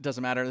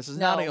 Doesn't matter. This is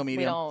No, an audio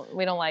medium.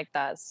 we don't like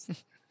that.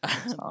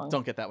 song.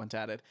 Don't get that one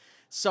tatted.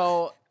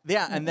 So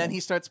yeah, and then he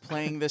starts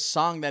playing this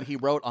song that he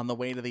wrote on the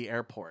way to the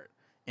airport.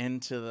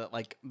 Into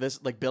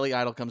the Billy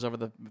Idol comes over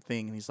the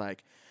thing and he's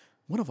like,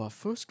 "One of our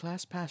first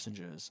class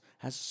passengers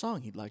has a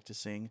song he'd like to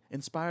sing,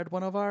 inspired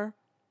one of our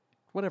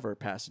whatever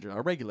passenger,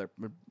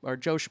 our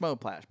Joe Schmo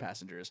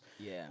passengers."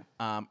 Yeah.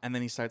 And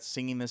then he starts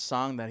singing this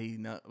song that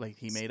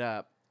he made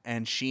up,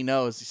 and she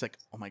knows. He's like,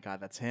 "Oh my God,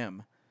 that's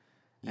him."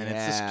 And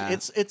Yeah.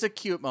 it's a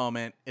cute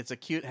moment. It's a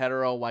cute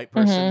hetero white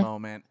person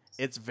moment.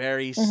 It's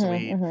very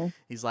sweet.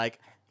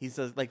 He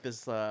says like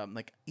this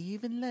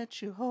even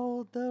let you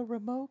hold the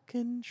remote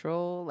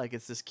control. Like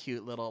it's this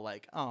cute little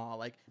like, oh,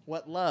 like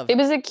what love. It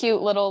was a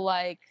cute little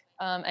like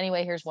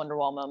anyway, here's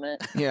Wonderwall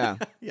moment. Yeah.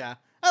 Yeah.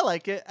 I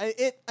like it.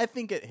 I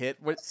think it hit.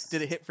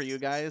 Did it hit for you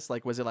guys?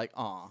 Like was it like,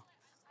 aw?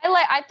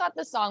 I thought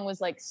the song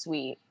was like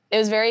sweet. It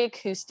was very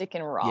acoustic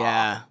and raw.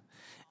 Yeah.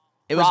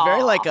 It was very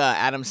Raw. like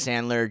Adam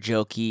Sandler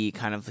jokey,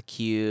 kind of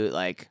cute.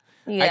 Like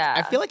Yeah.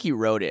 I feel like he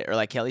wrote it, or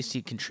like at least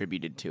he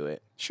contributed to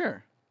it.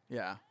 Sure.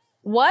 Yeah.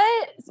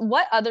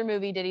 What other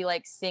movie did he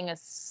like sing a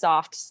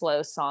soft,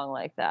 slow song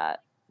like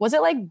that?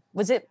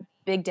 Was it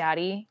Big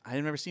Daddy?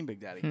 I've never seen Big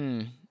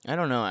Daddy. I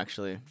don't know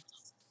actually.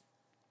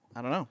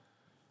 I don't know.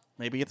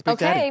 Maybe it's Big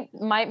Daddy. Okay,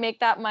 might make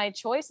that my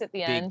choice at the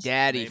Big end.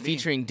 Daddy Maybe.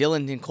 featuring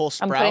Dylan and Cole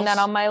Sprouse. I'm putting that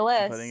on my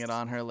list. Putting it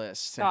on her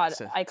list. God,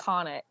 So,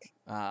 iconic.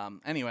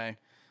 anyway,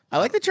 I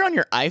like that you're on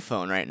your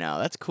iPhone right now.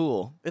 That's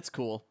cool. it's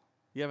cool.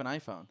 You have an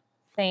iPhone.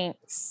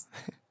 Thanks.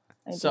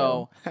 I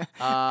So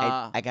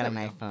I got there an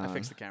we go. I iPhone.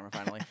 fixed the camera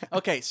finally.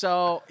 Okay,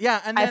 so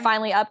yeah, and do. I then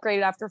finally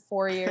upgraded after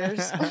 4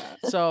 years.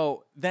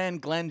 so then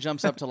Glenn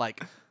jumps up to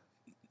like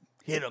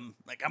hit him,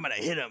 like I'm gonna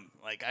hit him,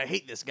 like I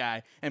hate this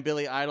guy. And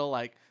Billy Idol,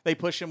 like they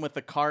push him with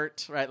the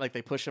cart, right? Like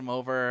they push him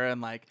over, and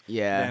like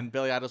Yeah. Then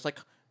Billy Idol's like,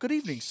 "Good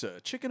evening, sir.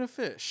 Chicken or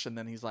fish?" And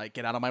then he's like,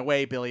 "Get out of my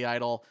way, Billy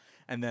Idol."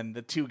 And then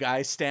the two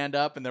guys stand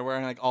up, and they're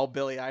wearing like all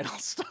Billy Idol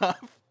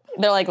stuff.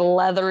 They're like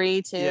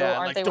leathery too. Yeah,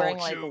 Aren't like, they wearing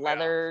 "Don't like you,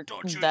 leather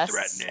don't you vests?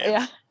 threaten him."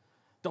 Yeah.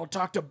 Don't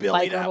talk to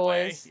Billy Biker that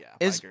boys. way.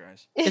 Yeah, Is- biker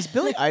guys. Is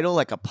Billy Idol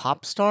like a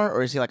pop star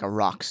or is he like a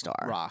rock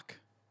star? Rock.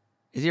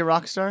 Is he a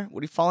rock star?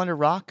 Would he fall under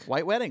rock?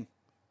 White Wedding.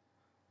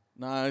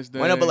 Nice day.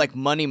 Why not? But like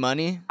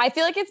Money. I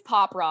feel like it's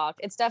pop rock.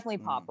 It's definitely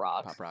pop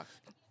rock. Pop rock.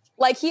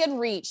 Like he had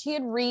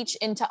reached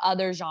into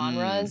other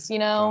genres, you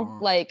know?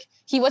 genre. Like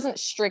he wasn't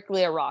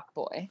strictly a rock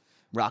boy.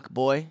 Rock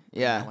boy. That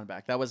Yeah. one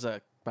back. That was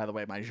by the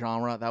way, my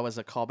genre. That was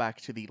a callback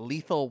to the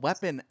Lethal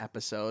Weapon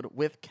episode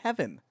with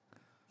Kevin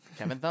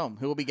Thome,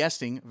 who will be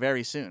guesting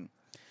very soon.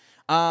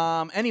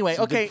 Anyway,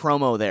 Some okay. good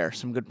promo there.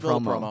 Some good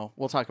Little promo. promo.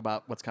 We'll talk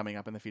about what's coming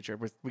up in the future.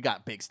 We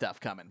got big stuff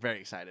coming. Very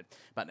excited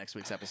about next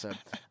week's episode.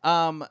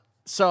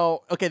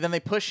 So okay, then they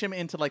push him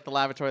into like the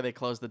lavatory. They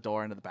close the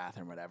door into the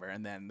bathroom, whatever,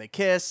 and then they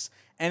kiss,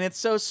 and it's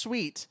so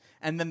sweet.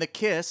 And then the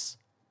kiss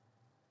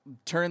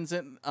turns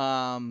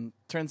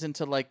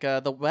into like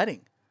the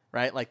wedding,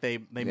 right? Like they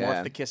Yeah.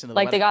 morph the kiss into the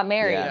Like wedding. they got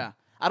married. Yeah.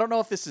 I don't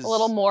know if this is A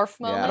little morph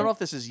Yeah. moment. I don't know if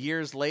this is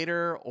years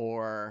later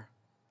or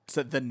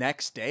the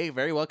next day.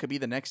 Very well could be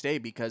the next day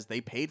because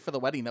they paid for the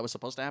wedding that was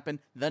supposed to happen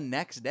the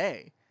next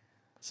day.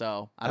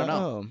 So I don't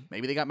know. Oh.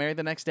 Maybe they got married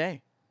the next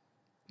day.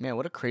 Man,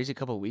 what a crazy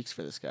couple weeks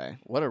for this guy.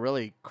 What a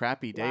really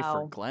crappy day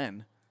for Wow.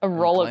 Glenn. A And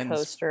roller Glenn's-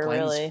 coaster,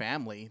 Glenn's really.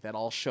 family that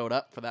all showed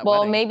up for that Well,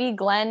 wedding. maybe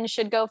Glenn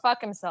should go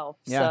fuck himself.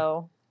 Yeah.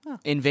 So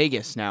In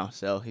Vegas now,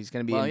 so he's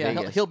gonna be Well, in yeah,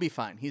 Vegas. he'll be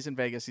fine. He's in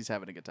Vegas. He's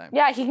having a good time.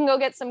 yeah, he can go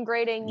get some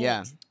grading.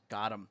 Yeah.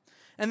 Got him.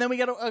 And then we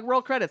get a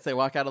roll credits. They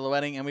walk out of the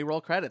wedding and we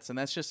roll credits, and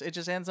it just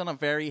ends on a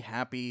very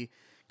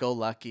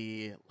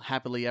happy-go-lucky,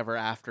 happily ever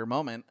after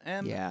moment.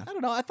 And Yeah. I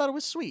don't know. I thought it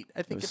was sweet.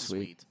 I think was it's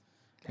sweet. sweet.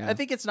 Yeah. I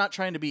think it's not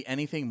trying to be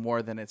anything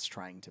more than it's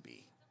trying to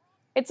be.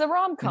 It's a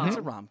rom-com. It's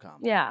a rom-com.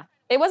 Yeah.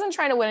 It wasn't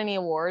trying to win any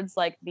awards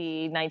like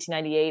the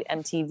 1998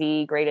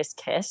 MTV Greatest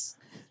Kiss.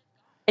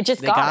 It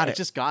just They got, got it. It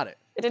just got it.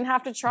 It didn't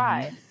have to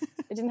try.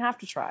 It didn't have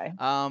to try.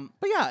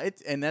 But yeah,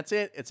 and that's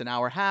it. It's an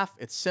hour and a half.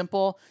 It's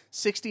simple.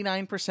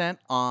 69%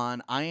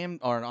 on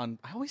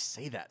I always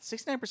say that.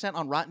 69%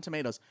 on Rotten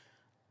Tomatoes.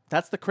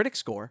 That's the critic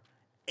score.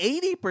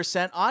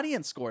 80%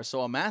 audience score.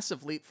 So a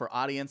massive leap for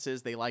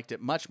audiences. They liked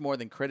it much more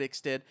than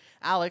critics did.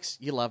 Alex,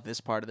 you love this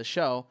part of the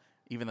show,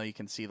 even though you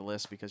can see the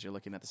list because you're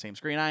looking at the same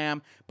screen I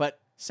am. But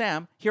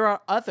Sam, here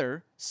are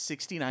other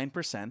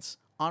 69%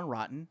 on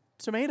Rotten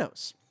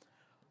Tomatoes.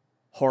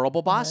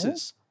 Horrible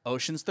Bosses,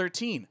 Ocean's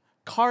 13,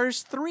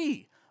 Cars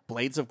 3,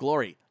 Blades of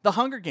Glory, The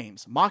Hunger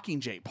Games,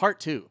 Mockingjay Part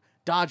 2,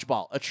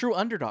 Dodgeball, A True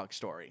Underdog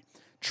Story,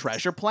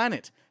 Treasure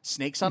Planet,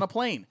 Snakes on a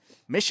Plane,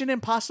 Mission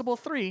Impossible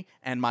 3,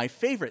 and my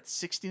favorite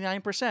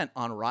 69%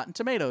 on Rotten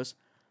Tomatoes,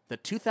 the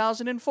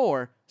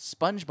 2004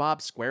 SpongeBob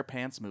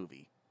SquarePants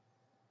movie.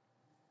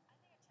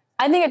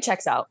 I think it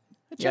checks out.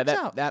 It Yeah, checks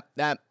out.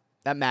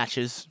 that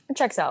matches. It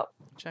checks out.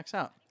 Checks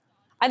out.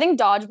 I think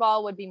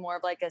Dodgeball would be more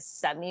of like a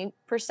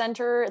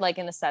 70%er, like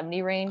in the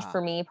 70 range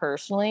for me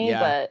personally. Yeah.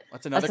 But That's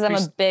that's another because I'm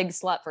Chris- a big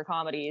slut for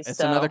comedies. It's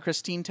so another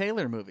Christine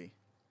Taylor movie.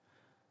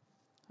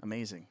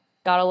 Amazing.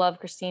 gotta love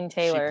Christine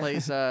Taylor.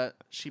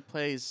 She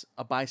plays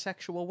a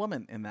bisexual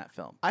woman in that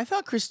film. I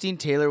thought Christine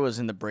Taylor was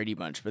in the Brady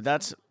Bunch, but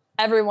that's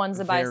Everyone's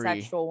a Very-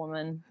 bisexual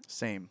woman.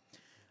 Same.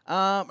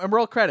 And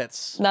roll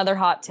credits. Another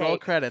hot Roll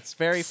take. credits.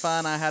 Very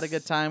fun. I had a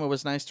good time. It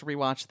was nice to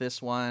rewatch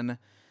this one.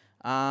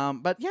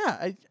 But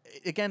yeah,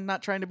 again,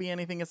 not trying to be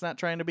anything it's not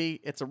trying to be.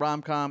 It's a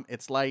rom-com.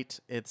 It's light.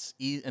 It's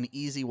an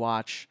easy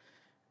watch.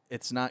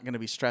 It's not going to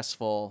be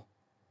stressful.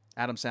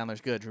 Adam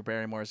Sandler's good. Drew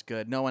Barrymore's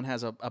good. No one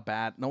has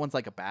no one's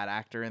like a bad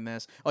actor in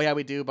this. Oh yeah,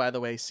 we do, by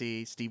the way,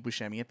 see Steve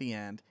Buscemi at the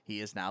end.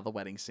 He is now the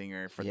wedding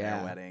singer for their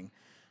Yeah. wedding.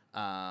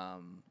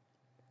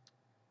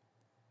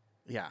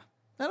 Yeah.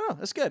 I don't know.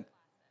 It's good.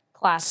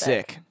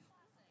 Classic. sick.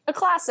 A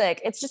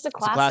classic. It's just a It's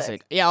classic. a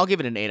classic. Yeah, I'll give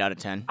it an 8 out of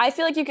 10. I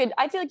feel like you could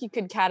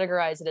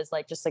categorize it as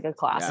like just like a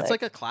classic. It's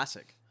like a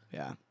classic.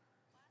 Yeah.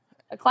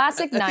 a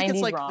classic I think 90s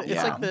it's like rom.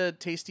 it's like the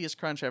tastiest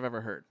crunch I've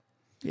ever heard.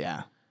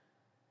 Yeah.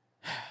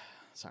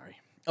 Sorry.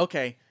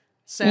 Okay,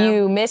 Sam.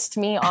 You missed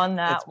me on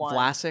that it's one.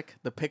 Vlasic,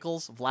 the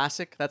pickles,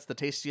 Vlasic. That's the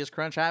tastiest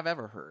crunch I've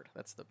ever heard.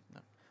 That's the.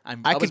 I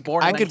I was could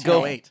born in I could go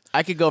 1908.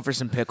 I could go for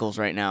some pickles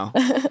right now.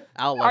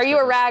 Al loves Are you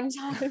a pickles.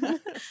 ragtime?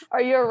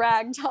 Are you a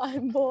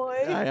ragtime boy?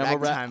 I am a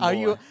Ragtime Are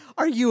you boy.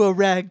 are you a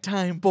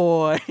ragtime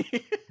boy?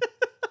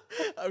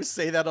 I would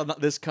say that on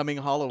this coming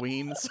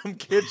Halloween. Some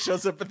kid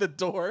shows up at the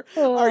door.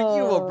 Are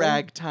you a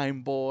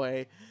ragtime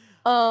boy?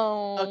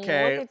 Oh,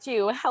 Okay. look at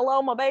you.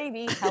 Hello, my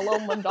baby. Hello,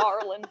 my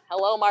darling.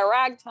 Hello, my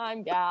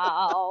ragtime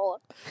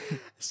gal.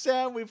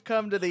 Sam, we've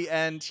come to the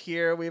end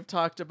here. We've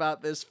talked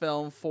about this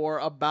film for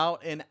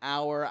about an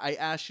hour. I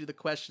asked you the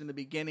question in the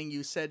beginning.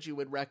 You said you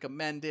would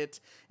recommend it.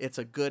 It's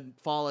a good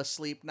fall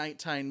asleep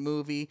nighttime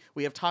movie.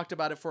 We have talked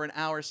about it for an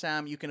hour,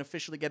 Sam. You can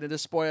officially get into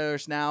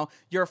spoilers now.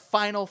 Your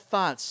final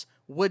thoughts.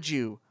 Would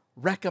you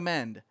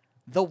recommend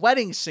The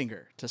Wedding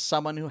Singer to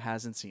someone who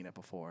hasn't seen it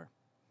before?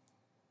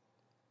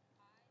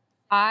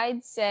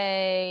 I'd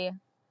say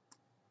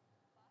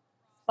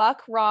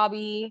fuck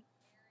Robbie,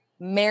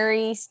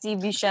 marry Steve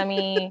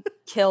Buscemi,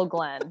 kill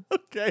Glenn.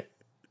 Okay.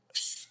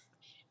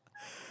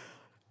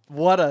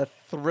 What a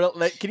thrill.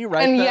 Can you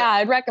write And that? yeah,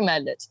 I'd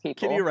recommend it to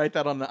people. Can you write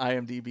that on the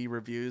IMDb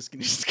reviews? Can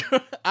you just go?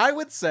 I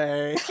would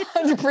say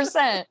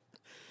 100%.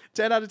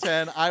 10 out of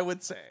 10, I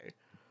would say.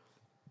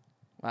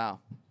 Wow.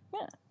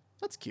 Yeah.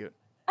 That's cute.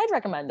 I'd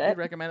recommend it. You'd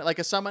recommend it? Like,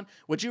 as someone,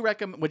 would you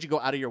go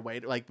out of your way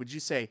to, like, would you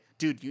say,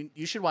 dude,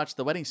 you should watch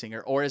The Wedding Singer?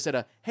 Or is it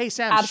a, hey,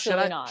 Sam,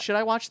 Absolutely not. should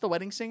I watch The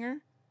Wedding Singer?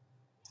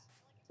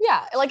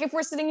 Yeah, like if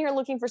we're sitting here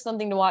looking for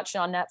something to watch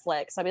on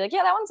Netflix, I'd be like,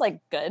 yeah, that one's like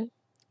good.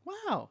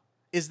 Wow.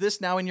 Is this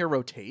now in your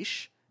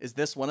rotation? Is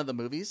this one of the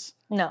movies?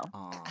 No,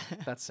 Aw,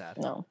 that's sad.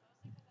 no.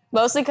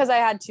 Mostly because I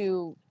had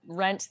to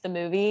rent the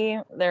movie,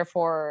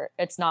 therefore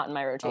it's not in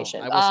my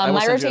rotation. I will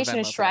My send you a rotation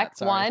is Venmo for that, Shrek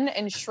sorry. 1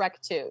 and Shrek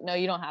 2. No,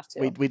 you don't have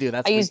to. We do.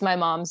 That's I used my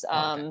mom's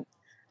okay.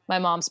 my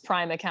mom's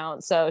Prime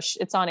account, so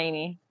it's on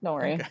Amy. Don't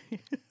worry.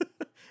 Okay.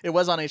 It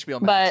was on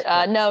HBO Max.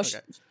 But no, okay.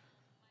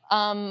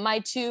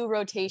 my 2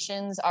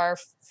 rotations are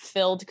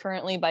filled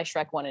currently by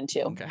Shrek 1 and 2.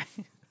 Okay.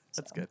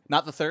 That's good.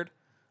 Not the third?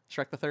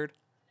 Shrek the third?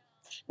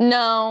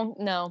 No.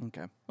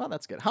 Okay. Well,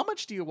 that's good. How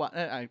much do you watch?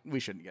 We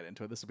shouldn't get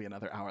into it. This will be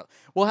another hour.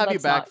 We'll have you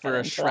Let's back not for get a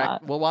into Shrek.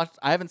 that. We'll watch.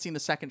 I haven't seen the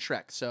second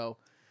Shrek, so.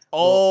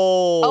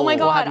 Oh my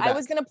we'll have god, you I back.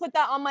 was gonna put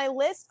that on my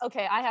list.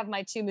 Okay, I have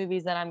my 2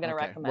 movies that I'm gonna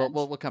Okay. recommend.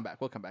 We'll come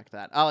back. We'll come back to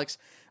that. Alex,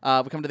 we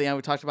come to the end.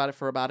 We talked about it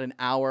for about an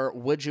hour.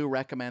 Would you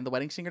recommend The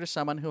Wedding Singer to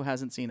someone who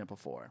hasn't seen it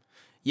before?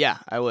 Yeah,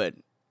 I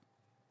would.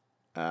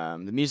 The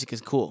music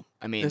is cool.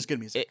 I mean, There's good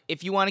music.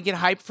 If you want to get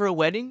hyped for a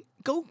wedding,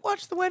 go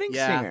watch The Wedding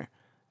Yeah, Singer.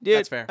 Dude,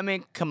 that's fair. I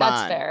mean, come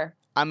That's on. fair.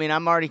 I mean,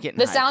 I'm already getting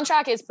The hyped.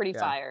 soundtrack is pretty Yeah.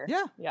 fire.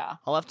 Yeah.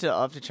 I'll have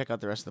to check out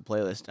the rest of the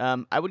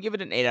playlist. I would give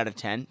it an 8 out of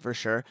 10 for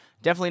sure.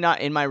 Definitely not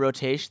in my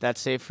rotation. That's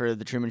safe for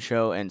The Truman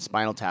Show and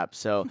Spinal Tap.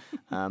 So,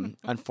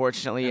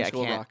 unfortunately, And I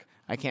School of can't. Rock.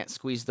 I can't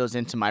squeeze those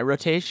into my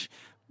rotation.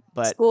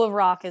 But School of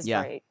Rock is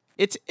yeah. great.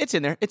 it's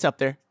in there. It's up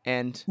there.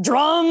 And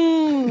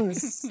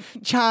Drums.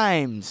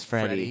 chimes,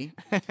 Freddie.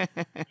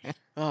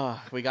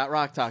 Oh, we got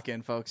Rock Talk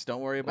in, folks.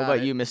 Don't worry What about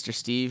about it. you, Mr.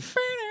 Steve?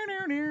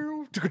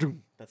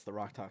 That's the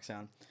Rock Talk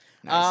sound.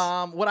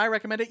 Nice. Would I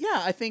recommend it?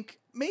 Yeah, I think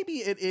maybe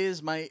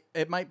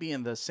it might be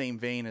in the same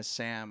vein as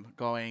Sam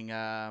going,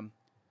 I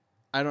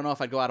don't know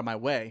if I'd go out of my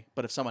way,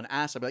 but if someone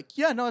asked, I'd be like,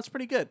 yeah, no, it's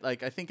pretty good.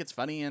 Like, I think it's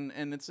funny and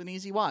it's an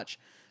easy watch.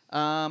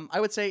 I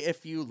would say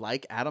if you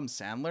like Adam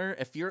Sandler,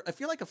 if you're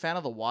like a fan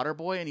of The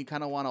Waterboy and you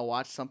kind of want to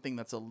watch something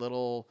that's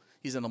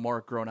he's in a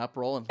more grown up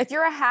role. And If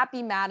you're a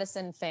Happy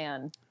Madison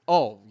fan,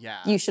 oh yeah,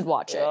 you should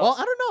watch it. well,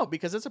 I don't know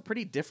because it's a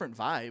pretty different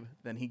vibe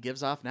than he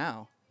gives off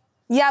now.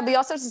 Yeah, but you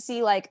also have to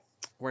see like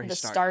Where he the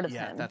started. start of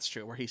yeah, him. that's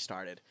true. Where he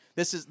started.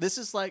 This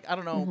is like, I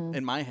don't know,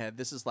 in my head,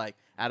 this is like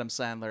Adam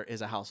Sandler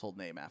is a household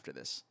name after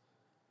this.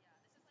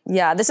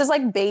 Yeah, this is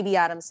like baby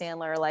Adam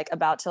Sandler, like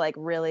about to like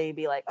really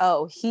be like,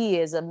 oh, he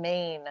is a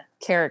main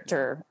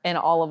character in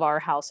all of our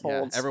Yeah,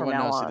 households. everyone from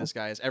now knows on. who this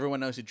guy is. Everyone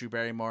knows who Drew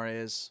Barrymore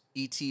is.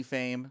 E.T.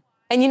 fame.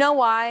 And you know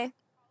why?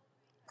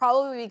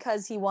 Probably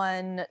because he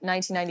won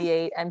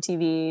 1998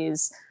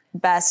 MTV's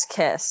Best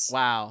Kiss.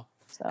 Wow.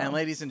 So. And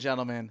ladies and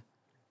gentlemen,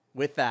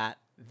 with that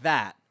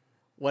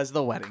was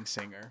The Wedding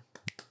Singer.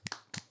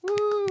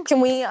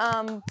 Can we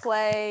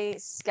play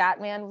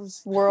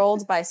Scatman's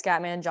World by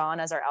Scatman John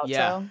as our outro?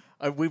 Yeah.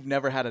 We've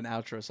never had an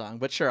outro song,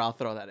 but sure, I'll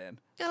throw that in.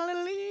 Yeah.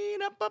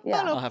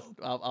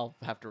 I'll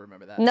have to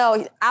remember that.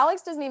 No,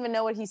 Alex doesn't even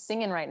know what he's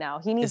singing right now.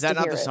 He needs Is that to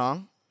not hear the it.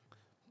 song?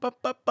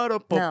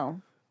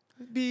 No.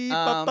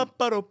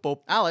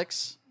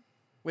 Alex,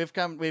 we've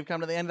come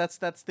to the end.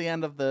 That's the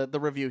end of the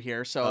review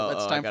here. So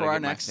it's time for our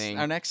next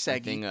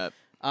segment. Up.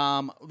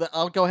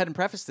 I'll go ahead and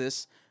preface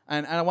this,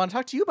 and I want to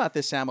talk to you about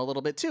this, Sam, a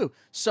little bit too.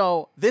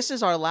 So this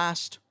is our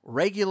last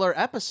regular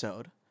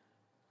episode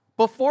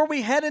before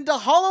we head into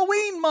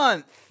Halloween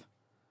month.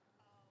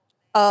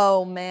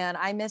 Oh man,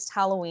 I missed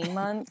Halloween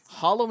month.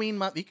 Halloween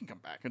month. You can come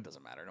back. It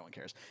doesn't matter. No one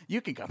cares. You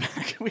can come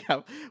back. We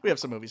have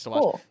some movies to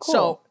watch. Cool.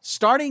 So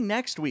starting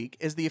next week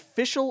is the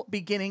official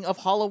beginning of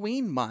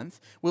Halloween month.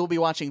 We'll be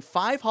watching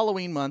 5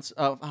 Halloween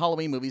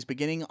movies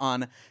beginning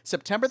on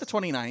September the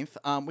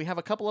 29th. We have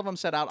a couple of them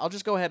set out. I'll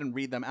just go ahead and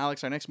read them.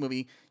 Alex, our next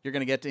movie you're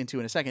going to get into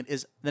in a second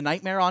is The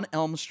Nightmare on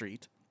Elm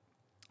Street.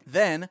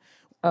 Then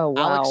Oh,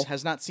 wow. Alex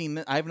has not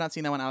seen I have not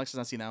seen that one. Alex has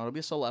not seen that one. It'll be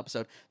a solo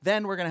episode.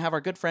 Then we're going to have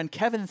our good friend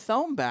Kevin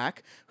Thome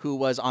back, who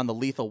was on the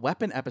Lethal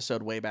Weapon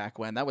episode way back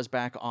when. That was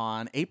back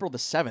on April the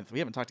 7th. We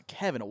haven't talked to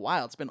Kev in a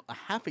while. It's been a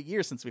half a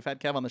year since we've had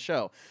Kev on the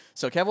show.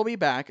 So Kev will be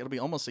back. It'll be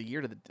almost a year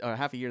to the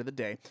half a year to the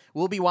day.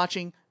 We'll be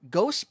watching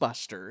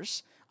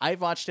Ghostbusters. I've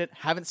watched it,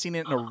 haven't seen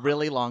it in a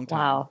really long time.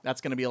 Wow.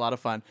 That's going to be a lot of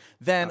fun.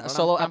 Then a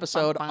solo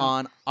episode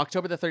on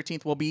October the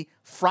 13th will be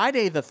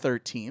Friday the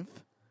 13th.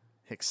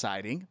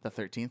 Exciting, the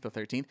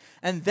 13th.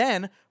 And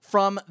then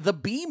from the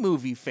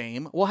B-movie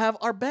fame, we'll have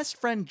our best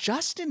friend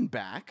Justin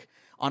back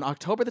on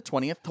October the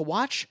 20th to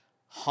watch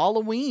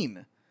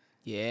Halloween.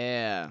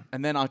 Yeah.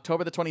 And then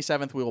October the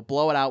 27th, we will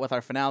blow it out with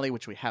our finale,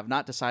 which we have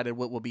not decided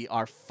what will be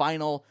our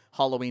final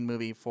Halloween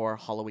movie for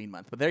Halloween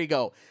month. But there you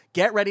go.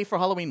 Get ready for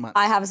Halloween month.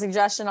 I have a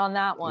suggestion on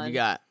that What one. you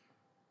got?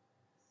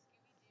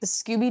 The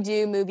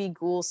Scooby-Doo movie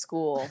Ghoul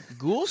School.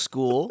 Ghoul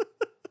School?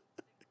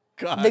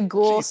 God, The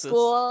Ghoul Jesus.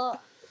 School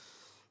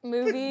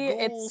movie. Ghoul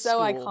It's so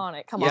School.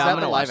 iconic. Come Is Yeah, on. that I'm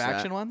the gonna live watch that.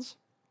 action ones?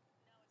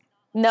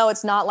 No,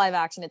 it's not live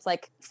action. It's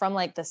like from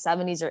like the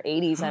 70s or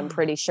 80s, I'm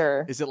pretty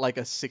sure. Is it like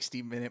a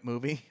 60-minute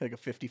movie? Like a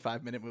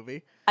 55-minute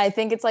movie? I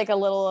think it's like a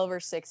little over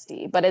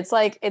 60, but it's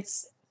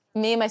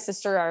me and my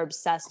sister are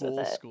obsessed with Ghoul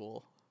it.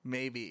 School.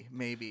 Maybe.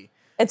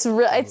 It's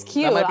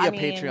cute. That might be I a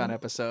mean, Patreon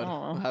episode.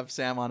 oh. We'll have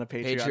Sam on a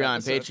Patreon Patreon.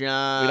 episode.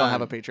 Patreon. We don't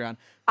have a Patreon.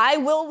 I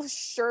will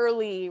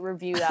surely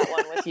review that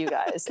one with you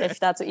guys if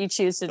that's what you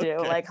choose to do.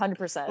 Like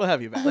 100%. We'll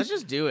have you back. Let's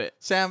just do it.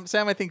 Sam,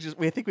 I think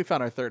we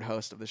found our third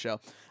host of the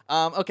show.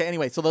 Okay,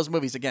 anyway, so those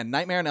movies again: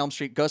 Nightmare on Elm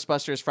Street,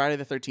 Ghostbusters, Friday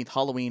the 13th,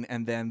 Halloween,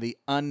 and then the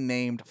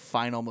unnamed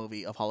final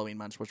movie of Halloween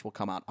months, which will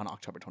come out on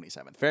October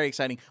 27th. Very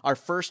exciting. Our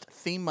first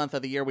theme month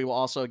of the year. We will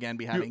also again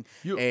be having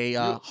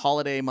a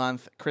holiday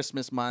month,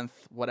 Christmas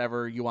month,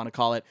 whatever you want to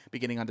call it,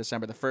 beginning on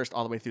December the 1st,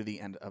 all the way through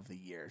the end of the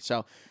year.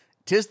 So.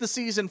 'Tis the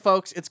season,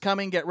 folks. It's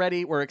coming. Get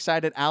ready. We're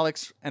excited.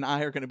 Alex and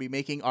I are going to be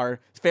making our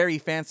very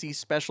fancy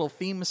special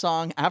theme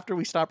song after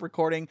we stop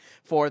recording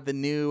for the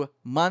new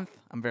month.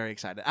 I'm very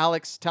excited.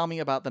 Alex, tell me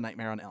about The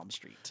Nightmare on Elm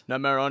Street.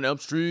 Nightmare on Elm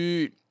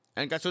Street.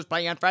 And guess who's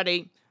playing on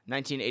Friday?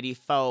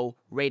 1984,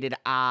 rated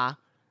R,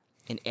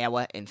 an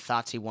hour and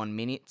 31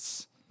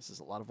 minutes. This is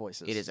a lot of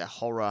voices. It is a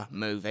horror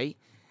movie.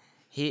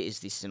 Here is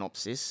the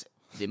synopsis.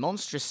 The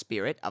monstrous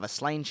spirit of a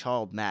slain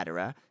child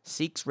murderer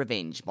seeks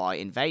revenge by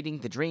invading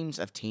the dreams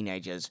of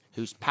teenagers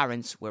whose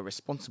parents were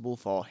responsible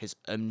for his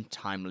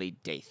untimely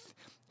death.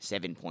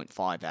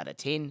 7.5 out of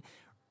 10.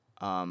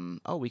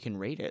 We can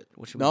rate it.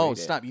 What should we No, rate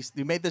stop.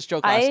 You made this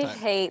joke last I time.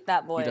 hate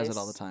that voice. He does it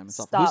all the time. It's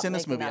awful. Stop Who's in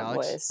this making movie, that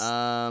Alex?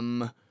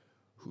 voice.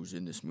 Who's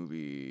in this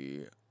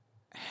movie?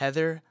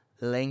 Heather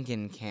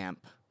Langenkamp.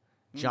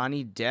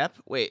 Johnny Depp.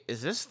 Wait,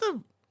 is this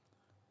the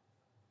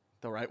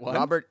The right one?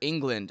 Robert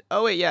England?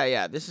 Oh wait,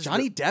 yeah. This is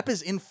Johnny Depp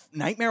is in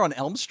Nightmare on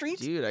Elm Street?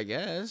 dude, I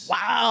guess.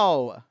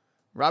 Wow.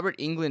 Robert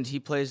England, he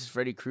plays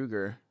Freddy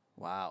Krueger.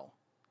 Wow.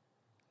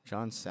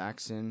 John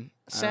Saxon.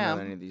 I don't Sam,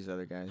 know any of these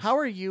other guys. How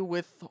are you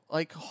with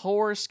like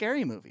horror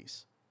scary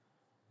movies?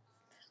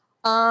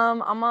 I'm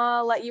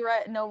gonna let you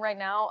know right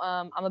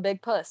now. I'm a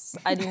big puss.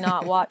 I do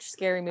not watch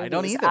scary movies I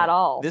don't either. at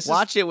all. This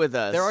Watch it with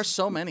us. There are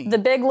so many. The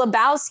Big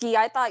Lebowski.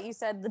 I thought you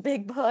said the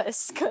Big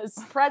Puss because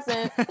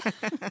present.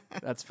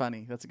 That's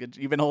funny. That's a good.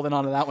 You've been holding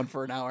on to that one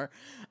for an hour.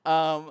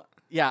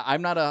 Yeah,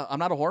 I'm not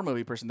a horror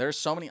movie person. There's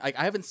so many. I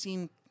haven't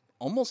seen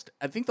almost.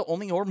 I think the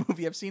only horror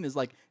movie I've seen is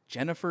like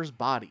Jennifer's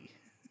Body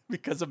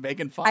because of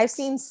Megan Fox. I've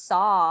seen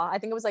Saw. I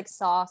think it was like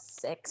Saw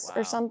 6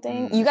 Wow. or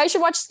something. You guys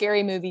should watch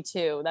Scary Movie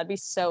too. That'd be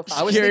so fun.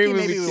 I was Scary thinking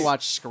maybe movie we too.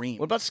 watch Scream.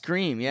 What about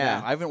Scream? I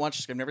Yeah. haven't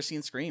watched. I've never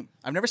seen Scream.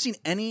 I've never seen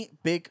any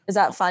big. Is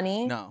that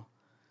funny? No,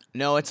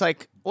 No, it's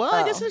like, well,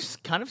 I guess Oh. there's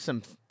kind of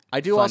some. I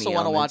do Funny also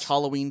want to watch elements.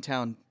 Halloween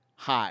Town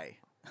High.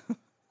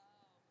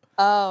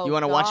 Oh, You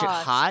want to watch it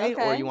gosh. high,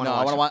 or Okay. you want No, to I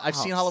watch? want to it watch. I've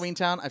seen house? Halloween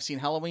Town. I've seen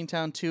Halloween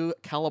Town 2,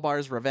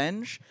 Calabar's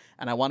Revenge,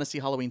 and I want to see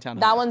Halloween Town.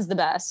 That High. one's the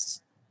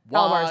best. Why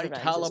Calabar's Revenge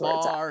is where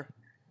it's at. Calabar?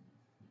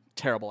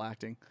 Terrible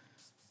acting.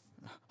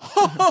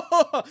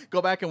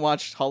 Go back and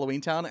watch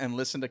Halloween Town and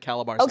listen to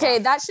Calabar's Okay,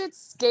 laugh. that shit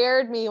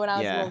scared me when I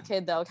was a Yeah. little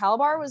kid though.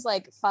 Calabar was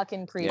like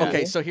fucking creepy. Yeah.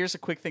 Okay, so here's a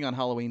quick thing on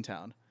Halloween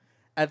Town.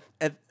 At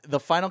the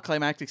final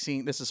climactic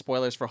scene, this is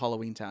spoilers for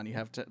Halloween Town. You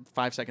have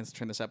 5 seconds to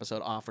turn this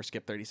episode off or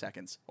skip 30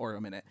 seconds or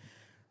a minute.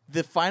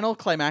 The final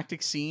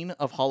climactic scene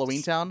of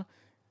Halloween Town,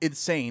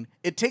 insane.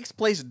 It takes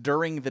place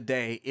during the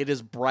day. It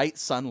is bright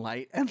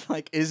sunlight and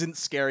like isn't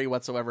scary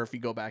whatsoever if you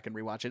go back and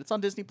rewatch it. It's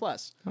on Disney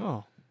Plus.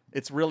 Oh.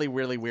 It's really,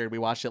 really weird. We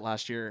watched it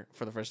last year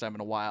for the first time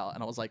in a while,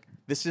 and I was like,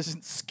 this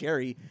isn't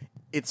scary.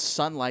 It's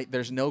sunlight.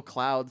 There's no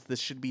clouds. This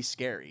should be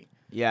scary.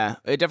 Yeah,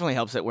 it definitely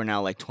helps that we're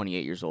now like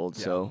 28 years old,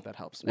 Yeah, so that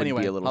helps. wouldn't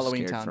Anyway, be a little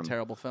Halloween scared Town, from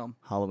terrible film,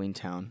 Halloween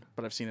Town.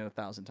 but I've seen it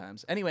 1,000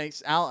 times.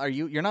 Anyways, Al,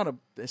 you're not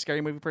a scary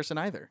movie person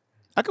either.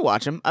 I could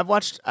watch them. I've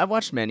watched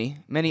many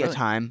a Really?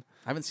 time.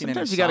 I haven't seen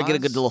Sometimes any you got to get a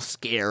good Saws. little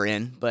scare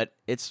in, but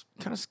it's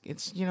kind of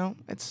it's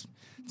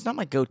not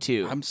my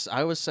go-to.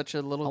 I was such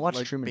a little I'll watch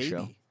like, Truman baby.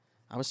 Show.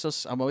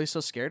 I'm always so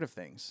scared of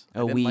things. I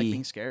Oh, didn't like we-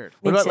 being scared.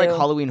 What Me about like too.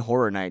 Halloween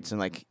Horror Nights and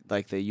like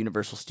the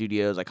Universal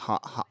Studios like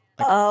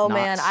Oh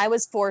man, knots. I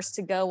was forced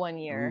to go one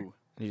year. Ooh,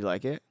 Did you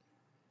like it?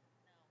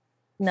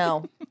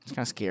 No, It's kind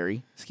of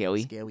scary.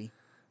 Scary. scary.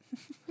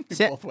 We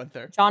Sa- both went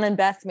there. John and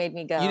Beth made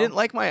me go. You didn't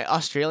like my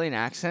Australian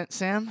accent,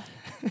 Sam?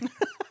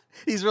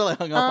 He's really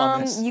hung up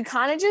on this. You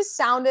kind of just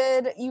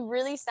you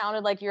really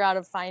sounded like you're out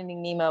of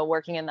Finding Nemo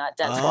working in that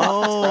dental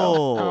office,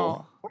 bro.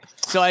 Oh.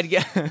 So I'd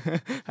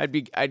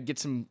get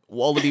some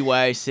Wallaby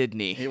Way,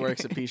 Sydney. He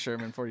works at P.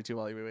 Sherman, 42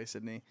 Wallaby Way,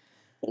 Sydney.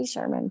 Hey,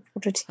 Sherman.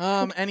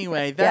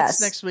 Anyway, that's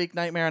Yes. next week.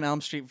 Nightmare on Elm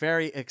Street.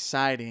 Very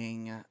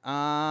exciting. Yeah,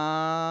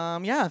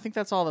 I think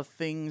that's all the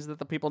things that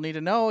the people need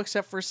to know,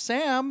 except for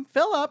Sam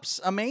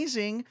Phillips.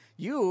 Amazing.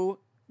 You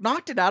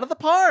knocked it out of the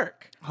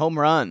park. Home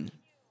run.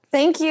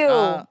 Thank you.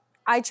 Uh,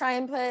 I try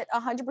and put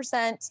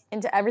 100%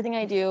 into everything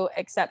I do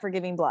except for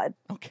giving blood.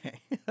 Okay.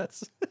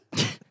 That's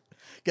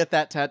get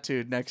that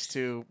tattooed next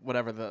to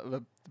whatever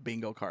the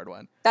bingo card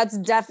one. That's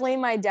definitely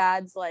my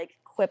dad's like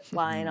quip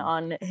line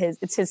on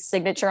it's his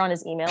signature on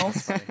his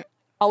emails.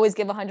 Always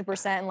give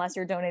 100% unless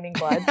you're donating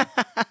blood.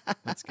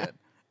 That's good.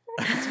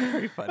 That's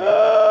very funny.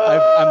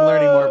 I'm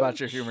learning more about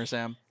your humor,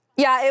 Sam.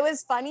 Yeah, it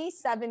was funny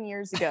 7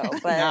 years ago,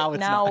 but Now it's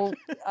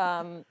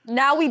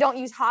now we don't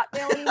use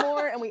Hotmail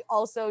anymore, and we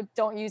also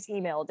don't use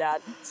email,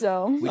 Dad.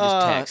 So We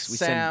just text. We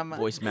Sam,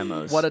 send voice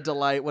memos. What a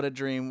delight. What a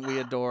dream. We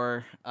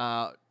adore.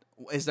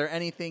 Is there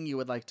anything you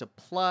would like to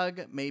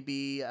plug?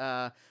 Maybe,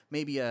 I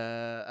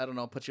don't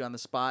know, put you on the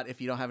spot. If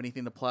you don't have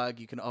anything to plug,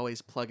 you can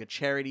always plug a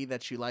charity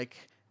that you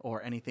like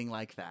or anything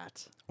like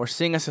that. Or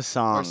sing us a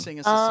song. Or sing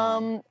us a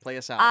song. Play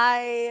us out.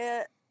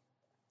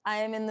 I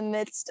am in the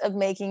midst of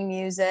making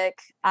music.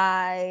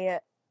 I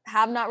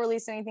have not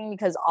released anything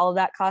because all of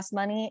that costs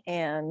money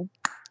and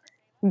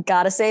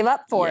gotta save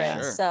up for Yeah,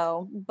 it. sure.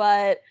 So,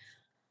 but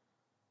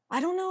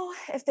I don't know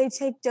if they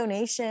take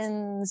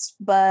donations,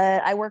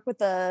 but I work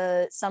with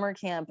a summer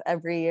camp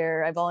every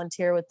year. I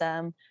volunteer with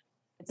them.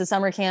 It's a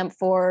summer camp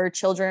for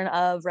children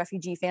of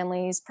refugee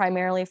families,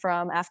 primarily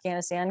from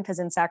Afghanistan, because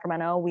in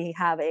Sacramento, we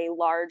have a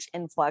large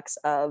influx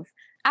of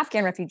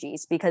Afghan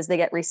refugees because they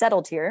get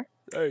resettled here.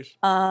 Nice.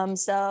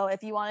 So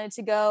if you wanted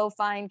to go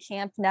find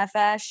Camp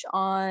Nefesh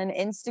on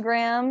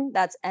Instagram,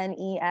 that's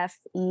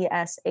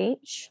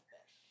Nefesh.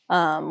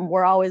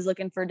 We're always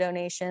looking for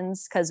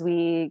donations because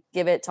we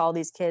give it to all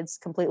these kids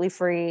completely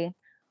free.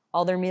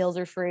 All their meals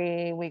are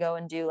free. We go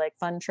and do like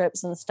fun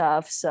trips and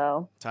stuff.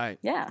 So Tight.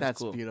 yeah. That's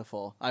cool.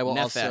 beautiful. I will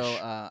also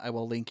Nefesh. I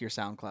will link your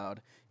SoundCloud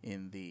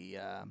in the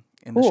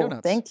Cool, show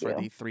notes thank for you.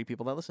 the 3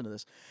 people that listen to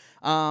this.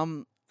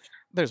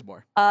 There's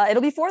more.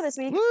 It'll be 4 this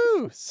week.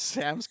 Woo!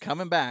 Sam's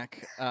coming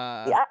back.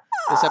 Yeah.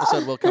 This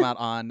episode will come out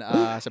on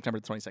September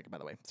the 22nd, by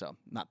the way. So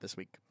not this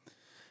week.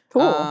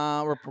 Cool.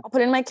 We're I'll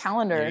put it in my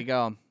calendar. there you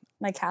go.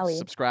 My Cali.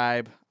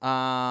 Subscribe.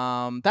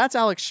 That's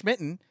Alex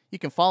Schmitten. You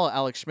can follow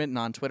Alex Schmitten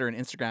on Twitter and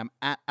Instagram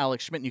at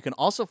Alex Schmitten. You can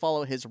also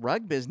follow his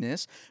rug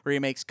business where he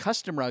makes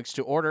custom rugs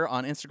to order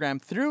on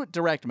Instagram through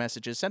direct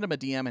messages. Send him a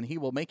DM and he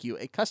will make you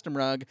a custom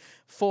rug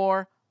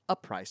for a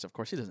price. Of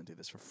course, he doesn't do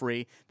this for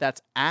free.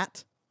 That's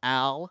at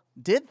Al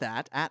Did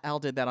That, at Al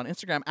Did That on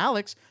Instagram.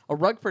 Alex, a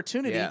rug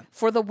opportunity Yeah.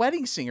 for the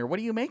wedding singer. What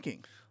are you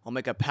making? I'll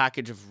make a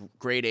package of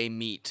grade A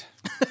meat.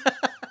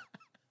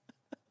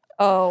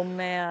 Oh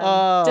man.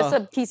 Just a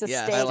piece of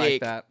Yeah, steak. I like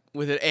steak that.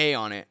 with an A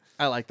on it.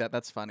 I like that.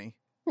 That's funny.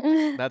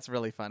 That's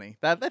really funny.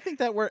 I think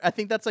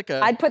that's like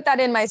a. I'd put that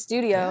in my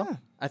studio Yeah.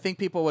 I think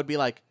people would be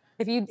like,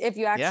 if you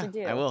Yeah,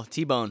 actually do. I will.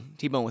 T-bone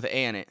with an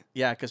A on it.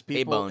 yeah, because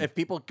people, A-bone. if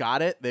people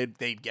got it,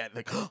 they'd get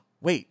like, oh,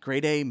 wait,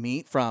 grade A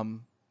meat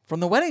from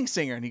the wedding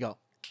singer, and you go,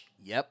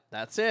 yep,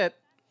 that's it.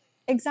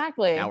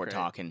 Exactly. Now we're Great.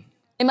 talking.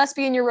 It must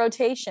be in your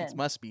rotation. It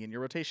must be in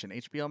your rotation.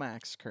 HBO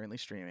Max currently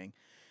streaming.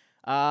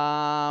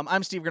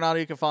 I'm Steve Granado.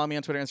 You can follow me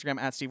on Twitter, Instagram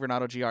at Steve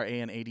Granado,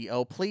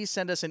 Granado. Please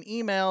send us an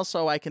email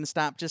so I can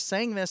stop just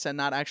saying this and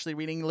not actually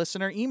reading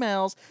listener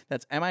emails.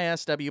 That's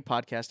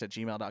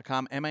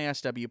miswpodcast@gmail.com,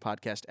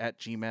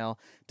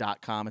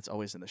 miswpodcast@gmail.com. It's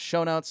always in the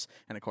show notes.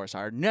 And of course,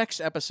 our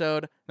next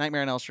episode,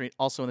 Nightmare on Elm Street,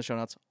 also in the show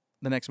notes.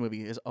 The next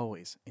movie is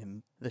always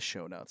in the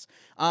show notes.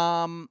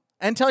 And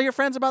tell your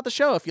friends about the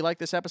show. If you like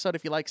this episode,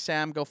 if you like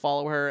Sam, go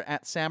follow her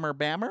at Sammer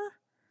Bammer.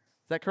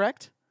 Is that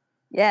correct?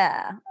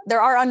 Yeah. There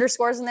are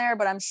underscores in there,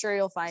 but I'm sure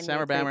you'll find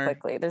Summer me pretty Bammer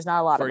quickly. There's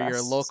not a lot for of us.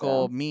 your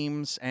local so.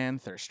 memes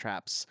and thirst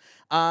traps.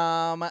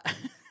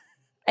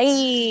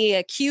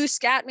 Hey, cue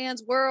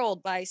Scatman's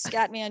World by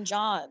Scatman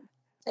John.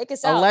 Take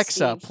us out,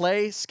 Alexa, Steve.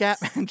 play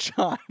Scatman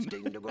John.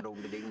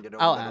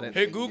 I'll add it.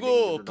 Hey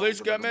Google, play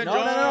Scatman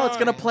John. No, it's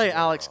gonna play,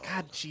 Alex.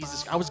 God,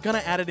 Jesus, I was gonna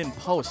add it in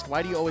post.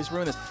 Why do you always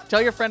ruin this?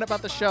 Tell your friend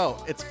about the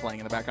show. It's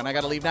playing in the background. I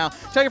gotta leave now.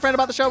 Tell your friend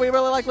about the show. We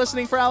really like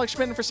listening. For Alex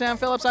Schmidt and for Sam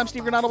Phillips, I'm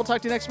Steve Granado. We'll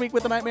talk to you next week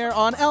with The Nightmare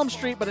on Elm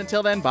Street. But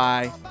until then,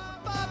 bye.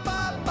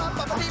 I'm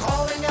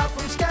calling out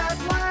from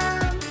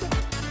Scatland.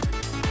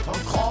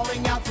 I'm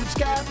calling out from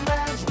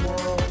Scatman's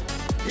world.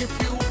 If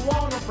you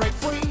wanna break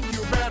free,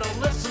 you better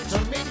listen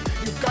to me.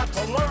 You've got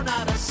to learn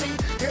how to see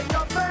in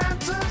your face.